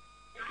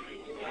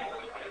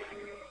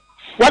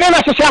 What am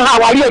I to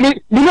shower here?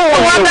 You know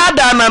what that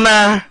done,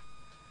 Anna?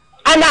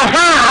 Anna,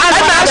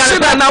 I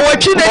should have now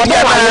watching it.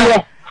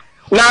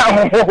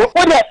 Now,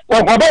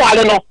 what I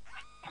don't know.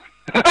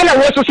 Anna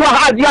was to show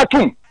how you are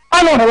too.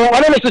 I don't know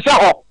what I to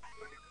show.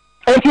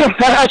 And you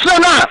so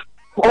now.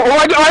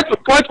 What I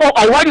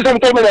is on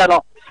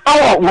table?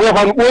 Oh,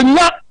 we're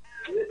not.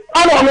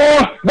 I don't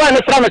know. But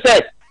the family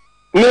says,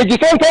 "Maybe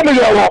some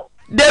table."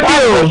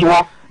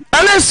 Debut.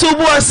 Unless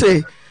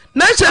Subuase.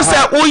 Nature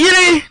said,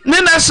 Oyere,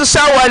 Nina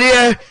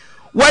Shawari,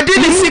 what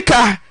did the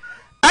seeker?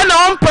 And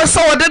on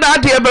person or did I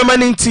dear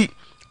permanency?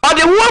 Or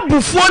the word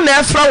before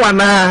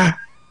Nefrawana.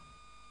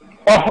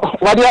 Oh,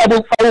 what do I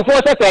do?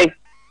 Say?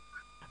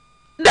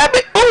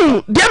 Debbie,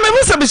 dear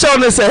Mr.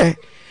 Bishon say,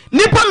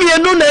 Nipa me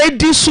no na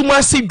edi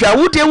suma sigwa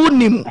wo de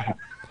wonim.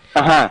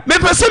 Aha. Me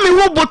pese me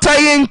wo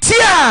botaye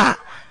ntia.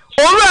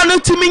 Owura no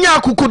timi nya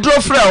akukudro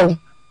frɛ.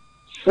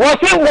 Wo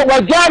se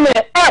wo jame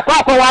e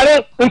kwa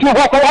kwale nti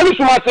wo kwale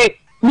suma se.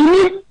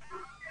 Nini.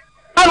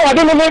 Ano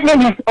ade me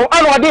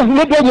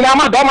de nyina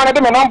ma do ma na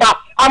de me number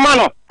ama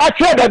no. A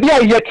tire da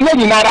bia ye tie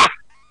nyina ra.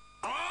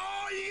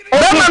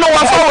 Dama no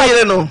wa fa wo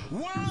yire no.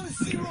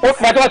 O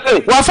ma to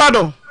se. Wa fa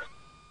do.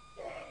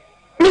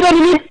 Mi do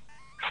ni.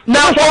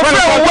 Now,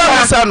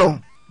 what no?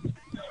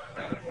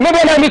 Maybe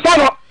the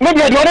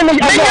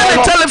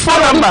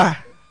telephone number.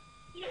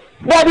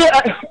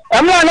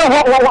 I'm not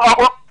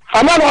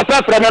a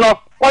friend.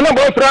 One of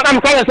boyfriend, I'm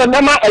calling some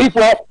number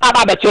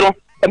about the channel.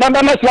 And then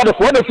the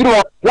for the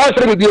funeral, once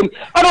with him.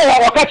 I don't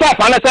want to catch up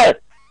and I say,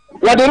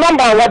 what the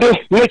number, what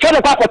the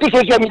channel to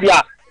social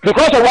media.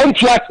 Because of one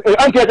chat,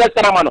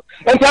 anti-Testamano.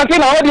 And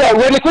something already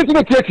when the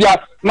continue here,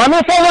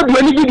 Mamma forward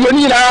when you do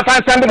need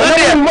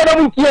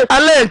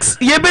Alex,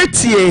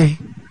 Yebeti,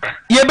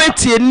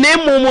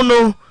 name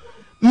Mono,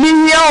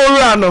 Minia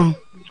Orano.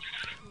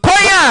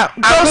 Koya,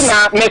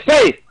 may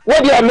say,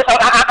 what you are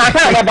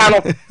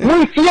about,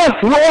 we fear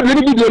no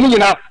really do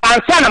Nina,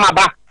 and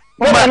Sanamaba.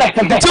 Maybe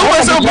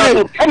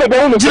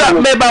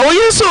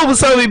we saw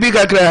so we big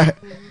Accra.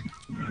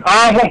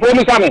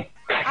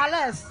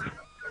 Alex.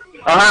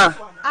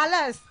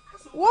 Alex,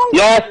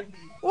 yes.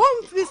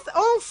 One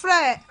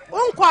friend,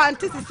 one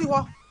quantity,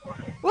 one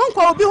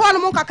call be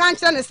one monk. I can't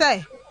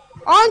say,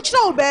 on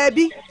show,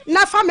 baby,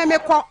 not family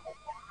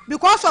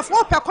because of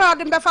what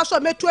Pacquard and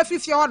Beffaso made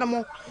 250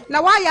 ornament.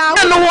 Now, why are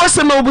no worse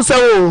than Noble?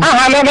 So,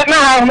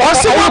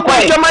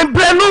 my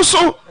brain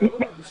also.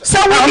 So,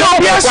 what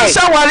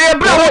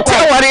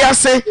I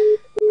say.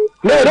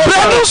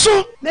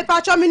 Also, the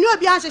patch of me no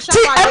be answer.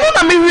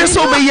 I mean,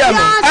 so be young.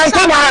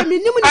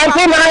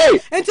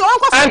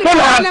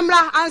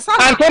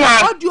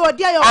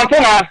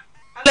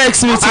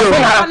 Alex, me too.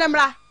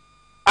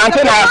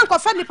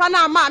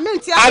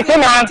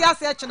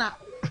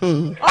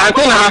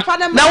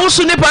 Now,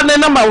 also nip on the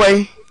number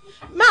way.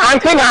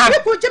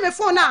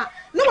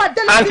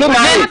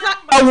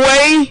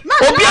 Away.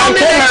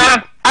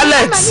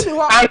 Alex,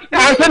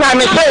 Antenna,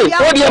 me say,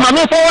 what do you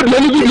mammy forward? You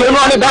need to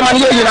know the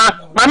money.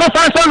 Mamma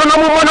found some no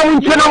more. What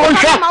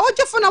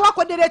you for now?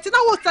 What did it? I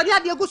was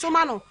studying the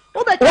Gusomano.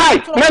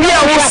 Right, maybe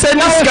I will send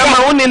this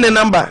camera in the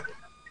number.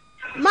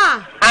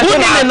 Ma,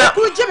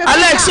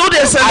 Alex, who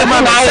they send the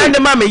money? Send the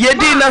mommy. You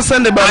didn't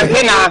send the money.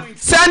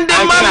 Send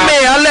the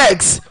mommy,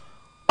 Alex.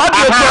 What do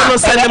you want to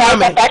send the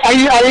mommy?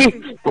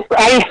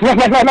 I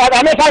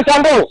found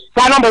some go.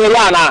 Sign number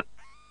Yana.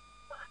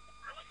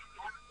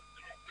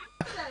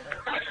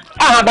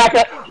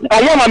 But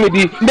I am a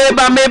baby,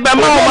 maybe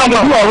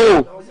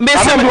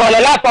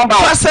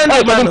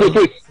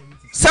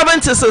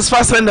 76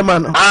 first send the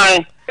man.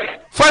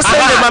 First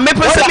send the man. Me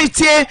person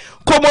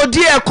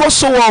Komodia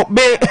Kosovo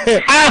be.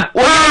 And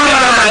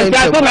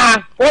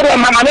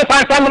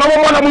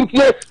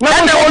I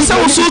also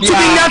to be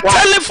your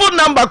telephone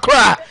number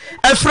cry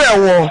a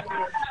friend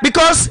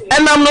because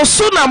and I'm no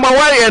soon number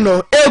warrior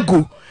no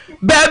egu.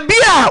 Baby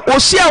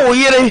Oshia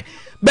Oyere,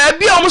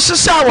 baby almost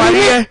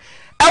shower.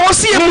 I was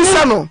see a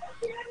Musano.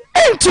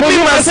 And to me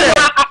myself,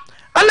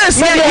 unless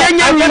I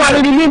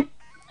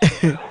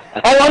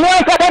want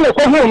to come to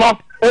Kohuno,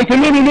 and to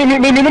me,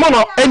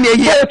 and a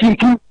year to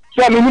two,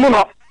 so minimum.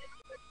 What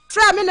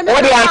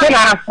the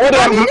antenna, what the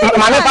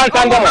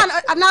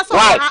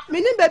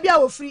baby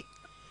are free.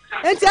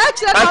 And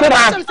actually,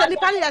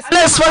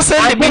 let's first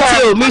send the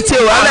me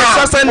too.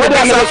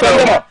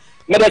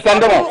 Let's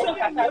send the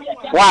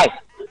why?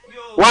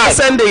 Why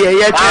send the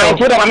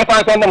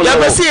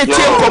never see a team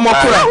from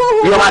Okura.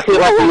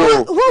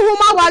 Who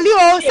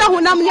Mawalio,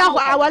 Sahunam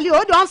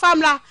Walio, don't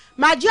family,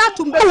 my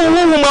Jatum,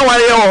 who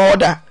Mawalio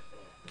order.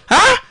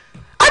 Huh?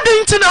 I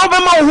didn't know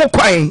about who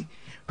crying.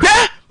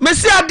 Where,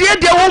 Monsieur, dear,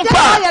 won't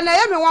buy, and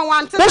everyone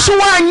wants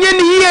one yen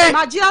here,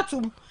 my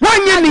Jatum.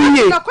 1 year in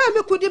here.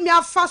 Could me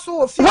have fast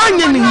off 1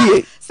 year in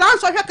here.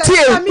 Sounds like a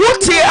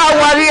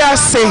warrior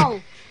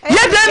say.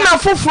 Yet then, a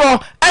full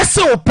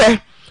SOP.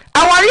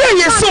 Awari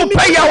ye so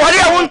pay awari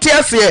awon tie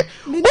ase.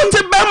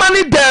 Uti be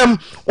mani dem,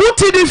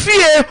 uti di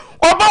fie,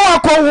 oba wa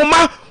ko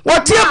homa,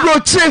 what ye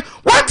broche,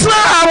 what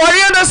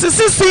our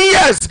 16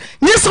 years,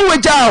 yes, we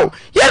jaw.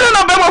 You don't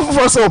know Bema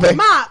for so bad.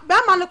 Ma,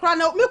 Bama no crown,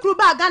 me crew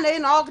bag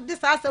and all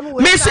this as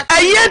Miss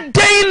a year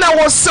day now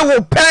was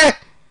so pay.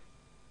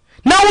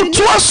 Now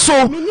to us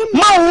so,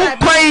 ma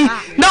pay,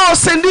 now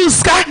sending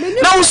sky,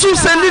 now so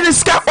sending the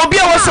sky, or be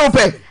our so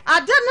pay. I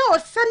don't know,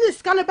 sending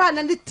scanner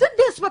and the 2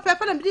 days for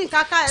pepper and being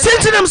kaka. Say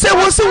to them, say,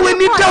 what's the we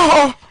need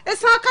to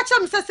it's not catch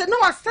him, says, no,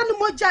 I send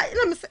more jar.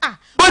 Let me say,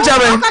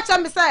 catch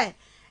him, say,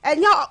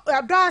 and your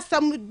draw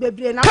some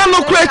baby and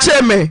Kano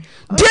Crache me.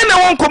 Dinner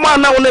won't come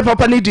on now,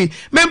 Papa Nidi.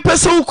 Men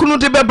person couldn't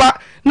be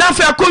back. Now,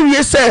 fair could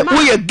you say,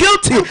 we are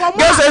guilty.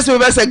 Yes, we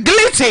were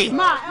guilty.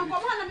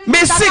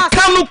 Missy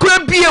Kano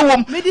Crab be a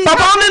woman.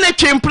 Papa on a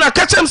chimpla,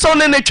 catch him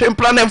son in a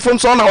chimplan and from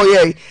son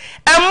away.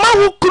 And ma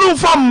who couldn't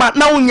from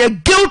now you're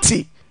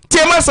guilty.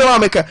 Tema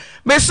Salamaka.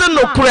 Messin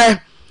no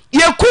prayer.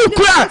 Ye cool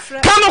crack,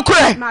 Kano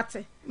crack.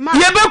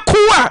 Ye be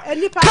cool,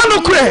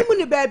 Kano crack.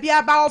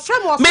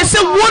 Me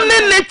say one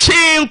in the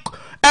chain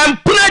and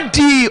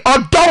plenty or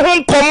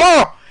don't come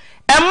on.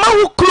 And ma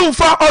who couldn't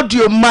for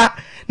audio ma,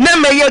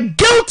 name ye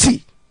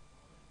guilty.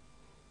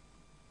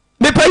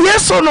 Me pay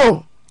yes or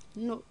no?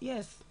 No,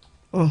 yes.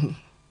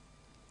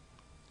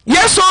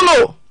 Yes or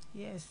no?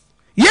 Yes.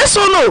 Yes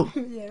or no?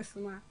 Yes,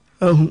 ma.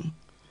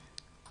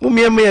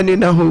 Me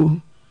na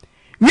ho.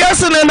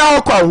 Yes and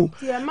now call.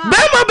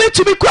 Bema be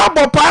to be crab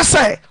or pass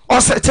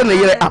or setting a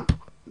year up.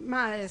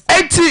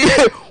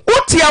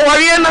 What ya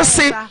warrior na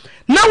say?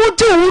 Now what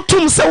do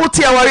to say what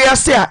ya warrior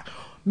say?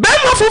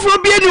 Bema for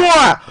be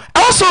anyone.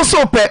 Also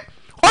so pet.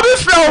 Obi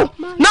flow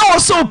now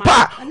so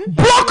pa.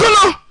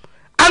 Broken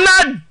and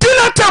I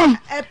dinner tam.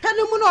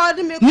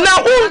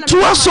 Now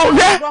to us so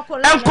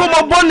and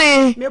come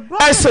bonnie.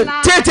 I said,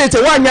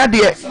 Tete, 1 year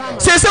dear.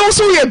 Says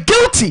also you're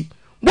guilty.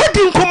 What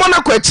didn't come on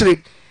a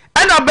question?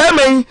 And a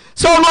bear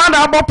so no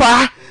other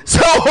bopper, so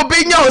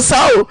be your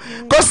soul.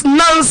 Cause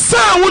none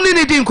sa wouldn't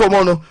it in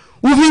common.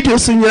 We video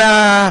soon, we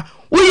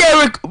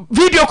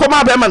video come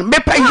out, man.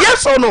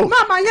 Yes or no?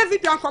 Mamma, your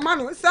video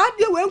command. So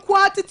you went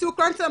quite to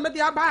crunch and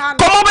media by.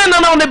 Come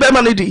on the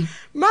Bemanidi.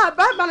 Ma,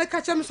 Baba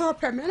catch him so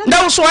permanent.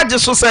 That's what I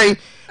just was saying.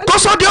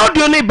 Cause all the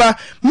audio neighbor,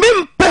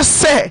 mim per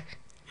se.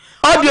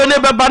 Audio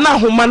neighbor, bana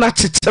humana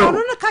chicho. I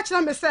don't catch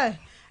them, say.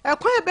 A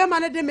quiet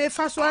bear de me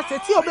fast was a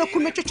tea of the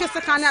committee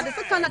second, the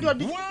second of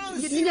the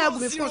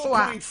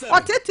or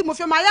take him of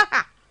your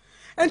Mayaha.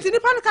 And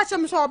Tinipan catch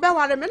him so bear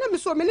while me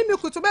so many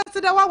could to better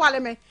the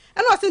Wallame, and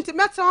I sent to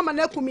Maxam and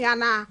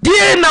Ekumiana.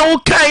 Dear now,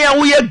 Kaya,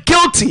 we are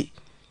guilty.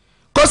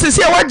 Cause it's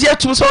here what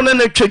yet was on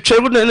in a church,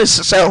 and a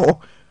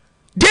cell.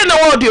 Dear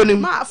no audio,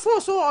 ma,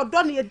 force or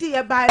done your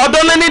dear by or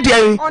done any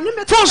day.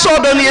 Force or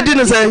done your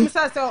dinner say.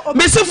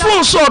 Mr.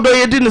 Force or do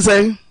your dinner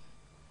say.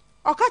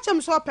 Or catch him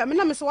so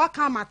permanent, Miss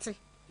Wakamati.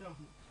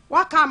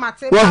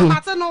 Wakamate,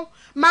 no,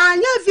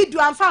 my video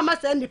and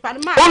farmers and the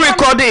Panama. Oh,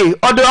 recording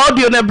or the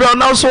audio and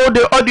brown also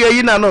the audio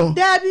you know.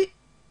 Debbie,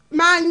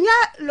 my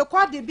look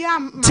what the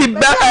Biam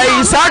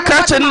is our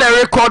catching the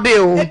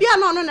recording. The Biam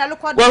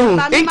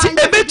no, ain't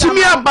a bit to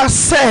me about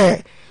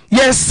say,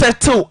 yes,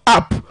 settle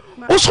up.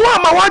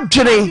 Uswama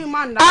wajere,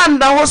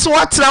 and I was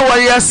watching our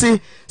years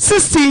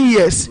 16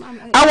 years.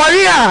 Our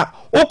year,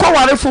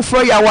 Okaware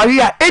for ya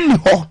warrior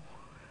anyhow.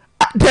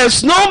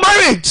 There's no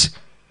marriage.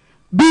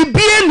 Be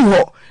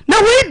anyhow. Now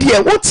we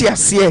dear what ya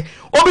say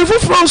obi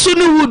fufro so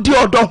ni wudi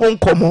odo ho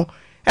nkomo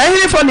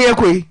ehiri fa na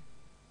ekoi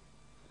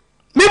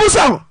mibu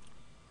saw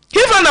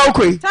hifa na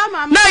okoi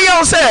na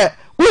ye say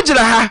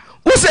wujira ha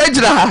wo say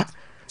ejira ha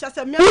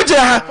wujira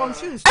ha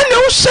ene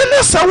wo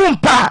shene sa wo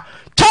mpa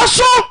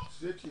toso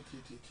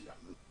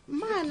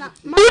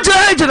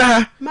wujira ejira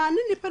ha ma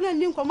ni nipa na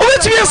ni nkomo wo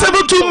ti yesa do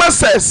 2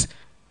 masters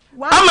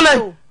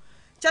amana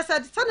just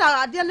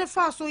sana ade ne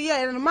fa so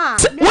ye ma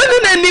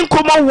when na ni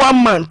nkomo 1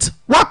 month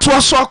what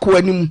was so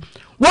akwani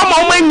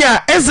Wama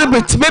manya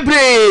exhibit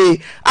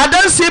bebre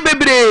adansi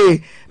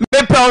bebre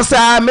mepel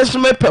sa meso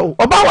mepel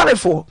oba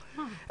warefo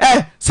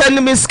send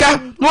me ska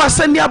no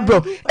asani abro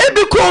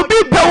ebi ko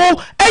bi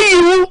pewo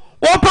ayiwu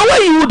wo pewo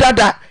ayiwu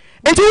dada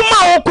enti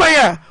uma wo kwan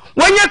a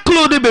wanya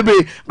clothes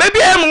bebre baby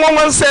em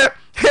won say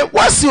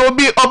wasi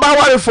obi oba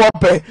warefo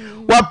pe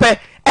wo pe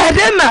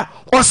edena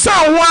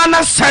osan ho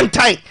ana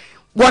santai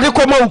wo de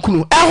koma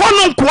okunu ho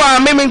no nko a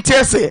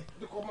mementiese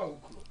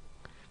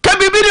ka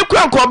bibiri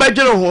kwa nko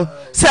obadwere ho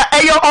se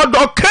eyo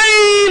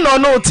odokan no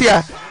no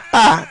tia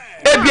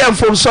ebia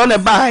mfomso ne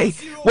bai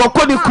wo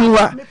kodi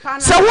kuwa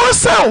se wo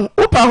san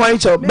upa hwan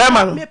cho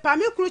bema me pa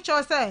me kuru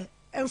cho se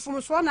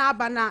mfomso na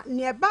aba na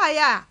ne bai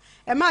a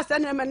e ma se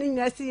na ma ni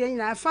nyina si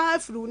nyina fa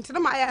afuru nti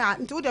ma ya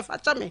nti wo de fa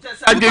cha me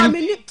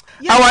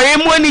awaye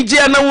mu ani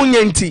je na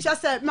wunya nti che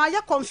se ma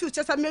ya confused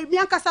che se me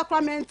biankasa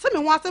kwa me nti me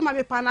ho ase ma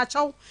me pa na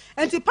chaw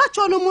nti pa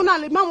cho no mu na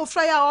le ma mo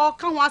fra ya o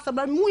ka ho ase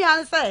ba mu ya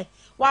nse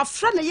wa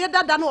fra na ye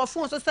dada na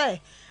ofon so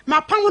se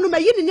ma pam no ma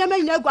yi ni nyama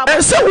nyina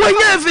agwa se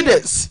wonya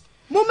evidence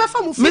mo me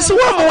fa mo fi me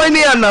wo mo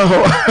wani ana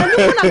ho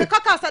ni na me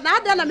kaka sa na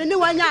ada na me ni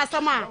wanya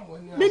asama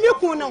me ni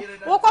ku no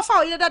wo ko fa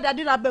o ye dada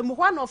di na ba mu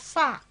ho na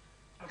fa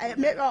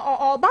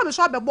o ba me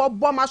so abebo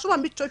bo ma so ma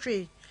mi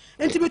twetwe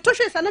enti me to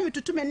hwe sa na me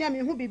tutu me ne me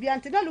hu bibia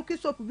enti na look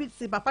soap bi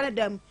si papa ne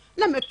dam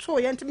na me to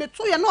ye enti me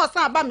to ye na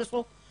osan aba me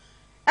so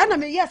e na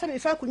me ye sa me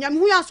fa kunya me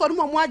hu ya so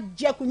no mo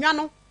agye kunya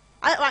no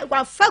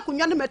wa fa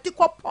kunya no me ti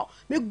kopo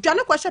me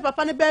dwane ko hye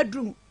papa ne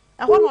bedroom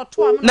e ho no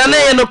to am na na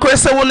ye no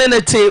kwese wo ne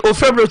ne te o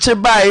febroche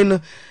bai no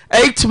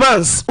 8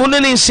 months wo ne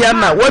nhia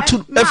na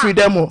watu every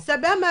day mo se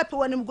be ma pe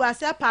wonim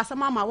guase pa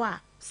asama ma wa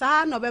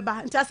sa no be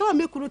ba nti asama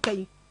me kuru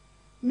kan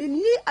me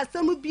ni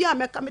asama bia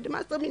me ka me de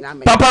masami na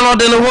me papa no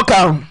de no ho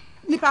ka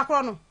ni pa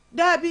kro no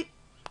da bi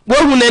wo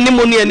hu na ni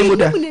mo ni ani mo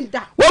da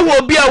wo hu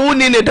obi a wo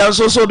ni ne da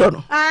so so do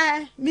no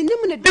me ni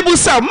mo ne bibu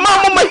sa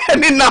mama ya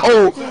ni na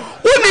ho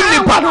wo ni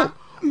ni pa no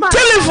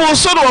telephone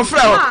so no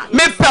fra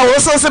me pa wo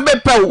so se be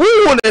pa wo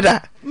hu ne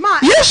da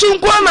yesu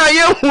nko na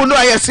ye hu no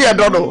ayese e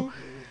do no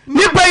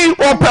ni bai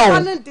o pa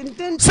wo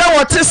se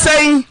wo te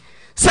sei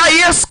sa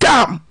ye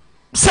scam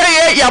se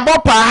ye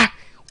yabopa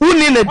wo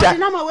ni ne da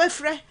na ma we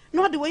frɛ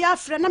no de we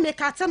afrɛ na me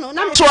ka te no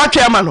na me so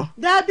atwa ma no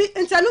da bi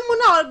ntanu mu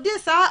na de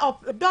sa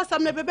do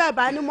sam ne bebe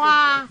ba ni mu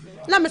a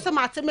na me se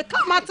mate me ka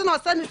mate na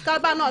sa ni ska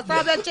ba na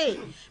sa be che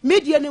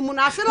media ni mu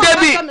na afrɛ no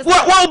Debbie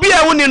wa obi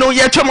a wo ni no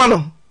ye twema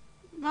no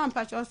ma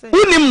mpa cho se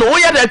wonim no wo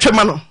ye da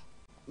twema no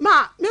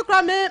ma me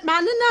kura me ma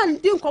ne na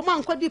ndi nkomo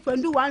ankodi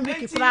pandu 1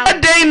 week fra a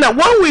day na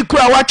 1 week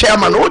kura wa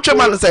twema no wo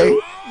twema no say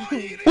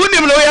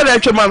wonim no wo ye da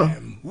twema no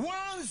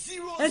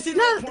enti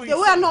na ye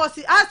we na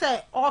osi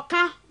ase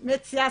oka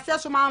meti ase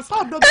so man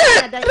fa do be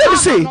da let me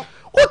see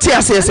wo ti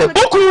ase se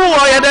okuru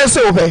wo ye da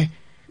se wo pe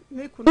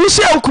wo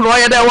se okuru wo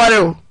ye da ware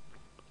o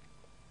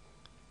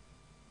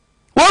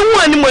wo hu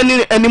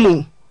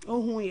animu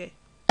ohun ye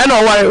na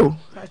o ware o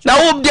na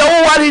wo de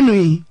wo ware nu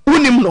yi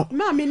wonim no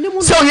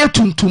se o ye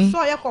tuntum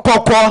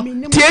kokko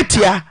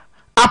tietia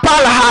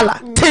apala hala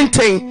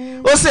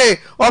tenten o se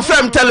o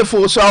frem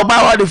telephone so o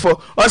ba ware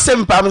fo o se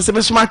mpa me se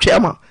me suma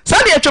twema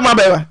sa de twema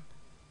ba ba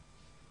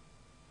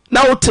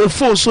na wo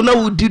telephone so na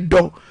wo di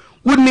do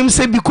wonim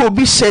se bi ko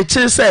bi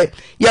hye se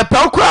ye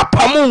pa okura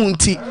pamo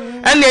nti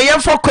ene ye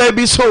fokwa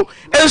bi so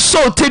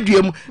enso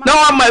teduam na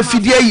wa ma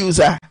fidie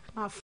user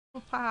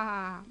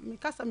me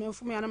kasa me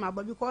mfumu ya na ma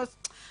because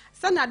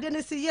sana ade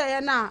ne si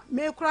ye na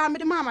me kura me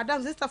de ma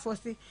madam sister for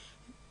si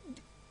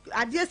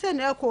ade se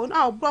na eko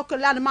na obroke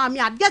la na ma me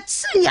ade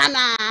chinya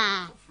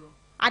na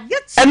ade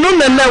enu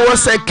na na wo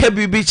se ka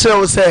bibi kire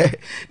wo se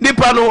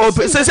nipa no o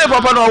se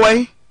papa no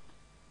wan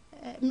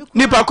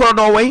nipa kro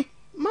no wan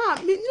ma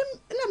me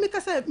na me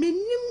kasa me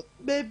nim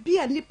baby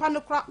a nipa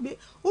no kra me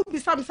obi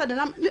sam se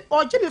na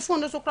oje me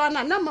phone so kra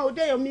na ma ode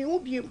yo me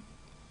obi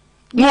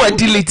no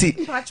delete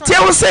tie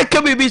wo se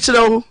ka bibi kire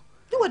wo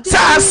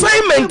sa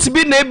assignment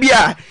bi na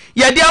bia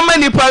ye de ama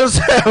nipa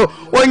so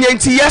onye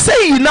nti ye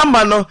say yi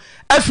number no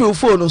afi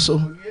phone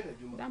so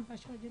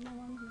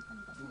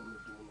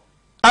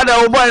ada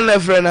wo boy na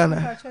frɛ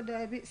nana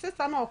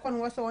sister na okɔ no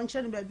wo se won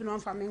kyerɛ no ba bi no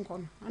mfa me nkɔ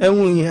no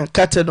ehun ya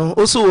kate no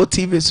oso wo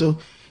TV so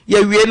ye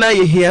wie na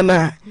ye hia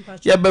na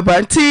ye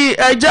beba nti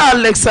agya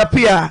Alex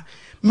Apia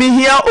me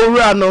hia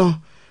owura no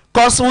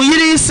cause wo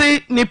yiri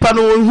si nipa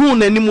no hu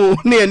na nimu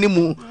na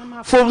animu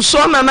from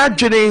so na na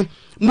dwene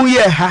mu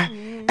ye ha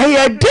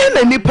eye den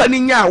na nipa ni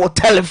nya wo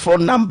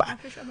telephone number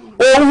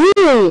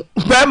ohu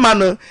bema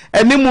no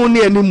animu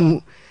na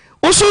animu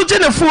oso je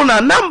ne phone na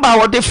number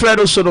wo de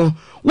frɛ so no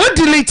wo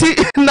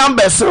delete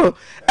numbers so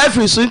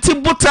every so nti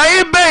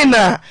butai ben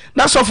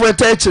na sofo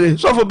etachire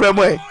sofo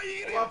bremo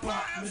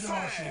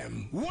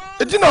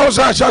eti na ho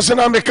sa shase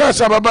na me kan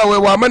sa baba we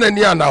wa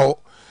manani ana ho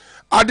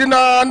ade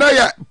na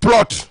ya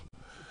plot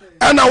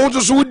ana wo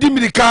so wo di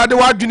mirika de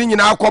wa dwene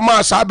nyina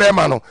akoma sa be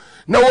ma no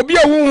na obi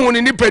a huhu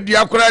ni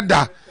nipadua kora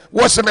da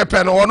wo se me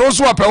pe no ono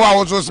so ope wa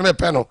wo so se me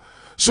pe no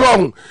so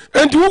hu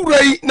enti wo wura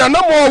yi na na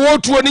mo wo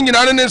tuo ni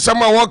nyina ne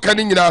nsam a wo ka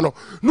ni nyina no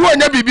no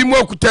anya bibi mu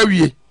akuta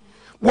wie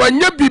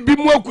wanya bibi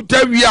mu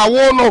akuta wie a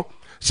wo no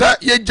sa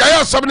ye gyae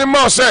asam ne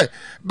ma se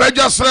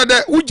beja sre de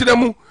ugina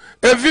mu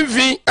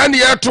evinvin ene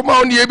ye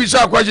toma on ye bi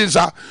sa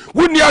kwajinsa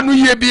woni anu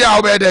ye bi a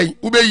obedai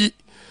ubeyi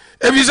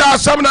evisa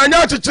asam na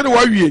anya chechire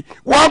wa wie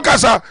wa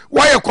kasa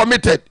wa ye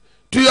committed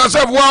to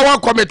yourself wa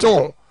commit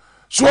ho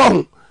so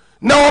ho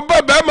na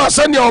oba be ma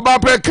sane oba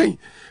prekan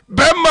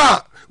be ma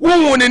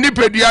wo ne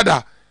nipadua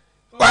da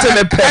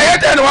tele pe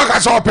ayede ne wa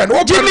kasa open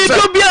wo jimi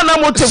do bia na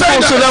mo te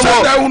phone so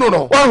na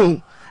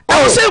wo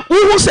o se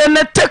wo se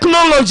ne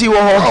technology wo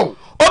ho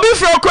obi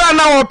fro kra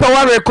na wo pe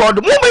wa record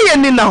mo be ye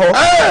ni na ho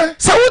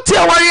se wo tie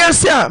wa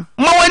yes a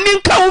ma wani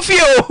nka wo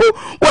fie o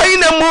wo yi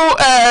na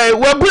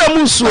mu wa bura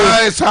mu so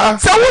se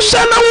wo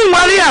hye na wo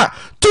ware a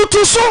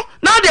tutu so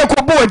na de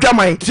ko bo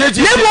adwaman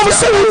ne mo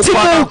se wo ti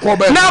mo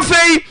na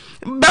fei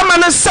bema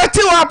no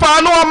settle up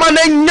no ma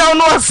na nya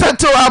no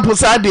settle up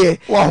sade e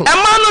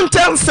ma no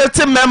ntem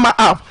settle mema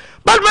up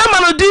but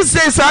mema no these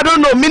days I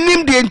don't know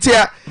minim de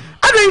ntia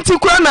adenti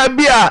kwa na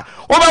bia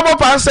wo babo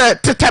pa se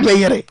teta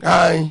meyere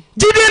ai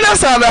jide na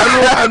sa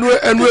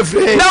anu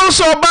efre na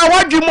so ba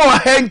wadwemo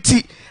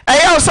hanti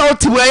eya so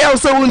otibu eya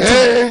so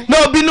wunti na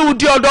obi no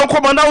udi odon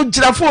komo na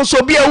ugira fo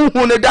so bia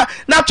hu ne da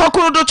na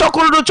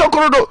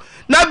chokorodo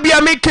na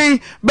bia making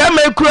be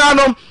ma kura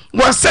no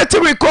was set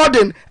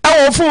recording e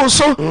wo fo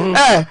so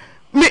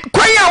me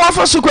kwanya wa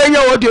fa so kwanya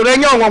audio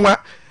renya onwa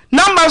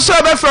number so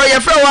be fra ye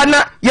fra wa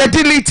na ye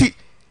delete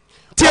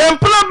ti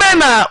emplo be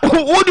na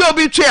wodi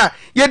obi twe a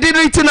ye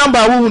delete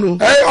number wo nu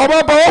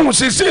obaba wo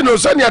sisi no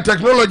sania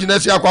technology na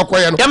si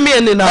akwakoye no ya me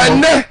ni na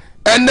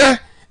ene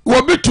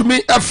wo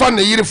bitumi efa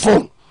ne yiri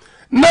phone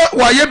na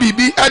waye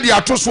bibi ade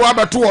atoso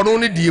abeto wono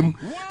ne diem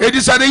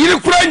edisa de yiri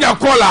kura nya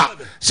kola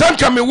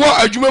sanka me wo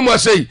adwuma mu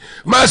asei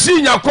ma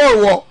si nya kol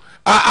wo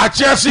a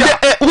chiase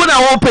wo na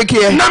wo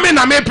peke na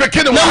me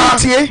peke ne wo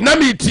na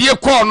me tie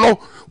kol no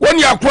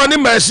woni akwa ne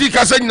ma si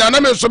kasa nyina na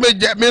me nso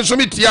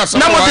me tie asa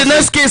na mo the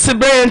next case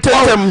be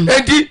entetem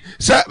enti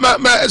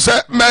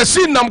ma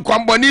si nam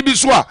kwamboni bi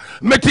so a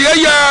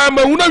metie ya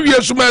ma huna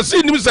wie so ma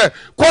si nim se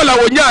kola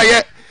wonya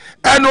ye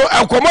eno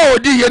akoma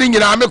odi yeri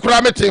nyina me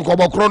kura mete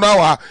nkobokro na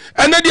wa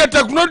ene de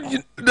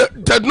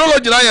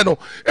technology na ye no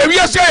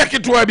ewiase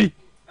ayeketoa bi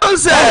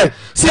onse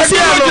sisi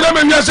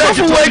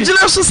no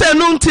ejina so se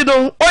no nti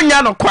no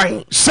onya no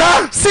kwan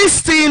sa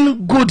 16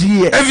 good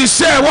years evi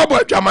se wo bo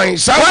adwaman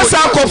sa wasa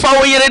kofa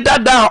wo yere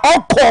dada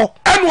okọ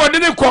ene wode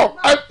ne ko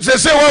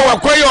se wo wa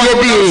kwaye o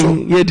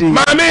yedi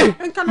mami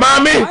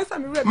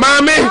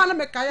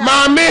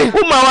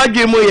uma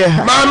wadwe mu ye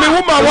ha mami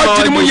uma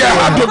wadwe mu ye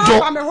ha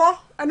dodo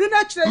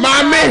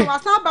mami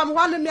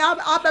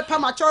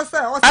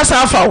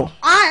asa afawo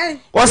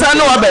wasa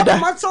no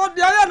wabeda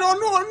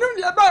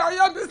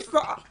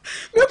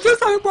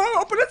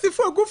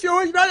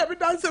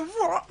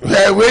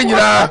we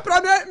nyina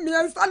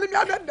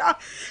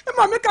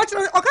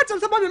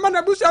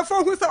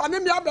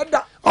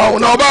oh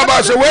no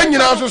baba se we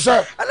nyina so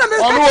se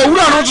ono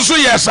owura no so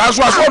yes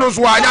aso no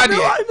so anya de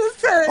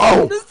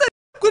oh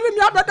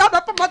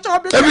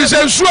ebi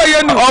se nsu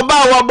aye ni oba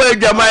wa ba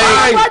adwaman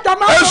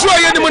nsu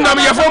aye ni mu nam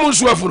ye fam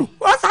nsu afuru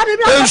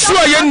nsu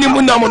aye ni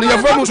mu nam no ye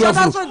fam nsu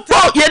afuru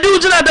oh ye di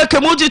ujina da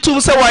kemuji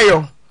tum se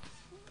wayo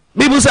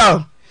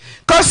bibusa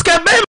koska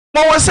be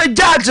mo was a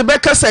judge be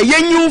kasa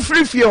yenyu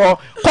free fio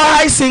kwa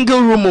high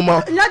single room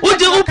mo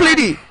uji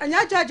uplidi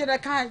anya judge da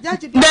kan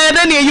judge na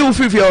na you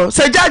free fio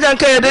se judge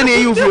anka ye na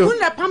you free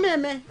na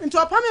pameme nti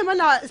opameme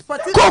na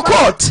sporting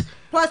court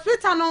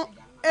hospital no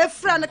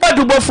efra na Rev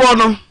Obofour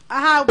no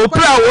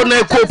opra wo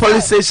na ko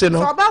police station no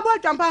so baba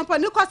jampampa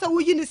ni kwasa wo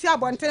yi ni si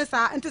abonten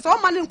sa nti so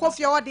ma ne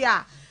nkofie wo de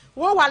a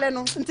wo wale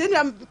no nti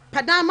ne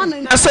padan ma no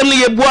asem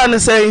ye bua ne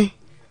sei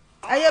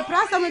aye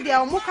prasa me de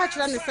o mo ka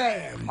kire ne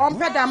sei on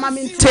peda ma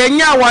me nti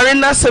tenya ware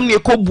na asem ne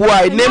ko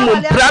bua ne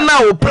mo pra na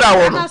opra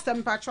wo no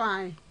asem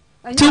patwan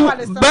ti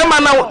be ma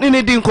na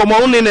ni di nkomo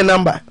wo ne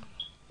number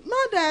ma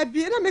da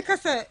bi na me ka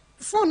se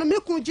phone me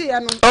kunje ya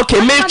no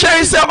okay me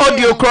try say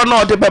audio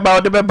chrono de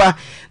beba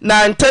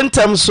na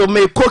ntentem so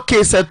me ko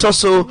case to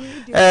so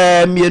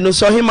mienu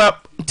so hima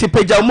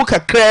tipeja mu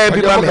kakra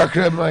bi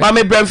ma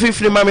me bran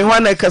fifiri ma me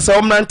hwana kasa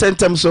o mran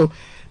ntentem so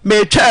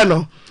me try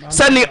no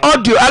sani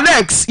audio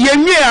Alex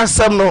yenwie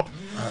asem no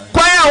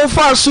kwaya wo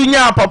fa so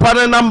nya papa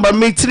no number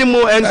me tiri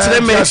mu entre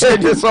me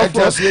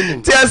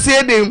ti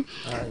asiedim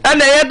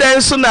ana ye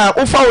den so na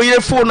wo fa wo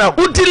ye phone na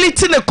wo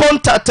delete ne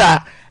contact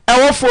a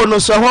ewo phone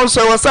so ho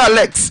so was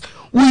Alex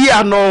we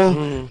are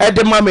no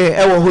ede mame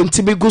ewo ho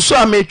ntibi guso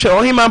ametwe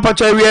ohima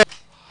mpacha wie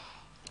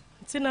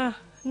ntina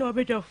no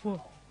obedwafo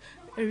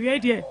ewie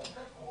de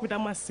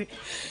budamase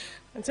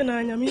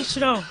ntina nyame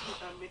nhyira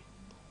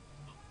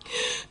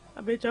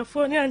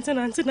abedwafo ni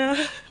ntina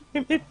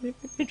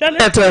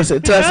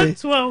trase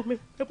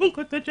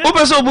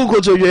obeso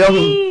obunkoto dwe ho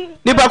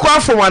nipa kwa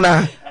afo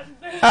wana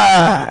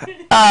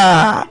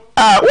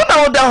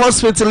una oda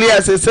hospital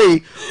ya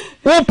say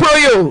wo pro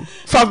yo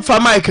fa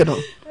mic no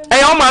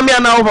o mama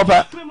na wo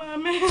papa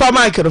fa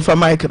mic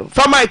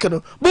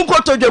no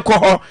bunkoto dwe ko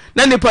ho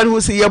na nipa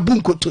no si ya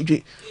bunkoto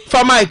dwe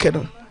fa mic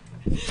no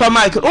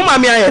o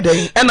mama ya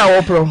den e na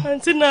wo pro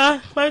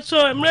antina ma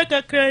so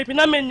emreka krai bi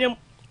na menyem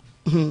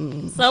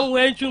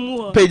somewhere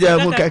jumu peja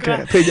mu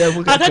kakra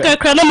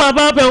akakra na ma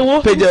ba be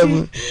wo peja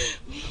mu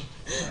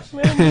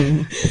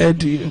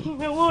Edu.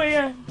 Me wo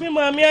ya, me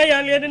mama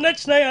ya le de na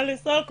china ya le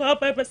sa ko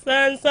pa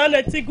san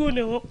na tigu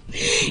ne ho.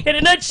 E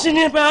de na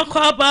chini ba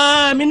ko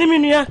ba, me ni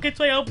minu ya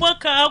keto ya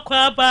boka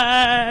ko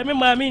ba, me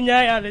mama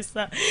nya ya le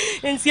sa.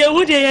 Enti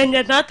ehu de ya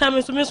nya data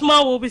me so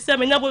ma wo bi se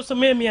me nya bo so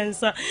me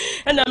miensa.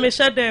 E na me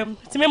hye dem.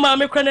 Ti me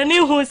mama kra na ni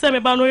hu se me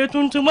ba no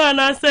yetuntum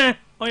ana se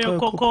oyo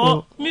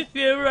koko. Me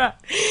fiera.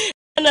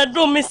 E na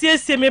do me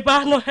siesie me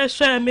ba no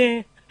hwehwe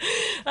me.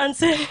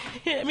 Ante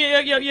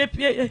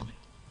me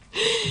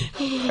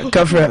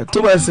Kafra,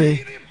 to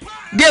say,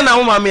 dear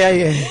now, mammy,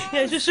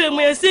 yes, you should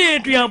me see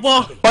it, dear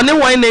boy. Only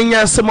wine in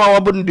your summer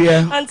wouldn't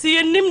dear. Auntie,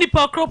 you name the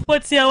crop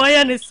what's your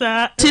way,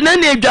 sir.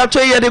 Tinani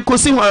Jato, you had a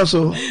cousin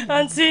also.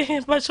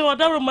 Auntie, but so I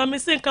don't mammy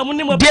say, come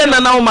on, dear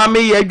now,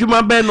 mammy, you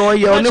my ben or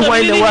your only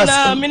wine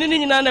was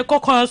meaning in a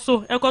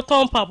coconso, a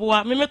cotton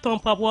pabua, mimeton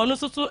pabua, no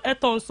so a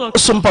ton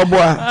socks, some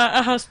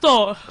pabua,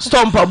 store,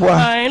 stomp pabua,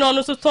 I know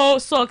no so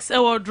socks,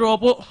 or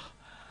drop.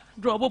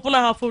 drop up on a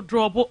half of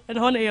drop and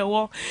honey a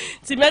wall.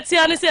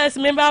 Timetian says,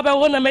 member of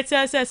one of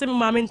Metia says,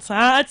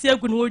 Mamma, Tia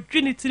good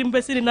Trinity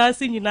invested in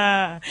us in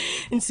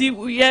and see,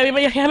 we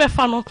have a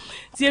funnel.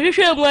 See, if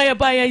you are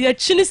by a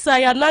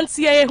Chinisaya,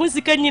 Nancy, who's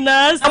the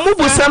Kenyanas. I move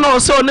with son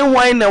also, no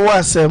wine and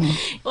was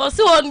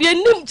also on your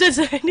nim just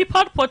any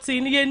pot pots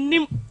in your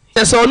nim.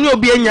 Yes, on your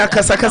being your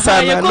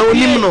Casacasa, no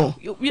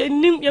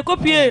limno. Your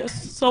copy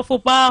so for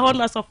bar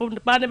on us from the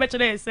banner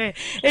better say,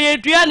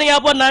 Adriana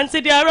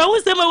Abonancy, they are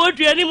always them what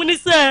you any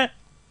say.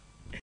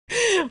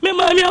 Me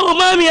mammy, oh,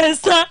 mammy, and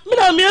son,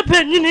 me a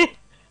penny.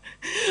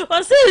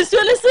 I say, it's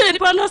really said,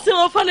 but not so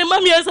often,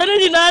 mammy, as I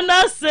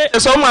didn't say.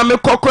 So, mammy,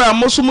 cocker,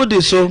 most of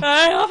the so.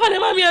 I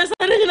often, mammy, as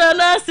I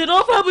didn't say,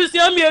 no, I was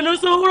young, and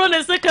so run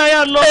a second. I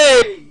am not.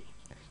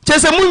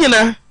 Just a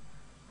munina.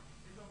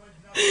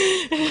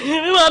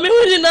 Mammy,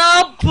 when you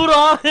now put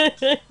on,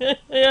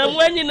 and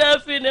when you now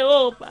feel the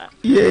hope.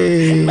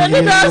 Yea, but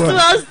it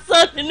has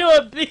something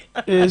no be.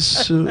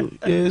 Yes,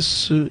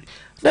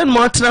 then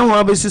Martin, who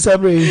are sister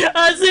Bray.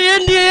 I see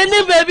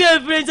any baby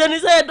of friends, and he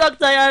said,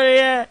 Doctor,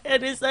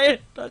 and he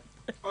said, Doctor.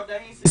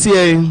 See,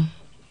 is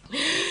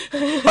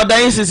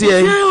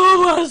here.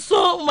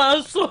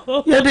 My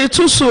soul. Yeah, they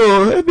too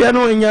so. Maybe I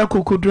know in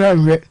Yaku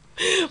drive.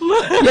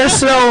 Yes,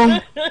 so.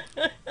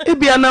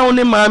 Maybe I know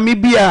only mammy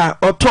beer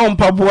or Tom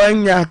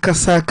Pabuanya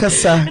Casa.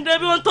 And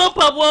everyone Tom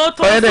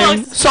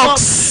Pabu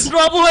socks.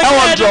 Drop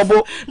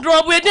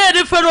with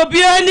the fellow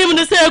behind him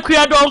to say,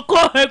 I don't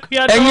call her.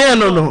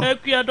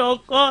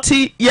 Don't call.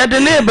 See, you're the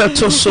neighbor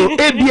to so.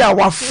 Maybe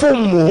our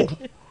phone.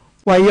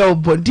 Why, yo,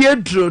 but dear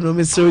drone,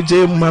 Mr.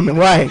 J. Mammy,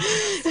 why?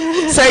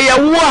 Say a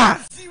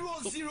what?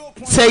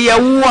 Say a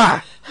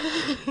what?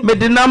 May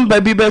the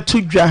number be better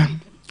to jam.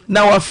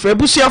 Now, a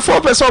Frebusia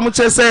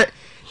 4% say.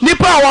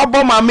 Nipa wa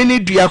boma mini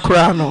dua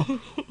kura no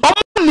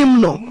omonim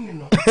no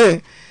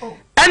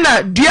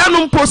ena dua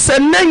no mpo se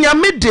nanya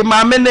mede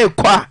ma me na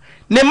kwa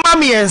ne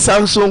mame yensa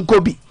nso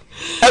nkobi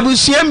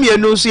abusua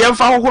mienu so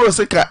yemfa hohoro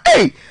sika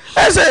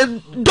ese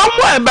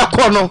domo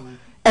ebekọ no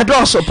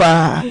edo so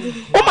pa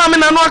o mame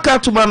na no aka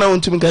tuma na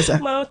wontumi kasa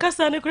ma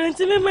kasa ne kura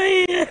ntimi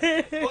mai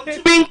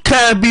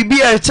binka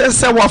bibia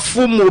chese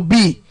wafom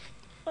obi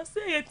o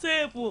se ye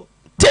table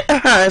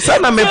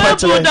sana me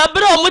patche da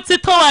bra o muti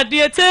to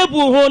ade table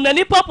ho na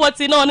ni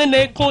popoti na one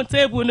na kon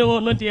table ne ho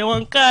no de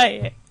won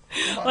kai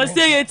o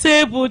say ye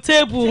table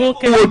ho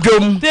ke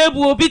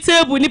table obi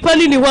table ni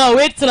pani ni ho a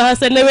wait na ha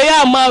se na we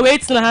ya ma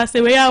wait na ha se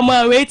we ya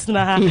ma wait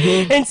na ha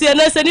enti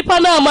na se ni pa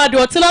na ma de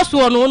o tena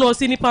so no no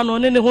si ni pa no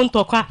ne ho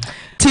ntokwa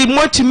ti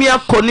motimi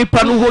akoni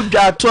pa no ho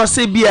dwa to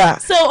se bia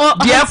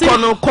de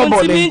akono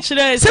kobo ne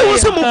se wo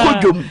se mo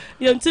kodwom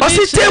o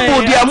si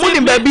table dia muni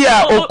ba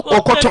bia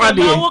okoto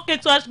ade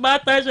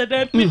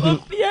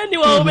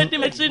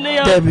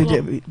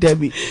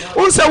Debbie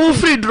unsa wo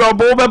free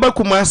drop wo baba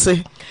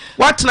kumase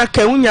watna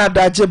ka unya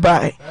adaje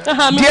bai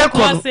dia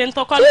kono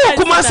wo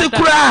kumase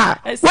kura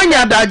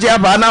wanya adaje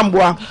aba na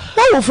mboa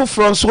wo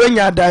foforo so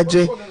wanya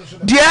adaje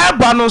dia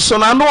ba no so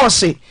na no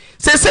ose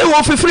se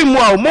wo fifiri mu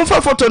a mo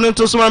fa photo no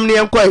to so mam ne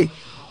enkwai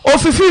o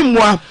fifiri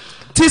mu a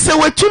ti se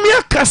watumi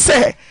aka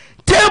se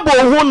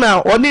table ho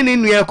na oni ni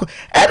nua ko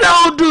ena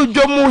odu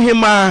dwomu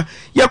hima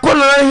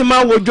yakona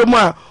hima wo dwomu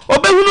a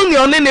obehunu ne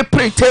oni ne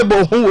pre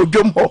table ho wo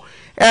dwom ho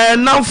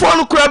namfo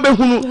no kura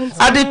behunu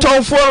ade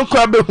tonfo no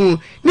kura behunu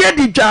ne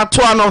di dwa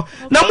to ano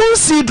na mun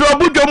si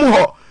drobu dwom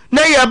ho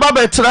na ye ba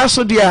betra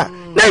so dia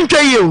na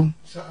ntwa ye o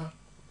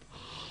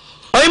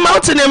oyi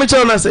mountain e me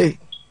chona say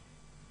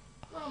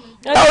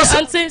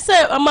Auntie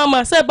say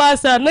mama say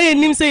basa na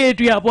yenim say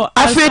eduabo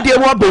afi de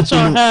wo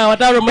behunu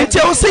enti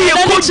o say ye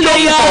ko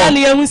dwom na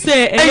ye hu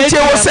say enti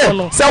o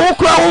say wo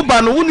kura wo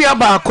ba no wo nua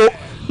ba ko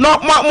no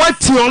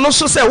mwati ono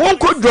so say won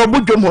ko drobu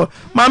dwom ho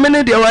ma me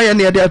ne de wa ye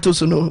ne de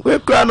atoso no we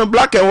kura no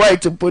black and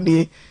white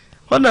poni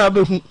ona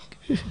abehu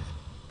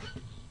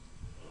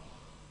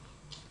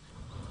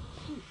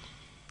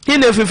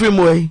hine fifi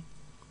moy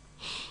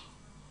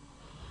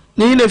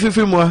ni hine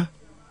fifi moa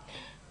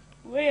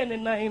we ne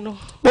nan no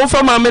mo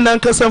fa ma me nan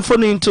kasa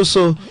foni nto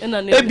so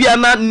ebia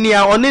na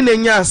nia one na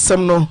nya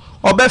asem no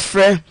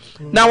obefre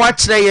na wa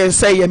kire ye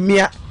say ye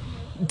mia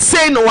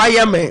say no wa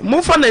ye me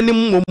mo fa na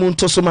nim mo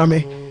nto so ma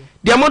me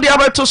de mo de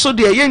abeto so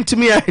de ye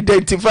ntimi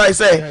identify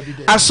say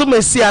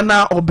asomasi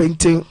ana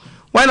obenten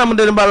why na mo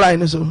de number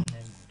line so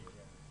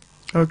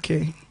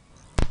okay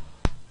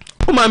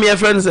o ma me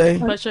friend say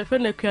ba che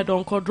friend akua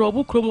donko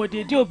drobu kromo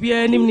de di obi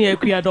anim ne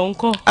akua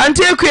donko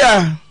anti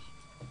akua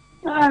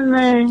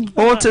amen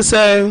o te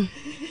say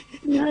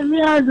na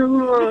mi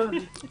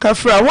adu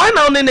kafra why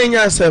na one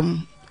nya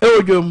asem e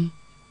odwom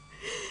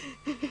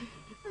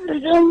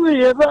ejom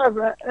ye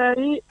baba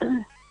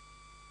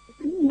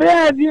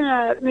baby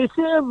na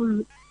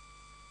mesebu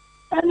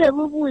ane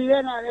bubu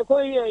ye na le ko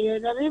ye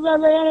na mi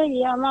baba ye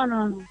ya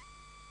mano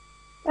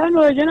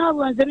ano jina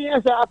bontri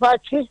asa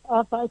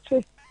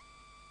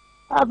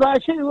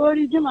apache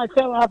wori jima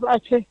ta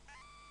apache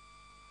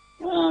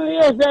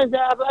yes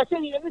apache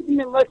ye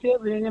bi mo te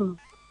bi ni mo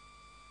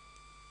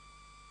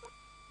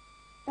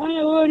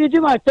ane wori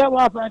jima ta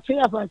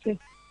apache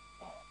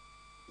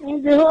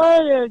The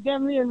whole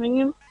Jamie, you're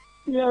me.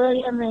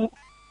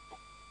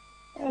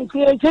 And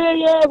tell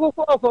you, go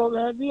for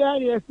the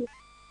idea.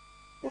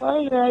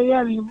 Why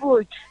are you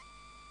boot?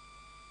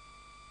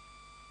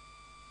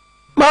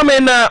 Mama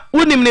na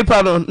unim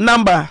nipa no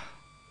number.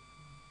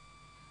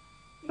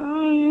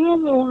 You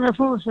know my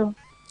phone.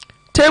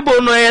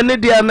 Table no ye ne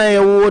dia na ye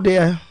wo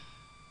dia.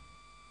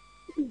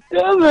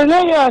 Table na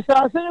ya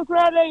sa se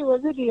kura dey wo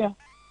dia.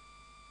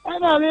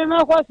 Ana me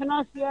ma kwa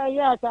sana sia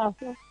ya ta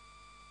se.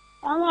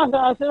 Ama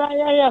sa se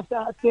ya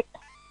sa se.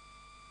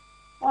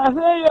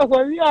 Afa yo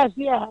ko wi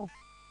asia.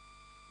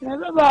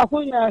 Ne ba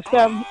ko ya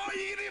sham.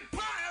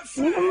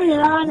 Ni mu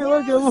ya na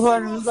wo jo mo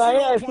ho ba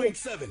ya se.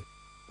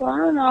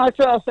 Wano na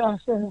acho asa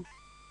se.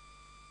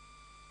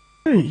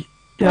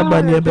 Ya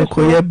ba ne be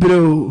ko ye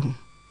bro.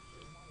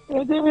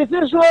 Ede mi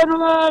se so no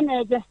ma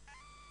ne de.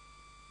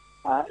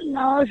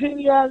 Na o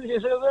shi ya se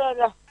so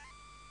bra.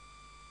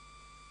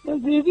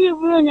 Ede di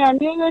bro nya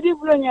ne di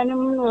bro nya ne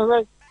mu no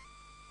ba.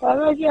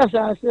 Ba ji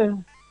asa se.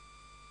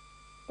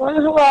 Wano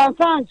so wa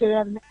kan che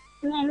ya ne.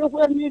 Na lo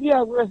ko mi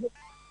dia bro se.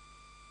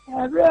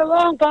 Abra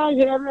wa kan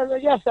che ya ne ba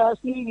ja sa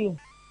si.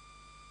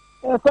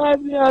 E fa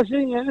bi a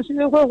si ne si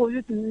ko ko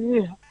ji tu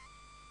ni.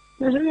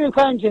 This is a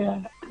country.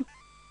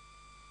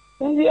 And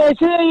the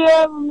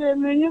Achille,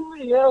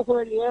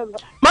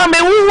 Mammy,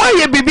 why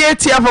you be a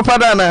tea for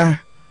Padana?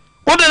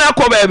 What did I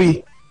call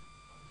baby?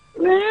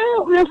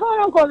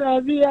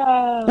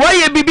 Why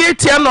you be a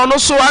tea no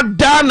so I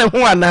done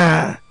one?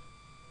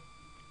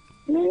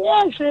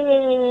 Yes,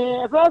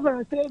 a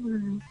problem.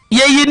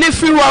 Ye, you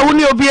nephew, I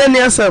wouldn't be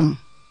any some.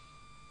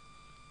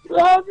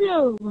 Love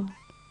you.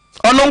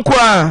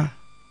 Ononqua.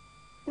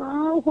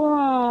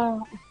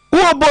 Who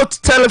about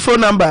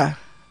telephone number?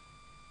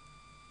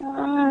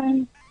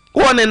 One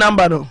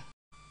number no.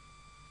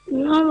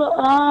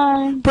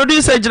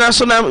 Producer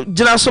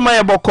Jinasoma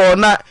ya boko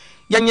na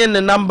yanye ne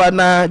number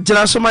na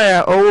Jinasoma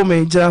ya owo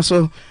me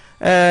Jinaso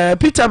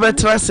Peter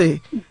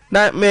Betrase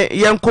na me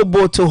yanko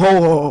boat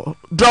ho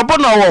drop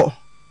no wo.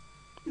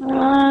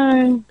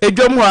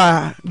 Edwom ho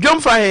a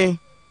dwom fa he.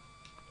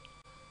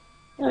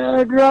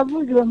 Drop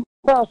dwom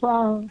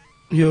fa.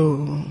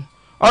 Yo.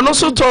 Ono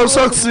so to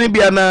socks ni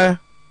bia na.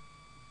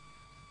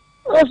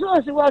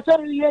 Oso si wa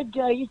so ye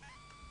jai.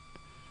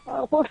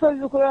 Ko so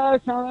lukura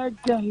sa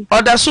jai.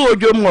 Oda so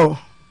odwom ho.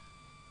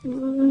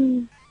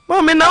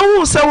 Mama na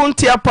wo se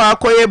wonti apa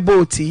akoye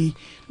boati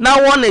na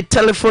won a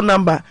telephone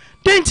number.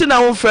 Denti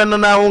na wo friend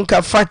na wo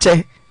nka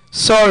fache.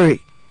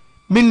 Sorry.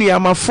 Minu ya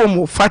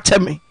mafomo fache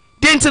me.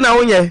 Denti na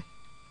wo nye.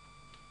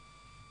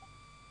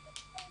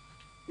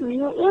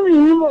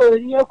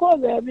 Yo ko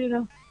baby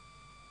no.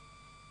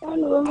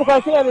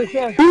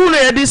 Who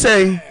na di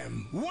say?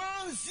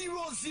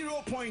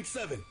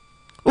 100.7.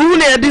 Who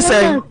na di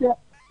say?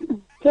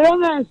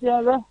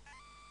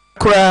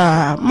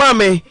 Kra,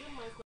 mommy.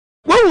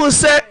 When we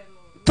say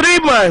 3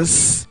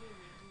 months,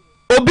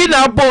 obi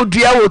na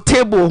bodua wo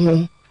table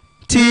ho.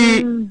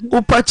 Ti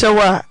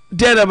upachawa,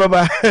 dear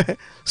baba.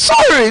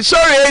 Sorry,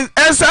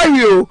 answer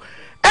you.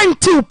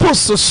 Enti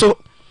post so.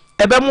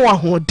 Ebe mo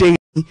ahode.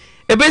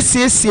 Ebe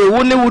siesie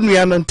wo ne wo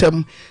nua no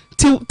ntam.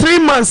 Ti 3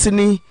 months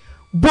ni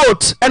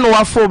boat and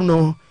wa form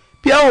no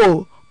bia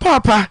o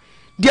papa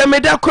dia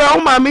meda kra o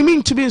ma me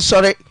ntumi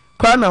nsore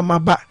kra na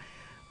maba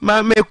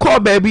ma me call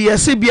baby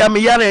yesi bia me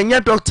yare enya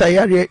doctor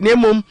yare na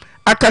mum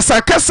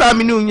akasa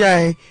me nu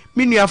nyae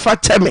me nua fa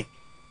teme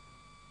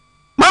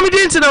ma me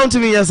di ntina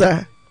ntumi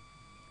yasa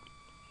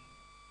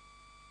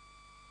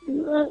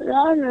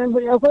ya na bu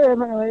ya ko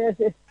ma wa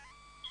yesi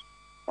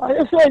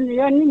o so ni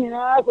ya ni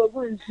na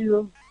akogu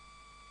nsuo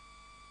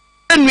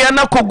nua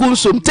na kogu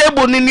nsom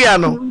table ni nua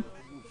no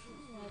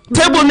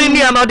table ni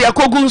nia no de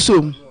akogu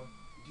nsom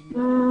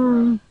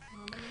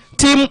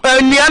tim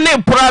nia ne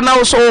pro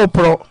na so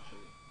pro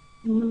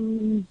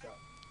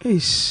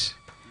ish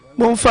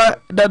monfa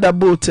dada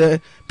boat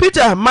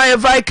Peter my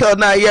vehicle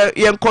na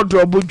ye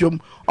nkodro bodwom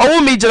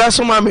owo mi gira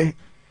so ma me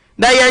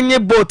na ye nye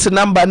boat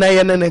number na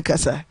ye ne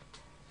kasa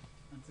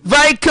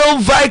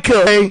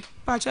vehicle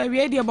pacha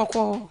wie de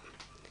boko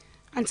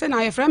ante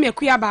na ye frame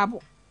akuya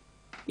babo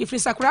ifri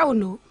sakura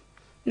wono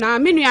na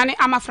menuane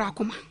amafra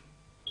akoma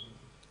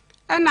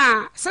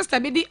na sister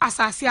bi di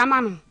asase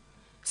ama no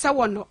se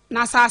wono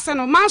na asase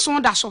no manso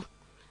da so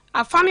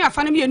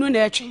afane mienu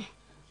na etwe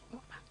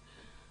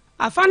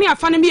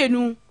afane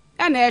mienu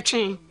na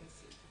etwe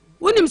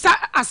wonim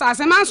sa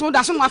asase manso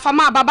da so no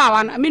afama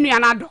ababa na menua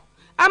na do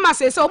ama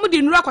se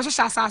omudi nuru akohye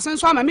asase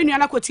nso ama menua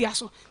na kotia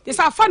so de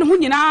sa afane hu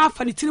nyina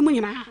afane tiri mu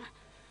nyina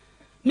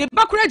ne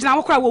bakura gina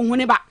wo kra wo hu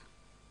ne ba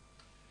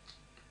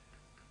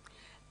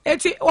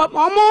eti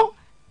omo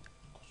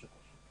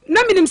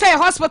na minim say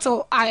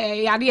hospital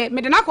yade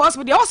me de na ko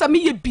hospital also me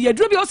ye bia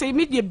duro bi also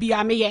me ye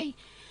bia me ye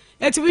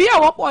eti bi ye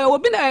wo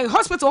bi na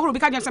hospital wo bi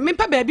ka jansa me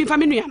pa ba bi fa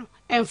me nua no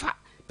emfa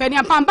pani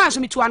ampa ba so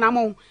me tu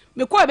anamo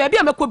me ko ba bi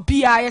a me ko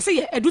bia ye say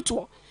ye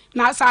eduto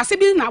na saase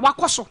bi na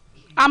wakoso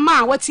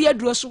ama wati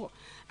aduro so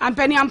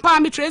ampani ampa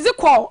me trezi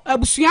ko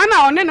abusua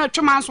na one no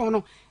twema so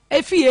no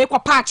efie ko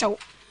pa achew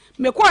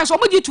me ko so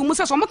mo gitu mu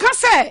se so mo ka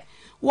se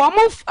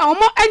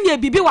womo anya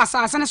bibi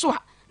wasase ne so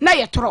na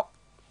ye toro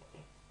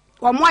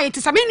womo aye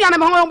ti sabe nua na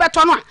me ho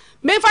beto no a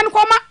me fa ne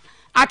koma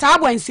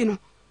ataabo ansi no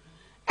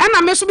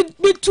ena me so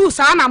bi tu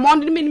sa na mo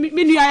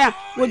me nua ya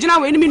wo gina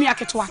we ni me nua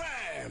ketwa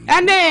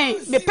ene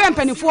me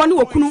pempanifo ne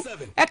wokunu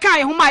e kan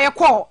ye ho ma ye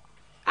ko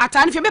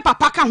ata ne fe me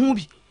papa ka ho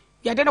bi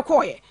ye de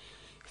ko ye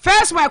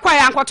first my kwa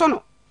ya ankoto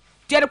no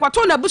de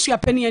kwato na busu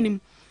apani anim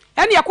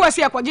ene ye ko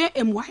se ye kwaje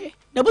emuaye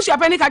na busu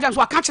apani ka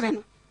janso aka kire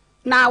no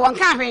na won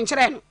ka hwen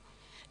kire no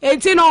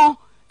enti no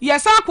ye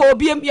sa kwa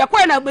obiem ye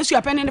kwa na busu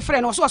apani ne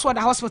frɛ no so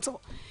da hospital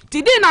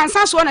ti di na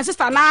nsa so na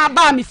sister na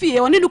ba me fie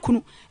oni ne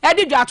kunu e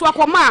di dwato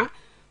akoma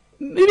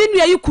mi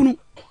nua yi kunu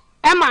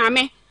e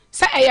maame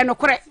se eye no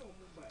kore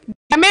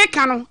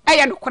America no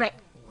eye no kore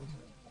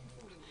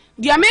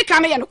di America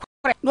no ye no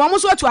kore no mo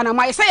so atu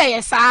anama se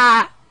ye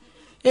saa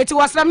eti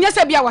wasram nya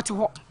se bia wote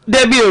ho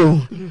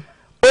debio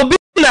obi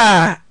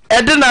na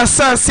edina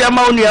sanse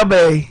ama onua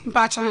bai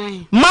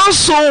mpachan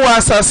manso wa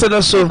asase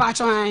no so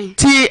mpachan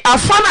ti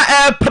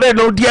afana epre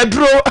no de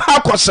aduro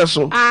akose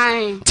so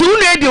ai ti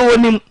unu edi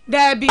wonim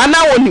debi ana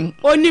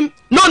wonim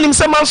no nim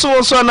se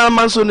manso so na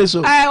manso ne so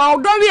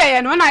odo wi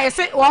ye no na ye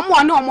se wo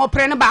mo ne wo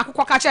pre ne ba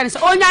akokọ ka che ne se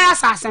onya ya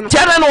asase no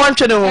tiare no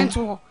wantwe ne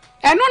ho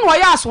eno no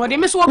ya aso de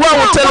me so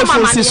wo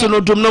telephone si so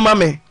no dum no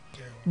mame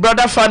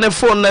brother fa ne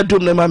phone na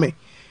dum no mame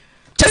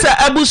chese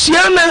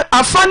abusua na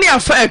afani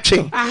afa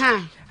etwe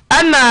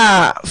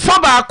ana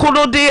faba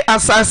akoro de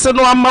asase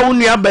no ama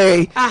unua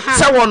bai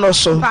se wono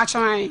so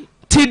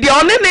ti de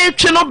one na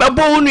etwe no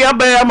bebo unua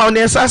bai ama one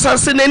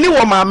asase na ni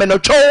wo maame no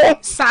two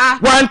sa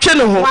wantwe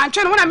ne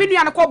ho na me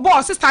nua no ko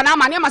boss sister na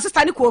ama ne ma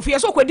sister ni Kofi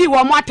so kwedi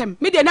wo mo atem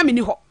me de na me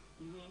ni ho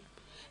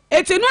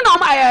eti no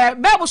na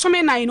bebo so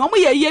me nan no mo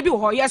ye ye bi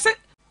ho ye se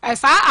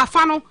esa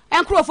afa no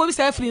enkrofo bi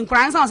se free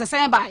nkran san se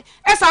sen bai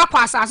esa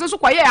kwa asase so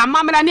kwa ye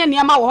amamra ne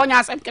niam wo ho nya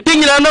asem kete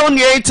nyina na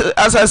unua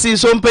asase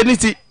so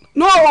mpaniti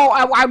no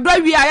adwa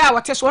wi aya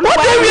wote so no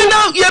kwa wi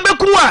na ye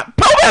beku a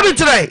pa wo be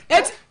trai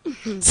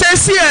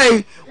sesi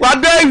ai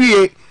wadwa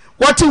wi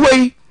wote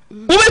hoi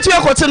wo betu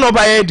akote no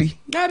ba ye di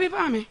da bi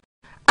ba me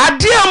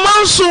ade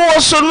amanso wo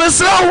so no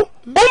srawo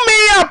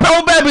umi ya pa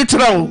wo be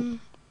trawo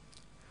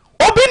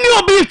obi ni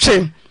obi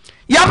twe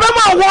ya ba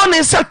ma wo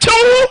ne se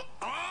twu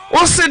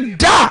o se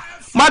da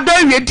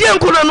madan wie die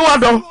nkono no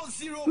ado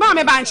ma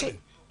me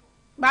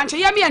banche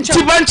ye mi enche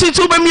ti banche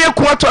tu be mi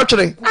eku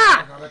atotwere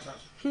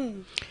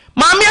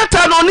mami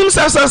ata no nim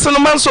sasase no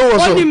manso wo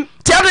so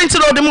ti ade nti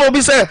no de mo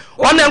obi se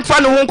wona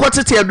mfa ne ho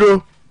nkotete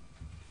aduro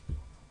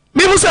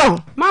mi bu se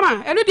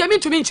mama enu de mi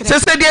ntumi nchire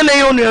se de na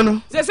ye onu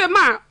no se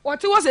ma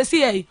wote wo se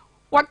si ai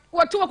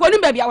wote wo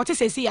nim ba bia wote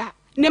se si a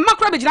ne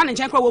makra be gina ne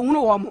nchen kra wo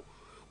hunu wo mo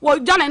wo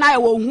jana na ye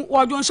wo hu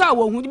wo dwonsha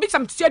wo hu bi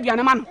sam tete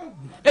aduane ma no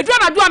edua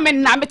na do me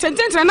na me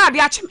tententere na ade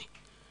ache me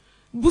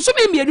busu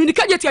me mienu ni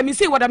kaje tia me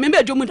sei woda me ba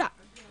adwomu da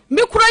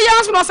me kura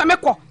ya so no se me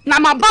kọ na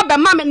ma ba be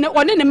ma me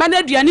one ne ma na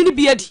aduane ni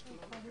bi adi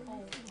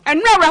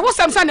enu awra ho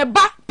sam sa ne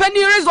ba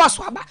pani resource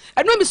aba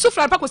enu me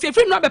sufra pa ko se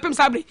free no be pem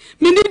sabre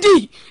me ni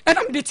di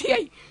ena me de tie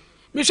ai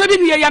me hwe bi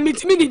nu ya me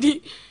timi ni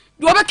di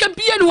do ba ka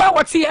bie nu wa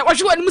wote ye wo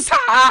hwe wani musa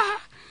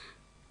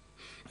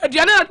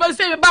aduane na pa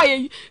se me ba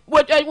ye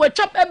wo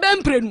chop e be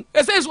mprenu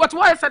e se is what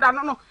why said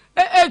no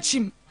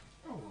chim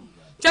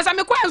just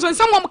me kwa so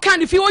some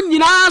kan fi on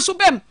nyina so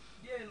bem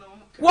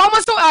wo mo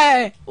so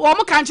wo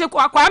mo kan che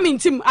kwa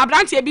mintim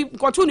abrante bi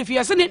koto ne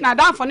fi se na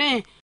danfo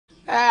ne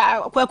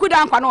kwaku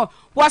dan kwa no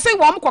wo se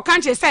wo mo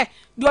kan che se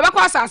de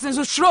obekwa asase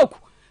so stroke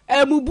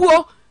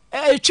mubuo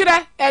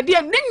twire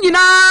de ne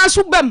nyina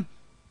so bem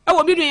e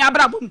wo mi dun ya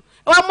brabom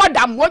wo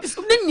modam wo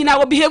ne nyina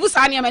wo behave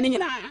sa ne ma ne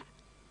nyina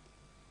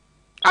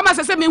ama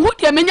se me hu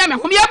de me nya me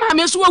hom ya ma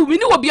me so wo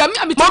ni wo bia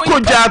me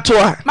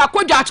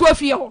makodwa ato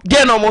afie ho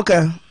de no mo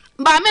ka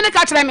ba me ne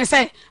ka kire me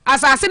se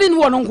asase ni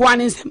wo no nko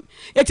an nsem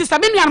eti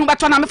sabe nua no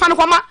beto na me fa no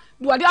koma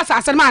de wode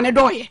asase ma ne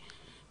doye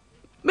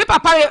me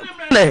papa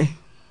ne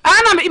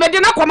ana me be de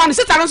na koma ne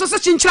sister no so se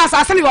chinchira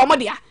asase ni wo mo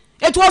dia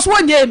eti wo so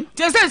wonyem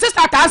ti se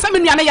sister ta asase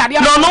nua ne yade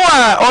no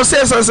a o se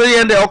asase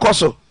ye de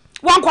okoso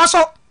won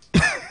koso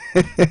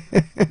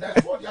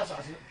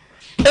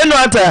eno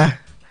ata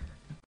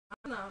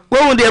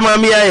wo de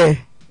mami aye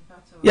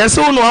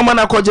yese wo no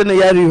amana koje ne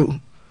yare o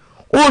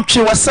o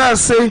twe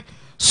wasase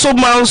so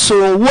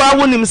manso wo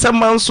awonim se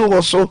manso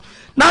wo so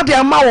na de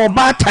ama wo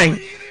batan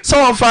so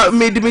ofa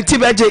medimiti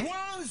beje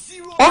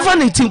ofa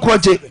ne tin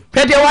koje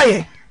pede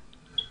waye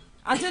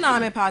Auntie Naa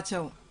me pa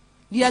chew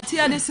de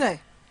atia de se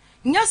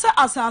nyasa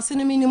asase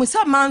no minim se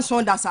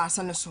manso da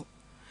asase no so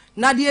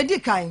na de edi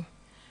kan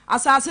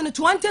asase no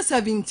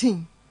 2017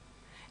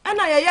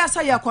 ana ye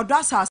yesa ye kodo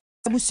asase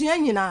abusua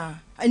nyina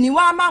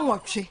aniwa ama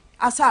nwotwe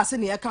asase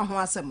ne ye ka ho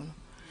asem no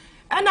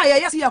ana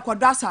ye yesa ye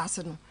kodo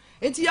asase no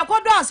enti ye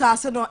kodo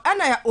asase no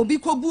ana obi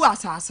kobu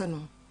asase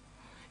no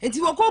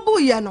enti wo kobu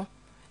ye no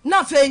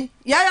na fei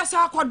ya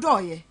yesa kodo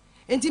ye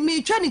enti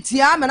mi twa ne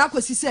tia me na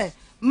kwasi se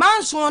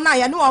manso na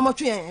ye ne wo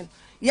motwe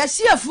ye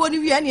hiefuo ni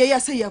wie ne ye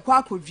yesa ye kwa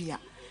akodua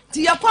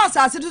ti ye kwa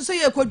asase so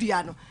ye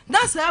kodua no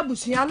na sa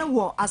abusua no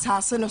wo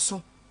asase no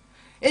so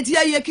enti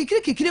ye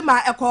kikiri ma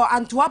ekọ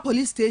Antoa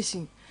police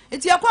station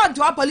enti yakwa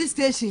to police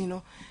station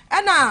no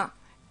na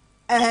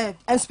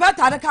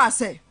inspector de ka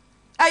say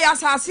ya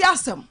asase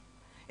asem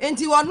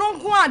enti wono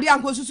nko ade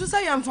ankosusu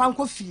say yemfa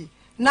nko fie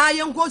na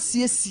yenko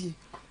siesie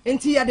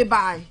enti ye de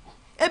bai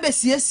ebe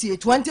siesie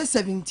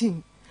 2017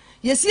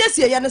 ye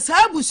siesie ye ne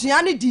sa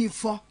abusua ne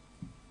difo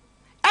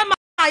ema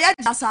ya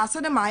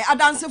asase ne mai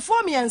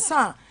adansefo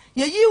miensa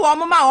ye yi wo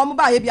mo ma wo mo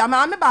ba ye bia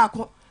ma me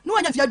baako no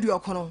anya fie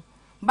aduokono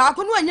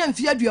baako no anya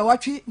mfie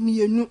aduowatwe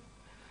mienu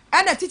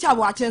ena teacher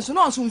bo achen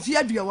no so mfie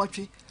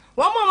aduowatwe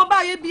wo mo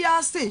ba ye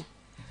bia se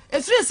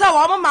efiri sa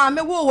wo mo ma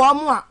me wo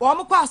mo a wo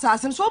mo kwa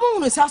asase so mo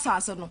hunu sa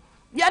asase no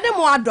bia de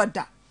mo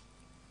adoda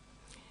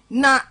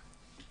na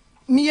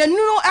mienu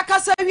no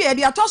akasa wie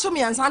de atoso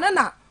miensa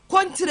na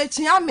kontire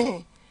chia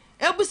me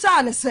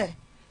ebusa ne se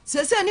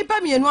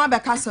nipa mienu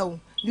abekasa wo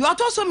de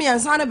atoso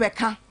miensa ne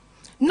beka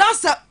na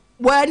se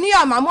wani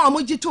amamo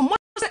amogito mo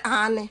se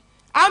ane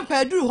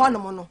ampa duru ho no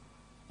mo no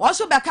wo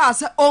so beka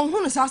se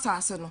onhunu sa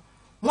asase no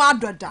mo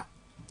adoda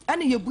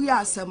ene yebu ya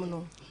asem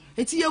no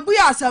eti yebu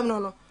ya asem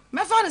no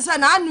mefa ne se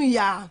na anu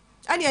ya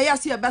ene ya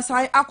se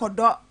besan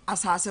akodo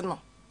asase no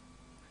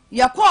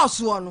ye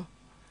koso no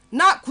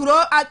na kuro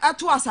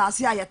ato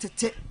asase a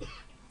yetete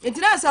enti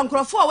na se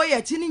nkrofo we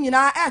ye ti ni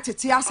nyina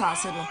etete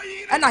asase no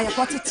ena ye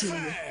kotete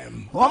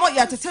wo mo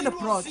ye tete the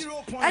plot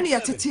ene ye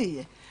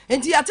tete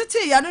enti ya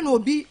tete ya no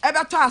obi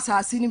ebeto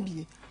asase ni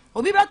bie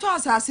obi beto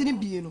asase ni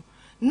bie no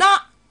na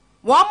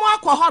wo mo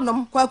akọ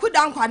honom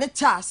kwakuda nkwa ne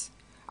chas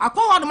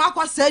akọ honom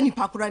akọ sa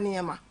nipa kura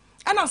ne ma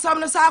ena sam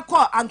no sa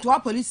akọ Antoa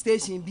police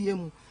station bie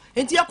mu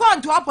enti akọ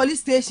Antoa police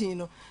station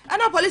no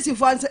ena police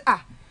fo anse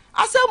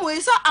asemu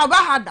isa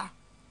abahada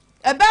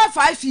ebe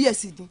 5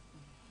 years di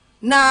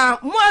na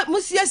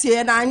mu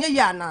siesie na anye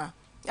ya na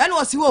ena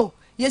osiwo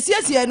ye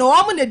siesie no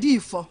wo mo na di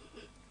fo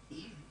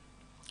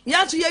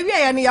ya to ye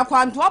wie ye ne yakọ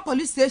Antoa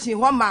police station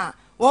ho ma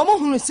wo mo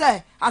hunu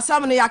se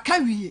asam no yaka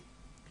wie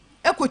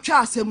ekotwa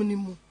asem ni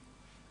mu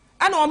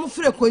ana wo mo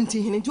frɛ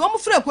konti hini nti wo mo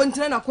frɛ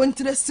konti na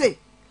kontire se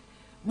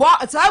bo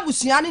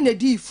atabusua ne na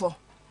di fo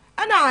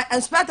ana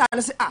inspector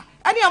ne se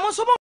ani mo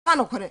so mo ka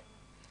no kore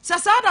se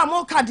sada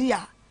mo kadia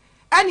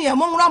ani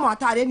mo nwura mo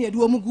atare ne de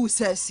wo mo gu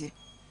sase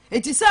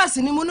eti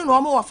sase ni mu no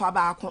wo mo wo fa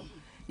baako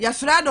ye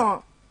frɛ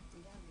don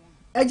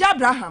Eja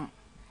Abraham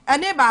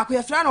ene baako ye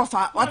frɛ no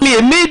fa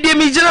me de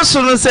mi jira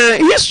so no se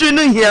history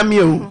no hia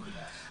me o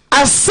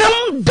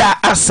asem da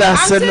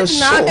asase no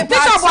so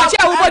pesa bo ache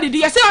wo body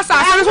di se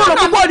asase no so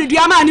no body di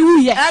ama ne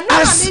wuye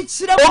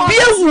obi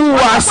ewu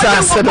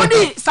asase no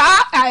body sa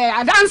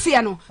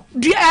adanse no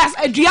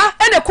dua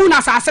ene ku na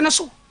asase no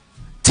so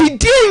ti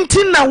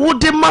di na wo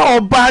de ma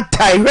oba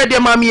tai hwede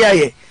ma me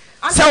aye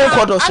se wo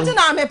kodo so Auntie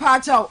Naa me pa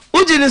ache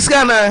uji ni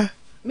ska na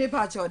me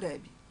pa ache da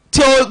bi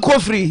ti o ko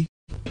free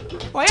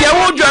ti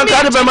wo dwan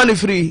ka de be ma ne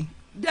free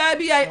da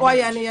bi ai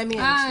oya ne ya mi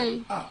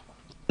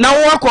na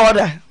wo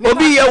akoda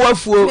obi ye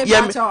wafuo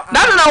ye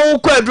na wo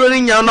kwa aduro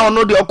ni nya na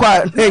ono de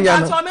okwa na nya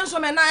no so me so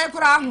me nan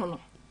kura ho no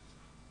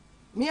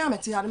me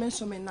amete ya me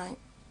so me nan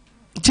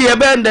ti e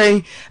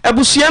benden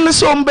abusua ne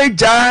so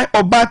mbeja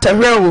oba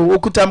tahwewo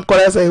okutam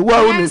kora sai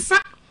wa unu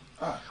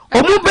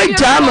omu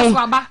beja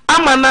no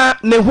amana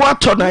ne ho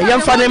ato na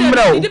yemfa ne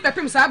mra o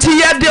ti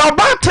ye de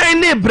oba tan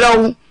ne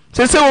brawo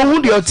se wo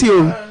hu de oti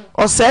o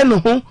o se ne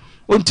ho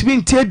ontimi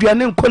nti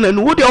aduane nkona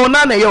no wo de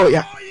ona na ye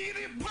oya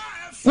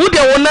wo de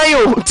wona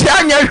yo ti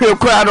anya hwe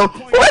kura no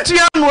wo tu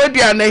ya no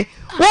aduane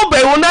wo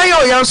be wona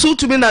yo ya so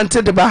tumi na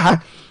nte de ba ha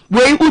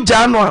we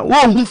uja no a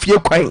wo hu fie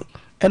kwan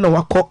ena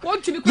wakọ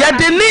ya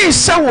de ni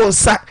hye wo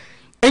nsa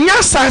enya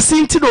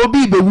asase nti na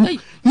obi bewu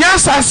nya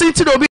asase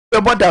nti na obi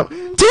beboda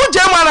ti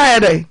uja mara ya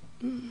dai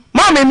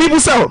ma me mi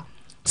busa ho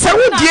se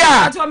wo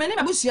dia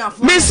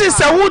me si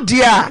se wo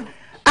dia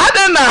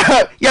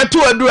adana ya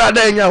tu aduru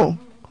adanya ho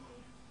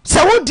se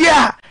wo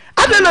dia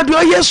adana de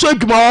oyeso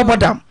adwuma wo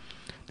bodam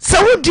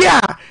Saudi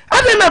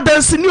adena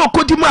dance ni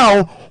okodima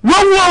o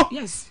wowo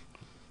yes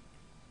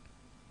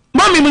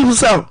mami mi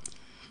husa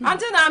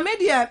Auntie Naa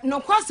media no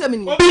kwasem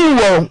ni bi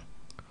wo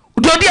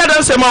dodi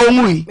dance ma wo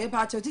ngui me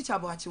pa cho teacher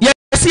bo achi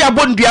yes ya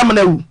bondua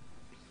amana wu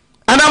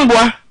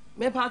anamboa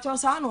me pa cho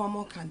sa na o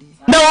mo kande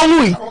na wo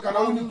ngui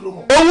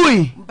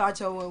owui pa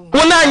cho wo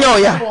wona anya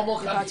oya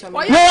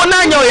wona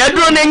anya oya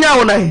duro na nya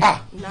wo na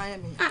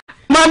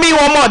mami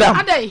wo moda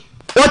adai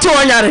wote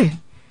wonyare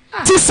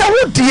ti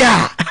Saudi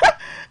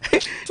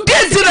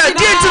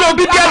Dietira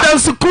obi dia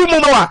dance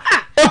kumu wa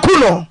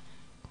ekuno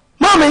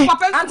mami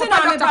Auntie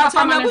Naa me pa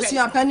cho me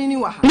busia pani ni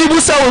wa ni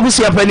busa wo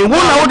busia pani wo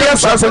na wo dia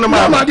asase no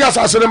ma na dia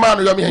asase no ma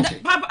no yo me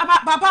enche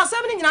papa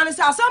asem ni nyina ne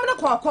se asem ne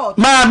kokot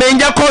ma be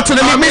nja court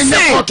ne me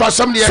se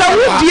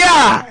Saudi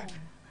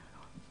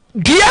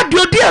dia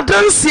dia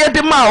dance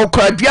de ma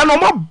okra dia no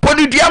ma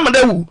body dia ma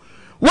da wu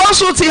wo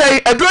so ti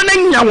aduro na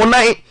nya wo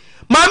nan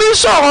mami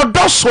so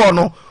odoso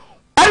no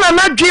ana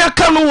na dua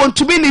ka no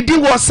wontumi ne di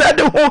wo said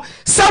ho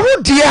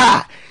Saudi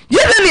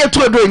yele ne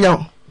eto aduro nya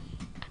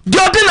di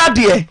odina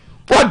de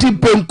odi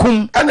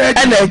benkum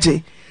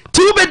energy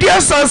ti wo be di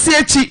asase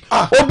achi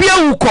obi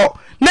awuko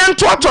na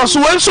ntoato so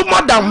wonso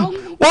modam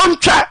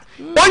wontwa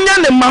onya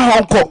ne ma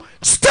honko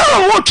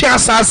still wo twa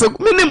asase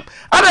minim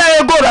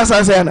ada gold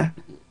asase ana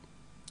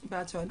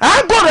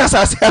gold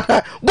asase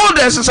ana gold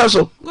asase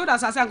so gold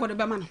asase anko de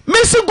be ma no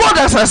mesi gold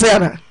asase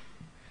ana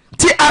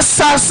ti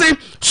asase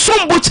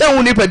sombo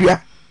chen ni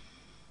padua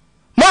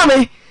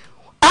mami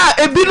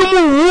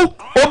ebinum wu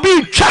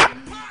obi twa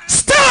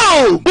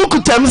still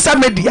ukutam sa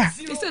media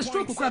ese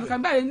stroke kwa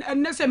kan ba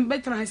nese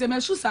betra se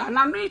me susa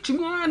na no chimi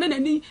na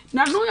nani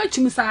na no ya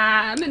chimi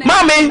sa na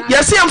mami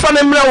yesi amfa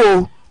ne mra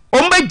wo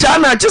ombe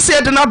jana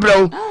chise de na bra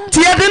wo ti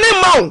ye de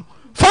ne ma wo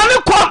fa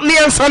ne kwa ne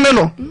ensa ne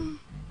no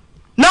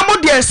na mo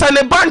de ensa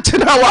ne banch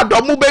na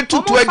wado mo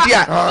betutu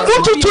adia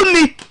tutu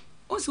ni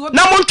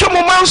na mo ntwe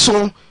mo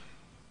manso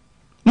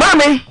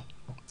mami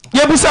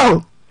ye bisa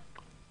ho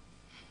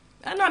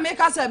ana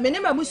meka se me ne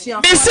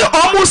mabusia bisi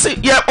omusi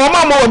ye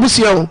omama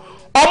wabusia ho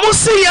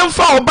omusi ye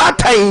mfa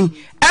obatan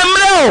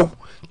emre o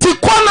ti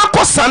kwana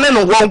kosane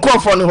no won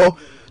krofo ne ho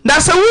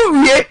na se wo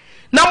wie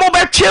na mo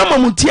betwe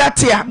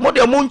mamutiate a mo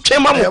de mo ntwe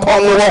ma mo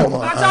kon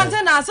wo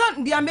atante na so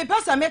dia me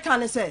pesa meka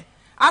ne se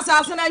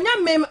asase na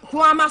nya me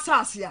ko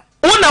amasase a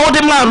una wo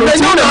de ma no ti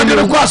na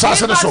de ko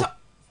asase ne so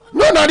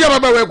no na de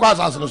baba we ko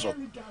asase ne so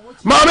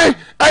mami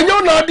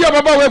enyo na de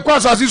baba we ko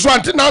asase so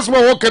ante na asema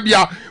wo ka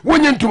bia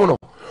wonye ntum no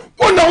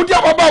wona wo de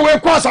baba we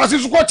ko asase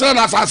so ko kire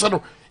na asase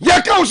no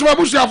ye ka usuma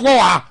busuafo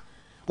wa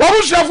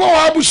busuafo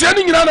wa busia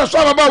ni nyina na so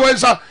baba we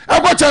nsa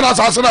e ko kire na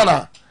asase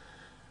na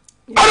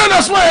ana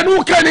na so ye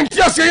no ka ni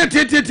ntiase ye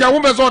tietietia wo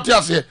be so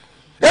tiase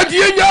e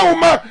die nya wo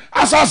ma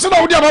asase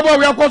na wo de baba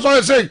we ko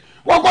so say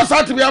wo ko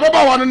sat bia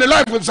baba wa no ne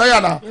life nsa ya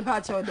na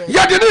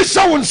ye de ni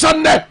sha wo nsa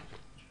ne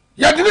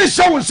ye de ni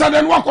sha wo nsa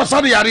ne wo ko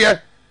sa de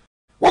yare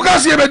wo ka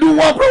se ye be du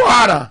wo kro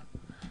wa ara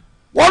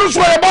wo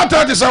so ye ba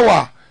ta de se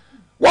wa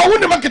wa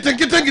woni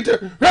makitenkitenkite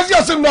resi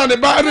asem no ne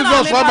ba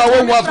resource ba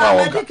wo was ba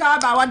wo ka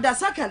ba wa da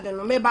second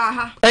no me ba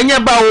ha enye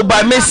ba wo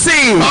ba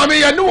mesi mami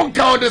ye no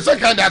nka o de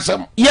second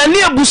asem ye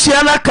ne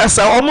abusia na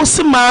kasa omo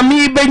se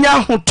mami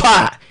benya hoto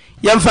a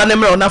ye mfa ne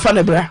mre na fa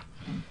ne bra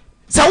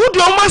sa wo de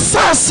omo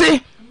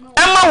sase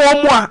ema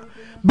wo mo a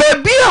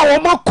baby a wo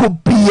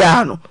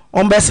makobia no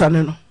ombesa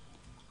ne no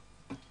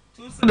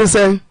de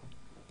say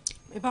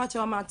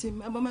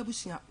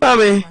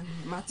mami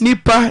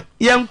nipa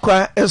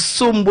yankwa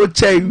esombo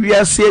chai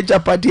wiase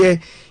Agyapade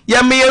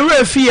ya me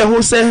yere fi ye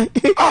ho se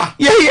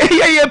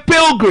ye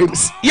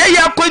pilgrims ye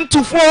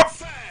akwantufo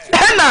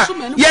na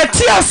ye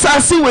ti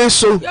asase we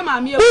so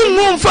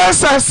ungu mfa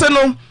asase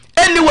no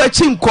eni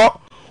wachi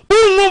nko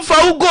ungu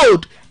mfa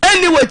gold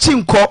eni wachi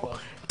nko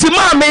ti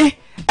mami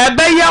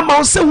ebe ya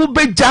ma se wo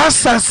be ja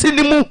asase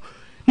ni mu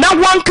na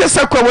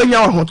wankesa kwa wanya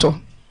hoto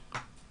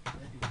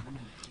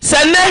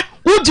sene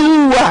wudi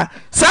wuwa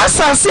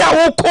sasase a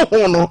wo ko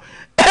ho no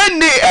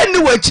eni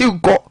wachi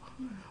nko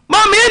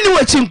mama eni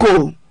wachi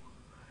nko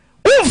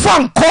umfa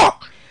nko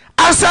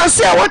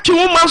asase a watwe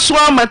wo maso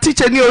ama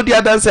teacher ni odi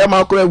adanse ma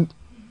akora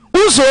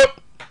uzo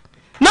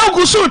na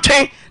gusu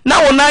twen na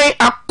wonan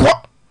akọ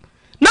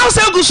na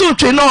se gusu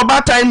twen na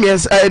oba time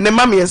yes ne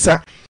mama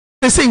yesa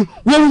say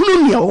wo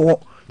hunu ne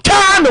wo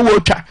twa na wo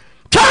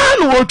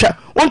twa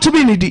wonto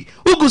bi ni di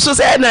ugusu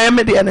say na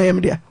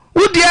yemede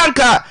wudi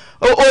anka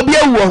obi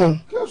awuo ho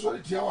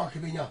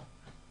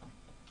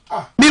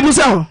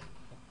bibusa ho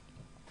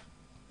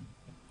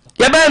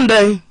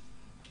yabende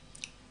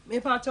me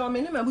pacho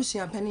me ne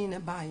mabusia pani ne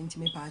ba nti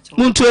me pacho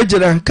muntu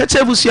ejira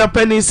kache busia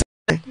pani se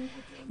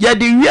ya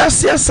de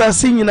wiase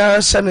asase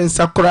nyina hye ne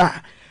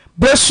nsakora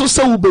breso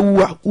se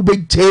wubewu a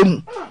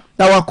wubegem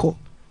na wako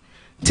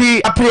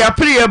ti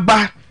apre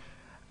ba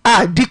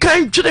a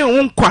dikan twere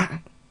wo nkwa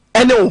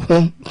ene wo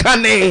ho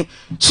kane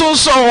so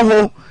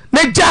ho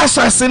ne ja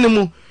asase ne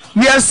mu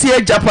wiase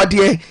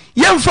Agyapade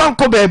yemfa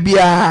nko ba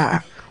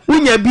bia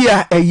wunya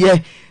bia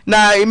eye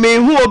na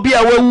mehu obi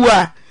a wawu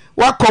a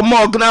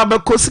wakomo ogna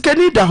beko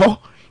sikani da ho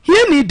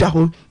ye ni da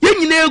ho ye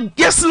nyine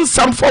yesin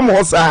sam form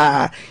ho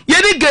sa ye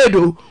ni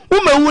gedo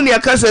umewu ni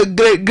akase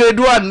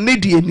gedo an ne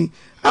die ni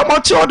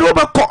amochi odo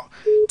beko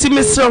ti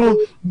mesro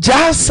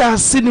jasa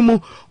sinimu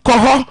ko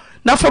ho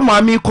na fa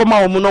mami koma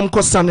o munom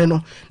ko sane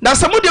no na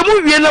se mo de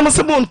mo wie na mo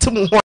se mo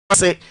ntim ho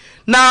ase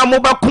na mo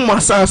bakuma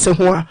asase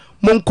ho a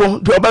monko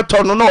de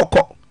obeto no na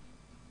okọ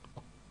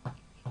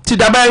ti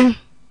dabai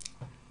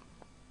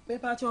me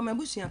pacho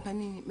mabusia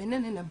pani me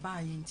ne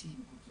ba yenti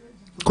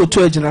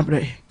koto ejina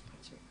bre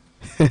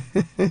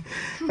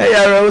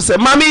eya ro se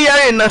mami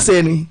yare na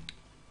se ni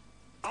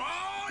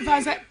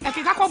vanse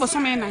ekeka ko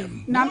bosome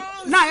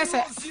na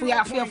yese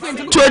fuya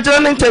enti to ejina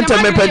ne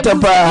tenta me penta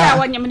pa ya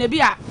wanyem na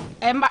bi a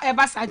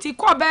eba santi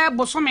ko be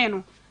bosome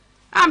no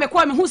a me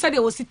ko me hu se de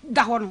osi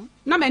da ho no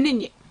na me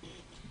ninye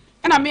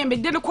na me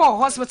de ko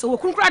hospital wo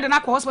kunkura de na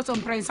ko hospital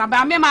prince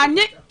aba me ma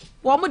nye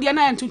wo mu de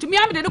na ntuntu me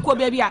am de ko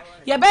ba bi a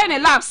ye be ne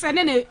lab se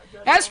ne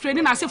x-ray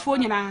ni na asefo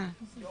nyina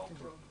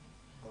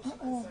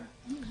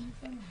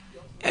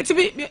eti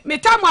bi me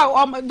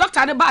tamu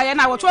doctor de ba ye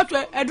na wo to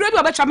eduro bi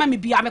obetra ma me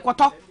bia me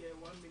koto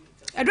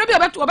eduro bi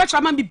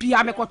obetra ma me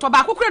bia me koto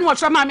ba kokure ni wo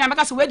tra ma me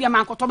ameka se we de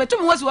ma koto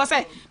betumi wo si wo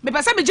se me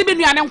pese me gibe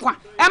nuane nkwa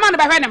e ma no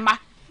be hwe ne ma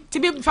ti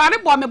bi fa ne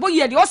bo me bo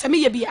ye de wo se me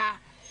ye bia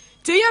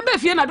ti ye be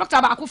fie na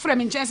doctor ba ko frɛ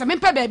me nkyɛn sɛ me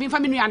pɛ baabi mfa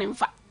me nua ne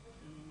mfa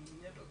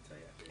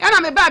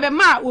ɛna me ba be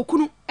ma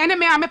okunu ene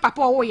me ame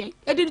papa wo ye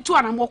edi tu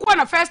ana mo ko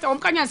na first on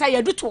kanya sɛ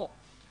yadu to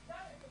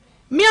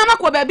me ama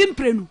ko baabi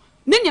mprenu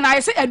ne nyina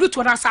ye sɛ yadu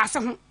to na asase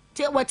ho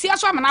ti wati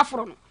aso amana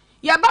aforo no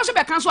ya ba so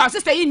be kan so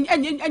sister yi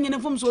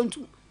anyene fom so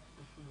ntu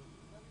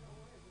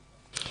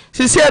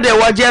sisi ade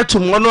waje to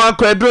mo no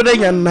akwadro de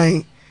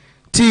nyannan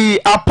ti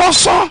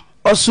apostle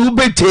osu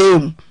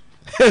betem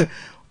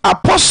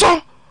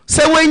apostle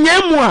se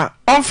wanyam a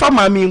onfa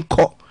mami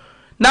nko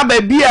na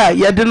ba bia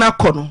yede na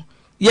kɔ no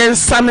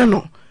yensane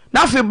no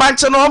na fe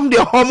banche no om de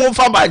homo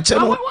fa banche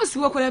no wo si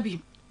wo kora bi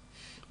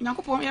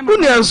nyakopon ya ma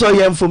uni anso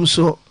yemfom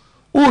so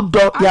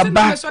udo ya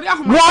ba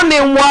 1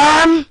 in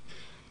 1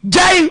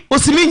 jai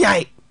osimi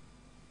nyai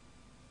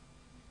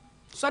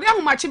sori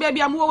ahuma chi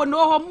bia mo wo no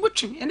ho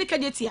mutwe ene ka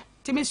jetia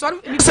timi sori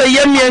se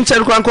yemie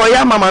nchen kwanko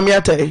ya mama mi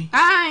atai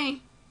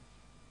ai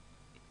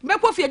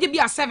mekɔ fie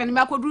bia 7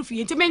 mekɔ duru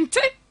fie nti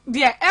mente de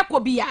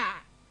ekɔ bia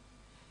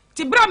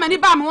ti bra mani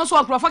ba me so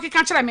nkrofo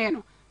keka kyerɛ me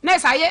no na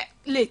sa ye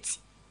late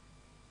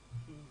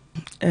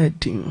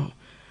edin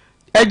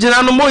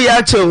ejina no mo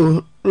ya che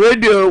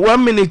radio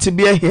 1 minute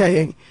bia hia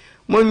yen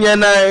mo nya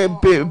na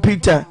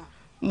Peter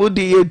mo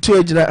di etu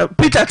ejina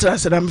Peter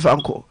trase na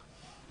mfanko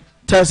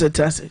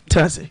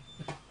trase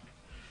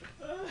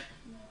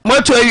mo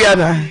to ewia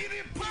na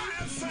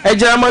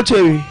ejina mo to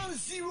ewi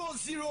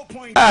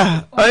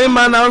oy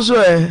man also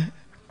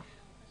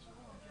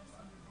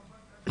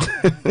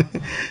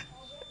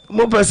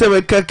mo pese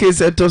we ka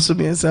case to so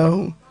me sa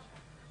ho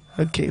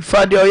okay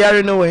fadi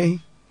oyare no way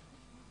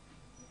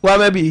wa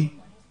baby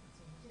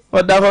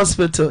or the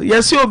hospital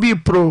yes you be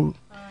pro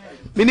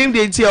meaning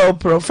the tia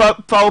pro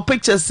for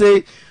picture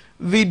say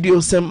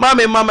videos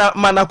mama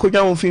mana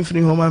kodwa won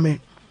finfini ho mama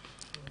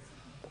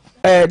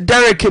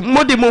Derek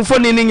modi mo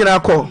phone ni nyina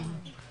ko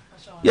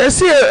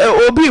yes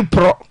obi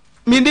pro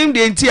meaning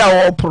the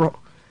tia o pro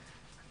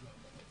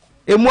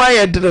emu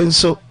ayedre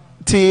nso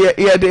ti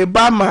ye de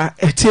ba ma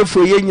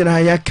etiefo ye nyina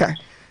yaka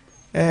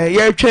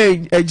ye twa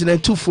agina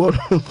tufo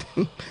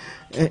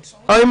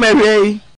oy mewe